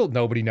motorcycle?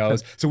 Nobody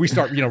knows. So we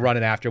start,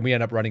 running after him. We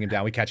end up running him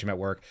down. We catch him at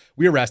work.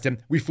 We arrest him.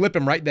 We flip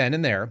him right then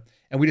and there.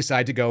 And we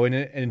decide to go in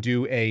and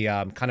do a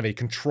kind of a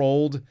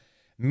controlled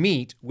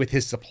meet with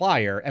his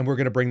supplier. And we're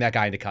going to bring that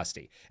guy into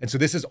custody. And so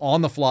this is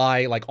on the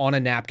fly, on a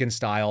napkin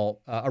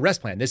style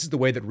arrest plan. This is the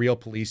way that real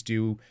police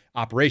do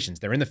operations.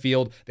 They're in the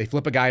field. They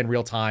flip a guy in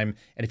real time.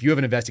 And if you have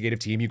an investigative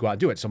team, you go out and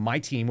do it. So my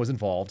team was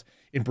involved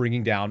in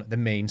bringing down the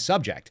main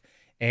subject.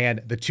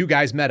 And the two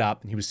guys met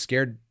up, and he was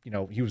scared,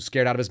 he was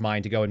scared out of his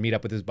mind to go and meet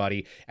up with his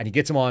buddy. And he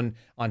gets him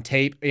on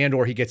tape, and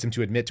or he gets him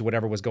to admit to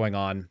whatever was going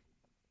on.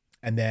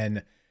 And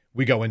then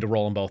we go in to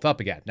roll them both up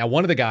again. Now,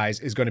 one of the guys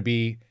is going to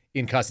be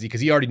in custody because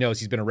he already knows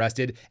he's been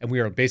arrested, and we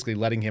are basically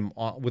letting him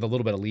on with a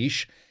little bit of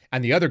leash.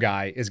 And the other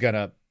guy is going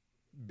to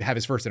have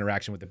his first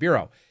interaction with the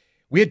Bureau.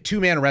 We had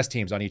 2-man arrest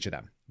teams on each of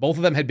them. Both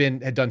of them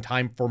had done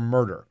time for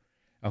murder.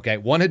 Okay,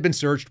 one had been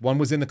searched, one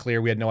was in the clear,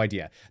 we had no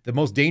idea. The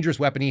most dangerous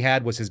weapon he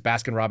had was his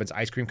Baskin-Robbins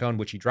ice cream cone,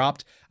 which he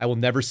dropped. I will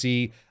never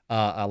see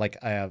a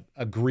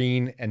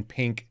green and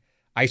pink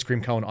ice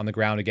cream cone on the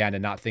ground again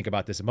and not think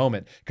about this a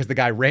moment, because the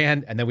guy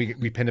ran and then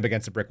we pinned him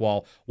against a brick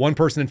wall. One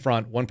person in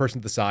front, one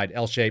person to the side,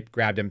 L-shaped,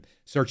 grabbed him,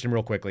 searched him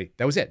real quickly.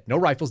 That was it. No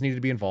rifles needed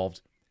to be involved.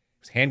 It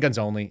was handguns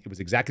only. It was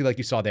exactly like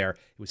you saw there.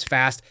 It was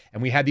fast,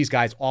 and we had these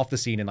guys off the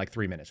scene in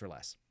 3 minutes or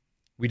less.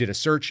 We did a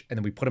search, and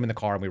then we put them in the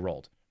car and we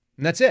rolled.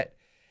 And that's it.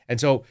 And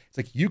so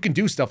it's you can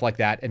do stuff like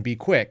that and be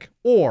quick,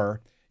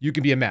 or you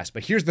can be a mess.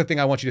 But here's the thing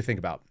I want you to think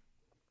about.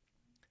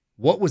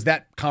 What was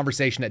that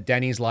conversation at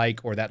Denny's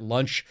or that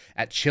lunch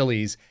at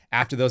Chili's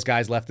after those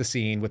guys left the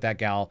scene with that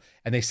gal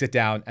and they sit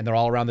down and they're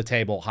all around the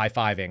table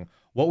high-fiving?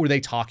 What were they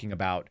talking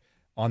about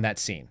on that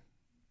scene?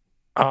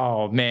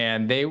 Oh,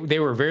 man, they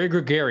were very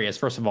gregarious.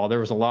 First of all, there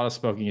was a lot of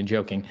smoking and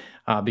joking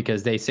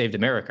because they saved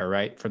America,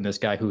 right, from this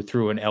guy who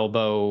threw an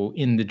elbow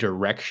in the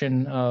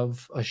direction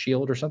of a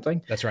shield or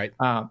something. That's right.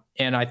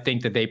 And I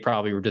think that they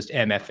probably were just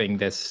MFing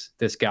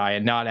this guy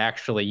and not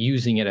actually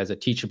using it as a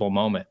teachable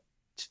moment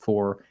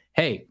for,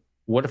 hey,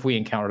 what if we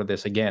encounter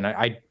this again?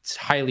 I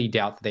highly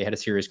doubt that they had a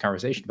serious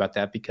conversation about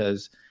that,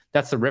 because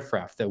that's the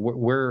riffraff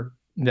that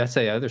that's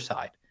the other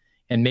side.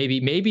 And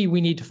maybe we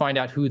need to find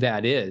out who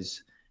that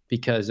is,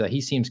 because he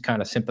seems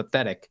kind of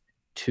sympathetic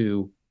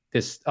to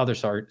this other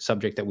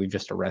subject that we've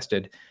just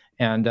arrested.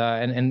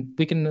 and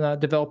we can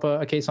develop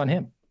a case on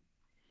him.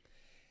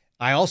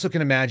 I also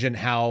can imagine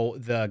how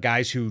the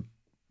guys who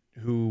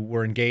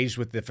were engaged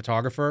with the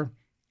photographer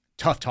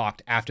tough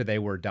talked after they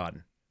were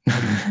done.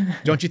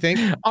 Don't you think?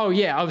 Oh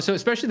yeah. So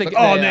especially like,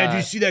 oh man, did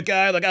you see that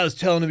guy? Like I was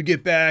telling him to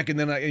get back, and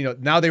then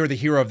now they were the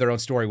hero of their own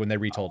story when they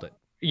retold it.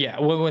 Yeah.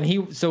 Well,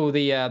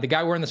 the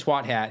guy wearing the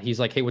SWAT hat, he's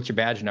like, hey, what's your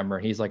badge number?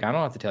 He's like, I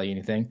don't have to tell you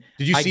anything.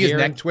 Did you see his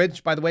neck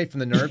twitch, by the way, from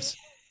the nerves?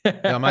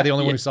 Am I the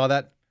only one who saw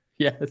that?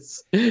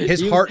 Yes.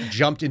 His heart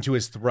jumped into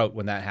his throat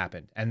when that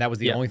happened, and that was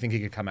the only thing he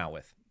could come out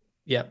with.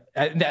 Yeah.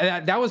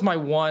 That was my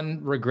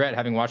one regret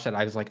having watched that.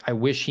 I was like, I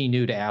wish he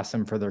knew to ask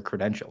them for their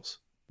credentials.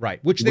 Right,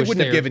 which they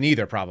wouldn't have given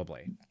either,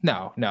 probably.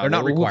 No, they're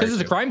not required. Because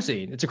it's a crime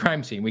scene. It's a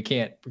crime scene. We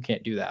can't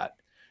do that.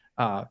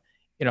 But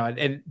I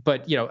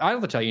don't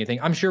have to tell you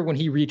anything. I'm sure when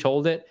he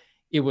retold it,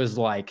 it was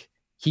like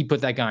he put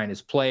that guy in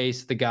his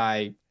place. The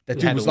guy that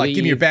dude was like,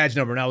 "Give me your badge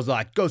number," and I was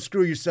like, "Go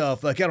screw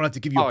yourself! Like I don't have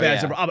to give you a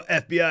badge number. I'm an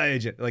FBI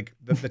agent." Like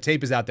the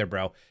tape is out there,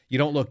 bro. You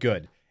don't look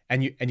good,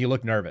 and you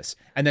look nervous.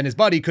 And then his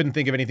buddy couldn't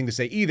think of anything to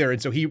say either, and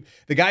so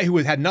the guy who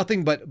had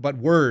nothing but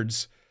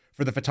words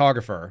for the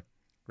photographer.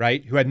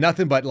 Right? Who had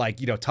nothing but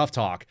tough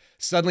talk.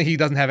 Suddenly he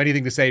doesn't have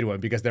anything to say to him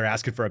because they're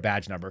asking for a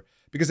badge number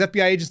because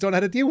FBI agents don't know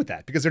how to deal with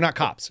that because they're not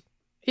cops.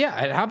 Yeah.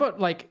 And how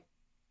about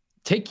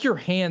take your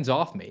hands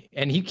off me?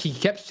 And he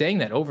kept saying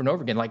that over and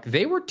over again. Like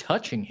they were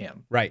touching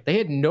him. Right. They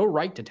had no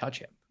right to touch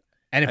him.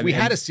 And if we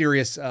had a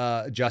serious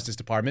Justice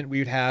Department, we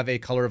would have a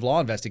color of law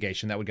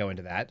investigation that would go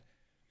into that.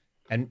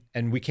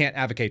 And we can't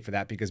advocate for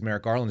that because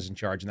Merrick Garland is in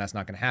charge and that's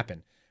not going to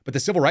happen. But the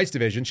Civil Rights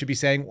Division should be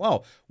saying,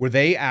 well, were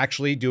they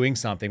actually doing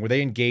something? Were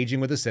they engaging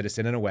with a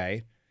citizen in a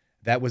way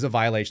that was a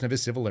violation of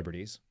his civil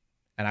liberties?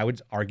 And I would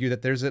argue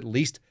that there's at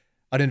least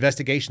an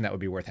investigation that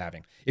would be worth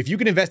having. If you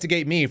can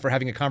investigate me for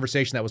having a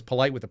conversation that was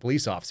polite with a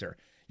police officer,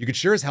 you could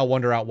sure as hell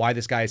wonder out why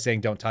this guy is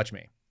saying, don't touch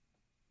me.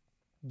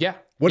 Yeah.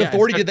 What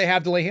authority did they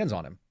have to lay hands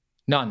on him?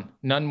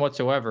 None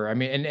whatsoever. I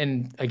mean,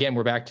 and again,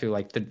 we're back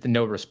to the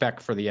no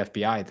respect for the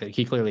FBI that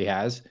he clearly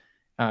has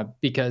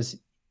because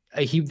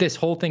this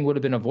whole thing would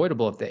have been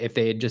avoidable if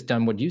they had just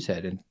done what you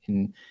said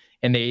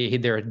and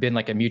there had been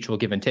a mutual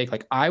give and take.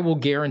 Like I will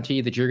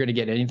guarantee that you're going to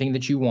get anything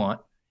that you want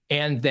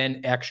and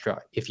then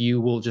extra if you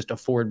will just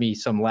afford me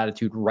some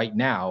latitude right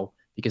now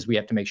because we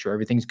have to make sure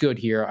everything's good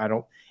here.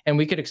 And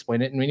we could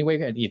explain it in any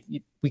way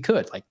we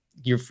could. Like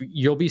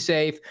you'll be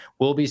safe,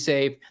 we'll be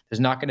safe. There's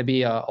not going to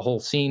be a whole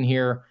scene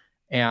here,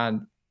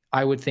 and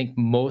I would think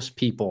most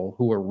people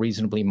who are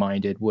reasonably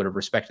minded would have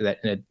respected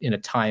that in a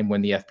time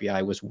when the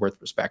FBI was worth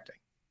respecting.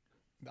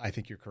 I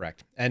think you're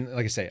correct. And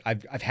like I say,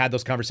 I've had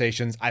those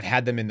conversations. I've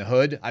had them in the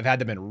hood. I've had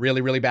them in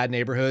really, really bad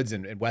neighborhoods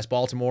in West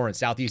Baltimore and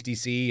Southeast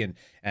DC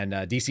and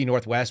DC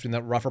Northwest and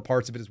the rougher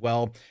parts of it as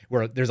well,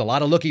 where there's a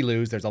lot of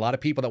looky-loos. There's a lot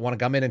of people that want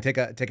to come in and take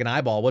an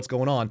eyeball. What's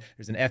going on?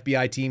 There's an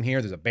FBI team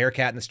here. There's a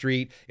Bearcat in the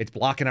street. It's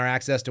blocking our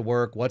access to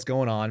work. What's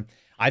going on?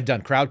 I've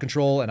done crowd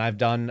control and I've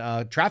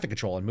done traffic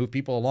control and moved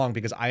people along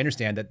because I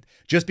understand that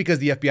just because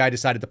the FBI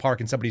decided to park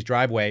in somebody's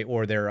driveway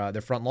or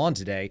their front lawn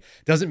today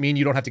doesn't mean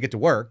you don't have to get to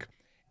work.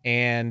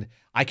 And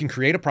I can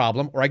create a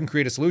problem or I can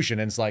create a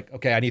solution. And it's like,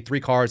 okay, I need 3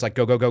 cars,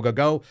 go, go, go, go,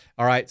 go.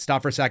 All right,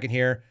 stop for a second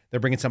here.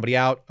 They're bringing somebody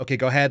out. Okay,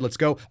 go ahead. Let's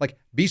go.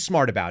 Be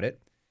smart about it.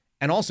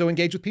 And also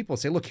engage with people.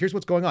 Say, look, here's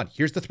what's going on.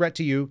 Here's the threat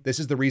to you. This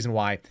is the reason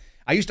why.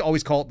 I used to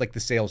always call it the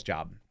sales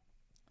job.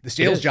 The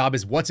sales job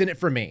is what's in it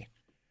for me.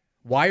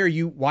 Why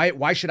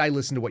should I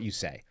listen to what you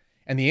say?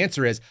 And the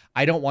answer is,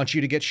 I don't want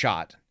you to get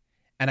shot.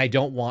 And I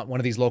don't want one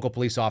of these local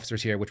police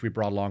officers here, which we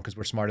brought along because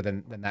we're smarter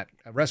than that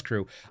arrest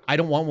crew. I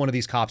don't want one of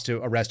these cops to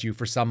arrest you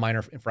for some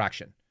minor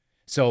infraction.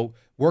 So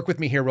work with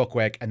me here real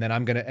quick. And then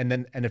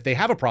and if they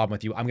have a problem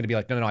with you, I'm going to be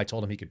like, no, I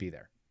told him he could be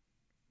there.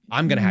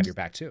 I'm going to have your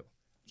back too.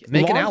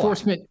 Make an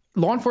ally.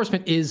 Law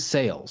enforcement is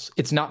sales.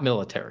 It's not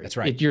military. That's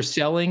right. You're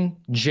selling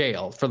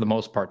jail for the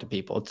most part to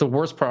people. It's the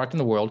worst product in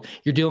the world.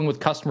 You're dealing with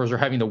customers who are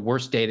having the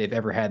worst day they've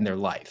ever had in their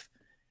life.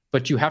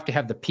 But you have to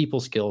have the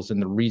people skills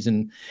and the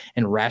reason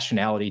and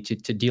rationality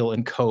to deal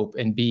and cope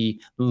and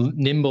be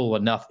nimble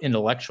enough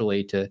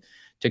intellectually to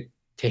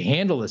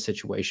handle the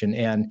situation.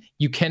 And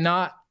you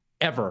cannot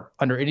ever,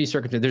 under any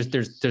circumstance,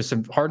 there's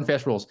some hard and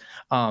fast rules.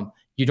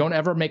 You don't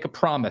ever make a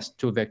promise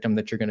to a victim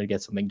that you're going to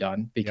get something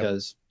done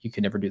because you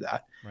can never do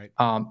that. Right.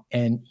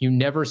 And you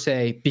never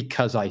say,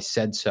 because I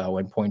said so,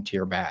 and point to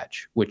your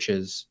badge, which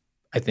is,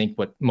 I think,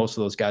 what most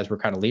of those guys were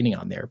kind of leaning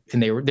on there.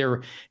 And they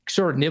were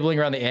sort of nibbling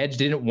around the edge,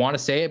 didn't want to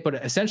say it, but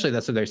essentially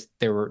that's what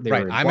they were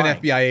right. Were I'm an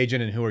FBI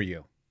agent, and who are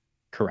you?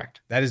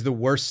 Correct. That is the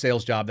worst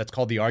sales job. That's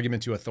called the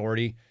argument to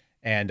authority.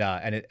 And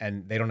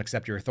they don't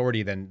accept your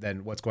authority,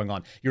 then what's going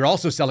on? You're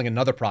also selling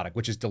another product,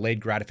 which is delayed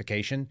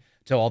gratification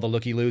to all the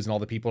looky-loos and all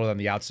the people on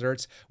the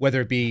outskirts, whether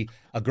it be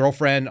a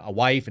girlfriend, a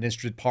wife, an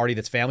interested party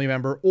that's family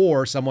member,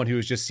 or someone who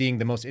is just seeing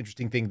the most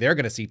interesting thing they're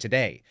going to see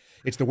today.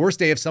 It's the worst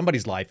day of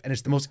somebody's life, and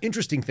it's the most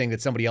interesting thing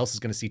that somebody else is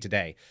going to see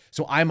today.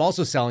 So I'm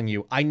also selling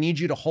you, I need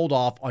you to hold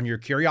off on your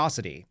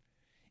curiosity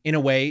in a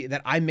way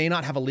that I may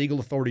not have a legal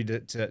authority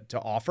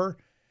to offer,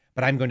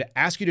 but I'm going to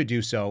ask you to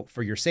do so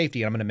for your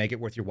safety, and I'm going to make it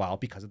worth your while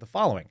because of the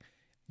following.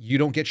 you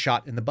don't get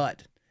shot in the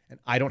butt, and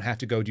I don't have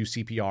to go do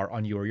CPR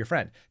on you or your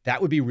friend.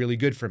 That would be really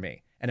good for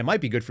me. And it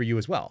might be good for you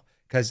as well,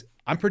 because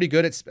I'm pretty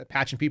good at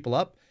patching people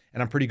up,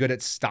 and I'm pretty good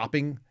at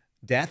stopping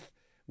death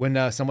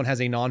when someone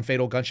has a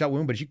non-fatal gunshot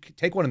wound. But if you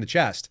take one in the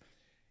chest,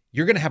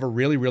 you're going to have a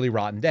really, really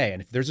rotten day.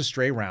 And if there's a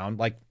stray round,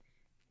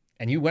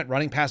 and you went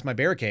running past my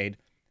barricade,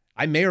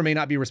 I may or may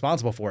not be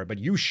responsible for it, but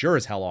you sure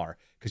as hell are,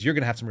 because you're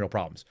going to have some real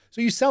problems.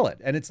 So you sell it,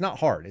 and it's not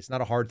hard. It's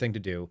not a hard thing to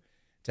do,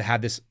 to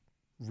have this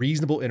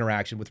reasonable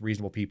interaction with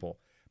reasonable people.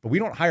 But we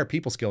don't hire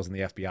people skills in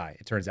the FBI,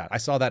 it turns out. I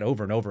saw that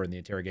over and over in the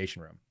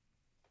interrogation room.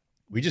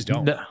 We just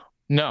don't.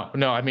 No.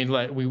 I mean,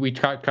 like we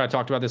kind of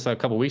talked about this a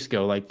couple of weeks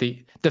ago. Like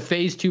the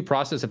phase 2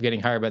 process of getting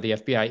hired by the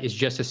FBI is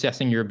just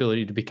assessing your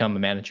ability to become a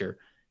manager.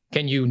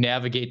 Can you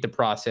navigate the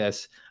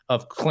process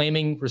of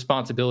claiming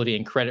responsibility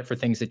and credit for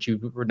things that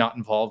you were not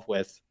involved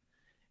with?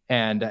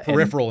 And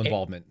peripheral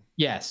involvement.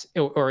 Yes,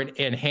 or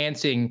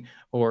enhancing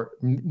or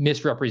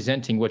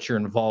misrepresenting what your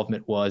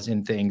involvement was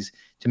in things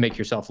to make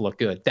yourself look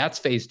good. That's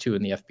phase 2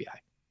 in the FBI.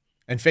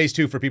 And phase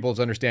 2, for people's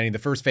understanding, the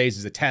first phase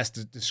is a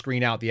test to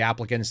screen out the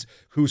applicants,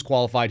 who's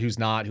qualified, who's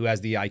not, who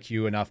has the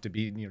IQ enough to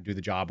be, do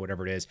the job,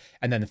 whatever it is.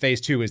 And then the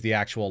phase 2 is the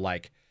actual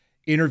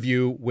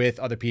interview with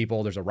other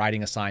people. There's a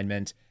writing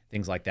assignment,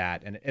 things like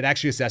that. And it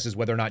actually assesses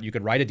whether or not you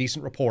could write a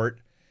decent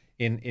report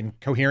in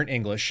coherent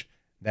English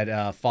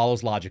that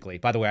follows logically.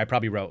 By the way, I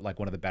probably wrote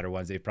one of the better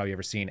ones they've probably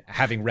ever seen.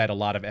 Having read a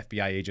lot of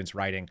FBI agents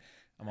writing,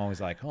 I'm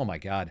always like, oh my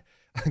God.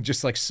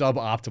 Just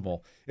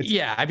suboptimal.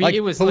 I mean, it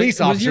was police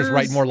officers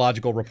write more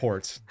logical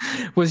reports.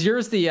 Was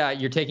yours the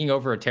you're taking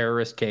over a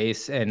terrorist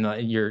case and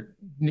you're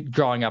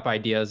drawing up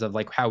ideas of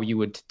how you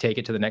would take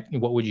it to the next?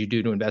 What would you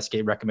do to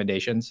investigate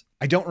recommendations?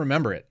 I don't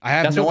remember it. I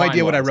have no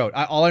idea what I wrote.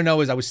 All I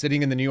know is I was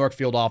sitting in the New York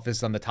field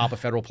office on the top of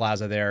Federal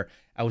Plaza. There,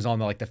 I was on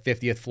the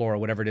 50th floor or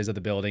whatever it is of the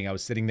building. I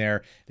was sitting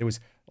there. There was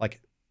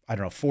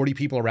 40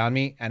 people around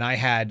me, and I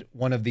had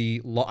one of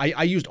the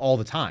I used all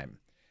the time.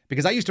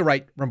 Because I used to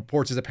write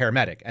reports as a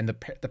paramedic, and the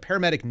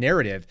paramedic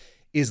narrative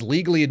is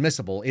legally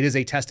admissible. It is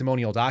a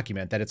testimonial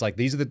document that it's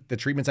these are the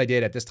treatments I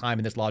did at this time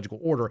in this logical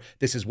order.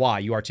 This is why.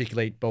 You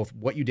articulate both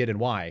what you did and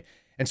why.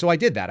 And so I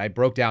did that. I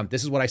broke down,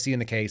 this is what I see in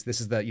the case. This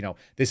is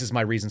this is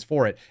my reasons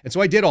for it. And so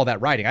I did all that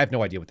writing. I have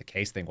no idea what the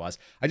case thing was.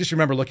 I just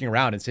remember looking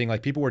around and seeing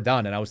people were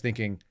done, and I was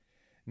thinking,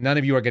 none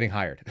of you are getting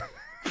hired.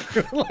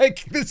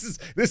 This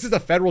is a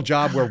federal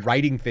job where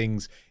writing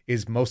things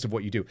is most of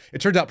what you do.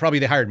 It turns out probably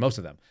they hired most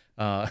of them.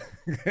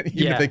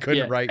 If they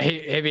couldn't write.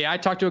 Hey, I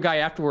talked to a guy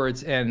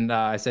afterwards, and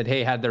I said,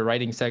 hey, how'd the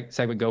writing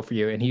segment go for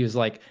you? And he was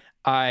like,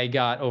 I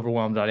got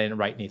overwhelmed. I didn't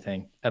write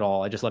anything at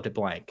all. I just left it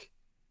blank.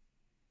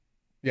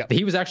 Yeah.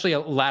 He was actually a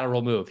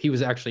lateral move. He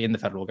was actually in the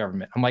federal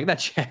government. I'm like, that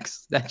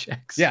checks.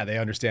 Yeah, they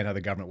understand how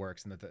the government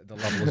works, and that the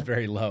level is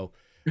very low.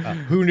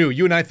 Who knew?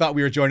 You and I thought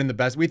we were joining the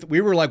best.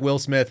 We were like Will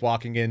Smith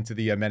walking into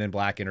the Men in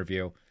Black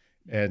interview,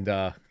 and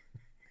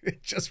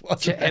it just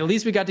wasn't. At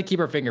least we got to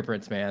keep our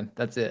fingerprints, man.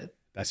 That's it.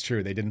 That's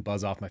true. They didn't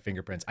buzz off my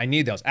fingerprints. I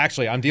need those.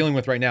 Actually, I'm dealing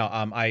with right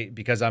now.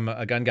 Because I'm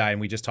a gun guy,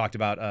 and we just talked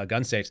about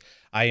gun safes.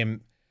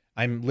 I'm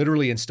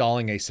literally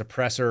installing a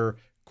suppressor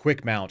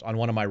quick mount on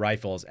one of my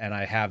rifles, and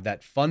I have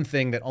that fun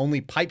thing that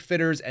only pipe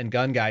fitters and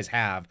gun guys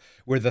have,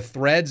 where the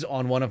threads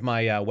on one of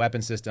my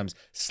weapon systems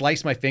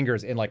slice my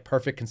fingers in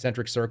perfect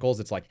concentric circles.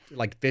 It's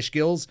like fish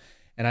gills,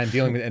 and I'm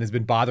dealing with it, and it's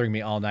been bothering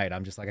me all night.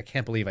 I'm just I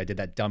can't believe I did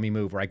that dummy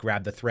move where I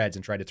grabbed the threads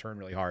and tried to turn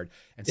really hard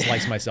and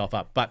slice myself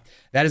up. But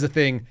that is a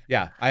thing.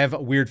 Yeah, I have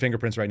weird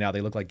fingerprints right now.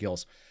 They look like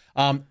gills.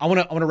 I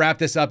want to wrap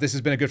this up. This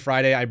has been a good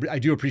Friday. I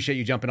do appreciate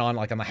you jumping on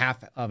on the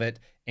half of it.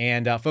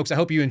 And folks, I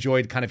hope you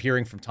enjoyed kind of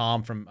hearing from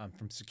Tom from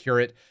Secure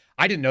It.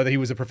 I didn't know that he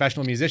was a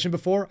professional musician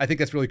before. I think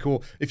that's really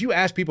cool. If you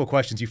ask people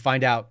questions, you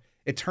find out,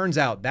 it turns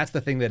out that's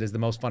the thing that is the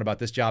most fun about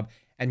this job,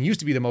 and used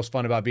to be the most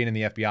fun about being in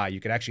the FBI. You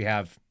could actually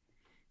have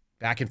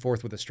back and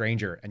forth with a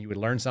stranger, and you would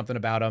learn something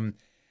about them.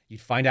 You'd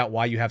find out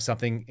why you have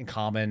something in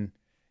common,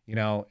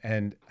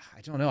 and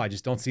I don't know. I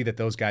just don't see that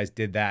those guys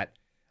did that.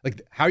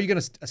 How are you going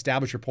to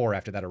establish rapport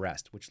after that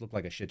arrest, which looked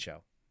like a shit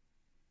show?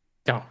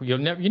 No, you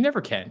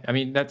never can. I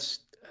mean, that's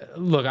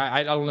look.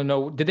 I don't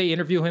know. Did they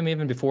interview him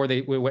even before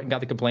we went and got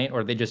the complaint,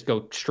 or did they just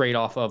go straight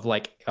off of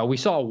we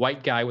saw a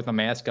white guy with a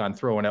mask on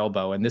throw an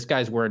elbow, and this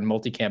guy's wearing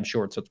multicam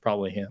shorts, so it's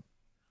probably him.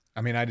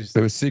 I mean, it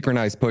was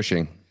synchronized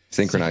pushing.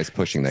 Synchronized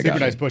pushing.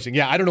 Synchronized pushing.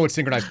 Yeah, I don't know what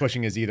synchronized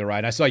pushing is either,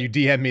 Ryan. I saw you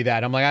DM me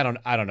that. I'm like,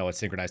 I don't know what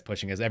synchronized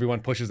pushing is. Everyone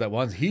pushes at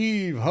once.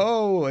 Heave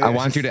ho. I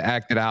want you to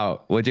act it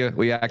out. Would you?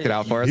 Will you act it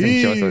out for us and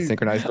show us what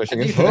synchronized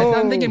pushing is?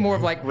 I'm thinking more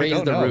of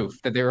raise the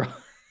roof, that they were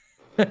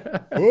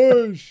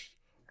push.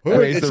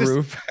 Raise the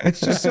roof.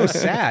 It's just so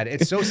sad.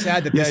 It's so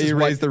sad that you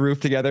raise the roof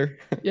together.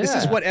 This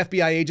is what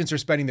FBI agents are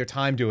spending their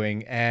time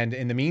doing. And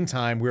in the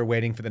meantime, we're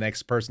waiting for the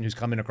next person who's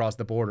coming across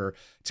the border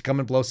to come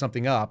and blow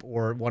something up,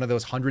 or one of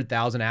those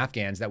 100,000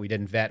 Afghans that we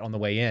didn't vet on the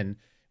way in,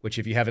 which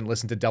if you haven't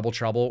listened to Double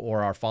Trouble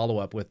or our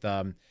follow-up with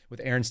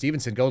Aaron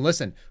Stevenson, go and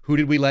listen. Who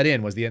Did We Let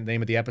In was the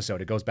name of the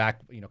episode. It goes back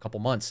a couple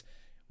months.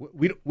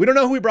 we don't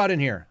know who we brought in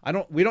here.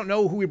 We don't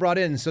know who we brought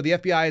in. So the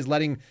FBI is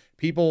letting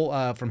people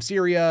from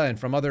Syria and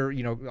from other,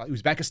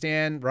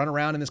 Uzbekistan run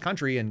around in this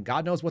country, and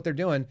God knows what they're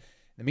doing. In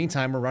the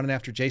meantime, we're running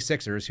after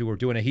J6ers who are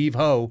doing a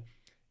heave-ho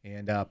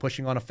and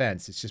pushing on a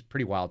fence. It's just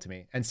pretty wild to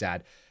me and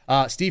sad.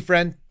 Steve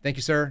Friend, thank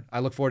you, sir. I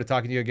look forward to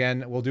talking to you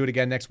again. We'll do it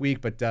again next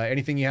week, but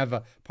anything you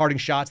have parting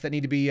shots that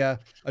need to be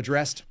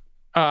addressed?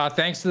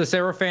 Thanks to the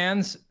Sarah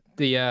fans.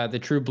 The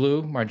True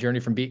Blue, my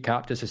journey from beat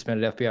cop to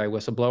suspended FBI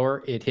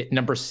whistleblower. It hit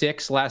number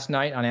 6 last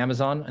night on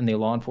Amazon in the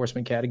law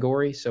enforcement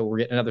category. So we're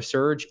getting another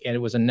surge, and it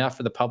was enough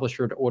for the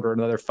publisher to order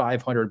another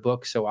 500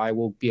 books. So I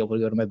will be able to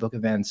go to my book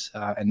events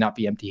and not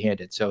be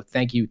empty-handed. So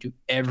thank you to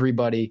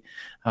everybody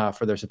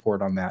for their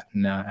support on that,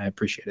 and I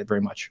appreciate it very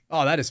much.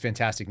 Oh, that is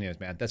fantastic news,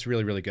 man. That's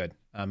really, really good.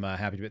 I'm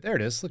happy to be there.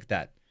 It is. Look at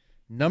that.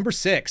 Number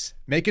 6,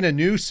 making a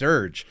new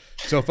surge.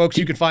 So, folks,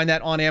 you can find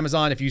that on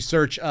Amazon. If you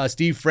search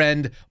Steve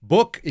Friend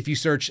book, if you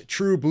search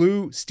True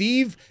Blue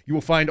Steve, you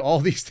will find all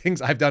these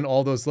things. I've done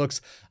all those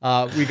looks.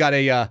 We got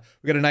a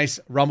nice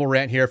Rumble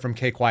rant here from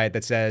K Quiet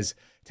that says,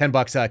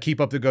 $10.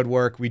 Keep up the good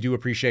work. We do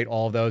appreciate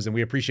all of those. And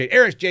we appreciate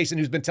Eric Jason,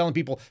 who's been telling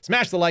people,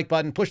 smash the like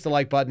button, push the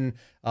like button,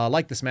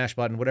 like the smash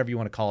button, whatever you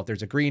want to call it.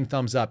 There's a green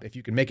thumbs up. If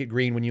you can make it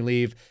green when you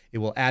leave, it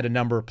will add a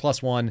number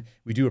 +1.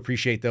 We do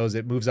appreciate those.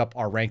 It moves up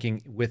our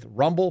ranking with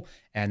Rumble.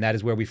 And that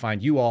is where we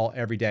find you all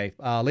every day.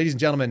 Ladies and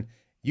gentlemen,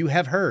 you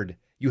have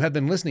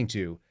been listening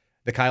to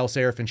The Kyle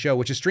Seraphin Show,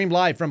 which is streamed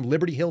live from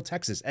Liberty Hill,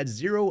 Texas at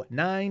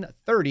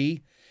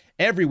 0930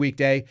 every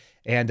weekday,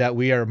 and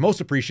we are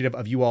most appreciative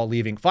of you all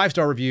leaving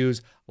 5-star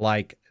reviews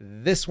like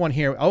this one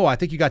here. Oh, I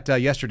think you got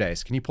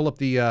yesterday's. Can you pull up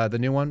the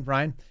new one,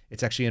 Ryan?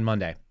 It's actually in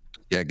Monday.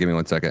 Yeah, give me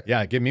 1 second.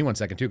 Yeah, give me 1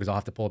 second too, because I'll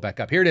have to pull it back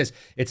up. Here it is.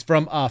 It's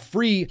from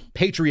Free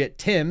Patriot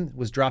Tim. It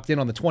was dropped in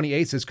on the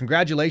 28th. It says,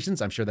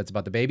 congratulations. I'm sure that's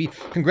about the baby.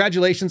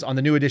 Congratulations on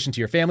the new addition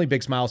to your family.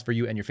 Big smiles for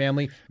you and your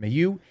family. May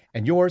you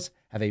and yours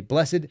have a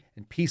blessed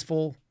and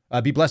peaceful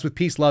be blessed with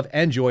peace, love,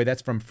 and joy.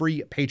 That's from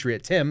Free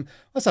Patriot Tim.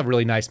 That's a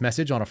really nice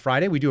message on a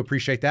Friday. We do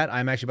appreciate that.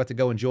 I'm actually about to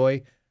go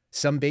enjoy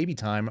some baby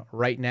time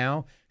right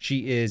now.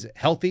 She is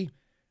healthy.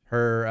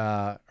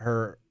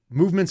 Her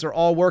movements are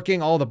all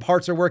working. All the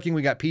parts are working.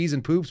 We got pees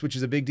and poops, which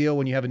is a big deal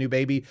when you have a new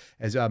baby,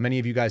 as many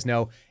of you guys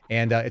know.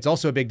 And it's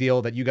also a big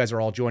deal that you guys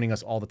are all joining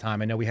us all the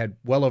time. I know we had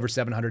well over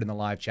 700 in the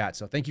live chat.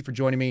 So thank you for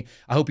joining me.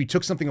 I hope you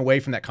took something away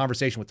from that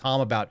conversation with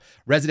Tom about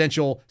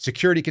residential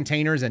security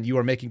containers and you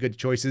are making good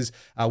choices.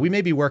 We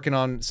may be working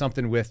on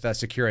something with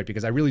Securite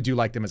because I really do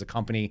like them as a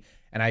company.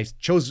 And I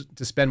chose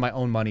to spend my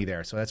own money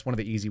there. So that's one of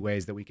the easy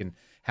ways that we can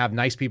have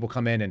nice people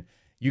come in and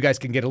you guys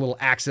can get a little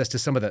access to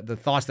some of the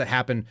thoughts that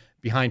happen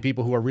behind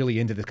people who are really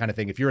into this kind of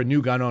thing. If you're a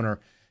new gun owner,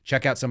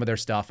 check out some of their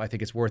stuff. I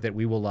think it's worth it.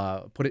 We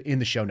will put it in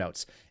the show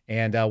notes.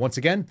 And once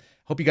again,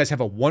 hope you guys have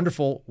a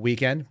wonderful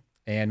weekend.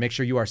 And make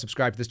sure you are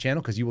subscribed to this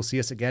channel because you will see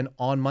us again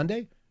on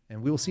Monday.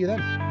 And we will see you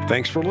then.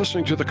 Thanks for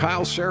listening to The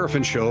Kyle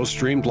Seraphin Show,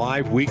 streamed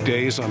live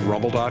weekdays on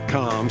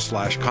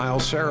rumble.com/Kyle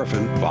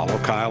Seraphin. Follow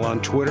Kyle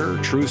on Twitter,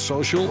 Truth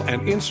Social,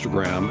 and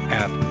Instagram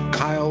at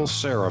Kyle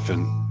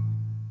Seraphin.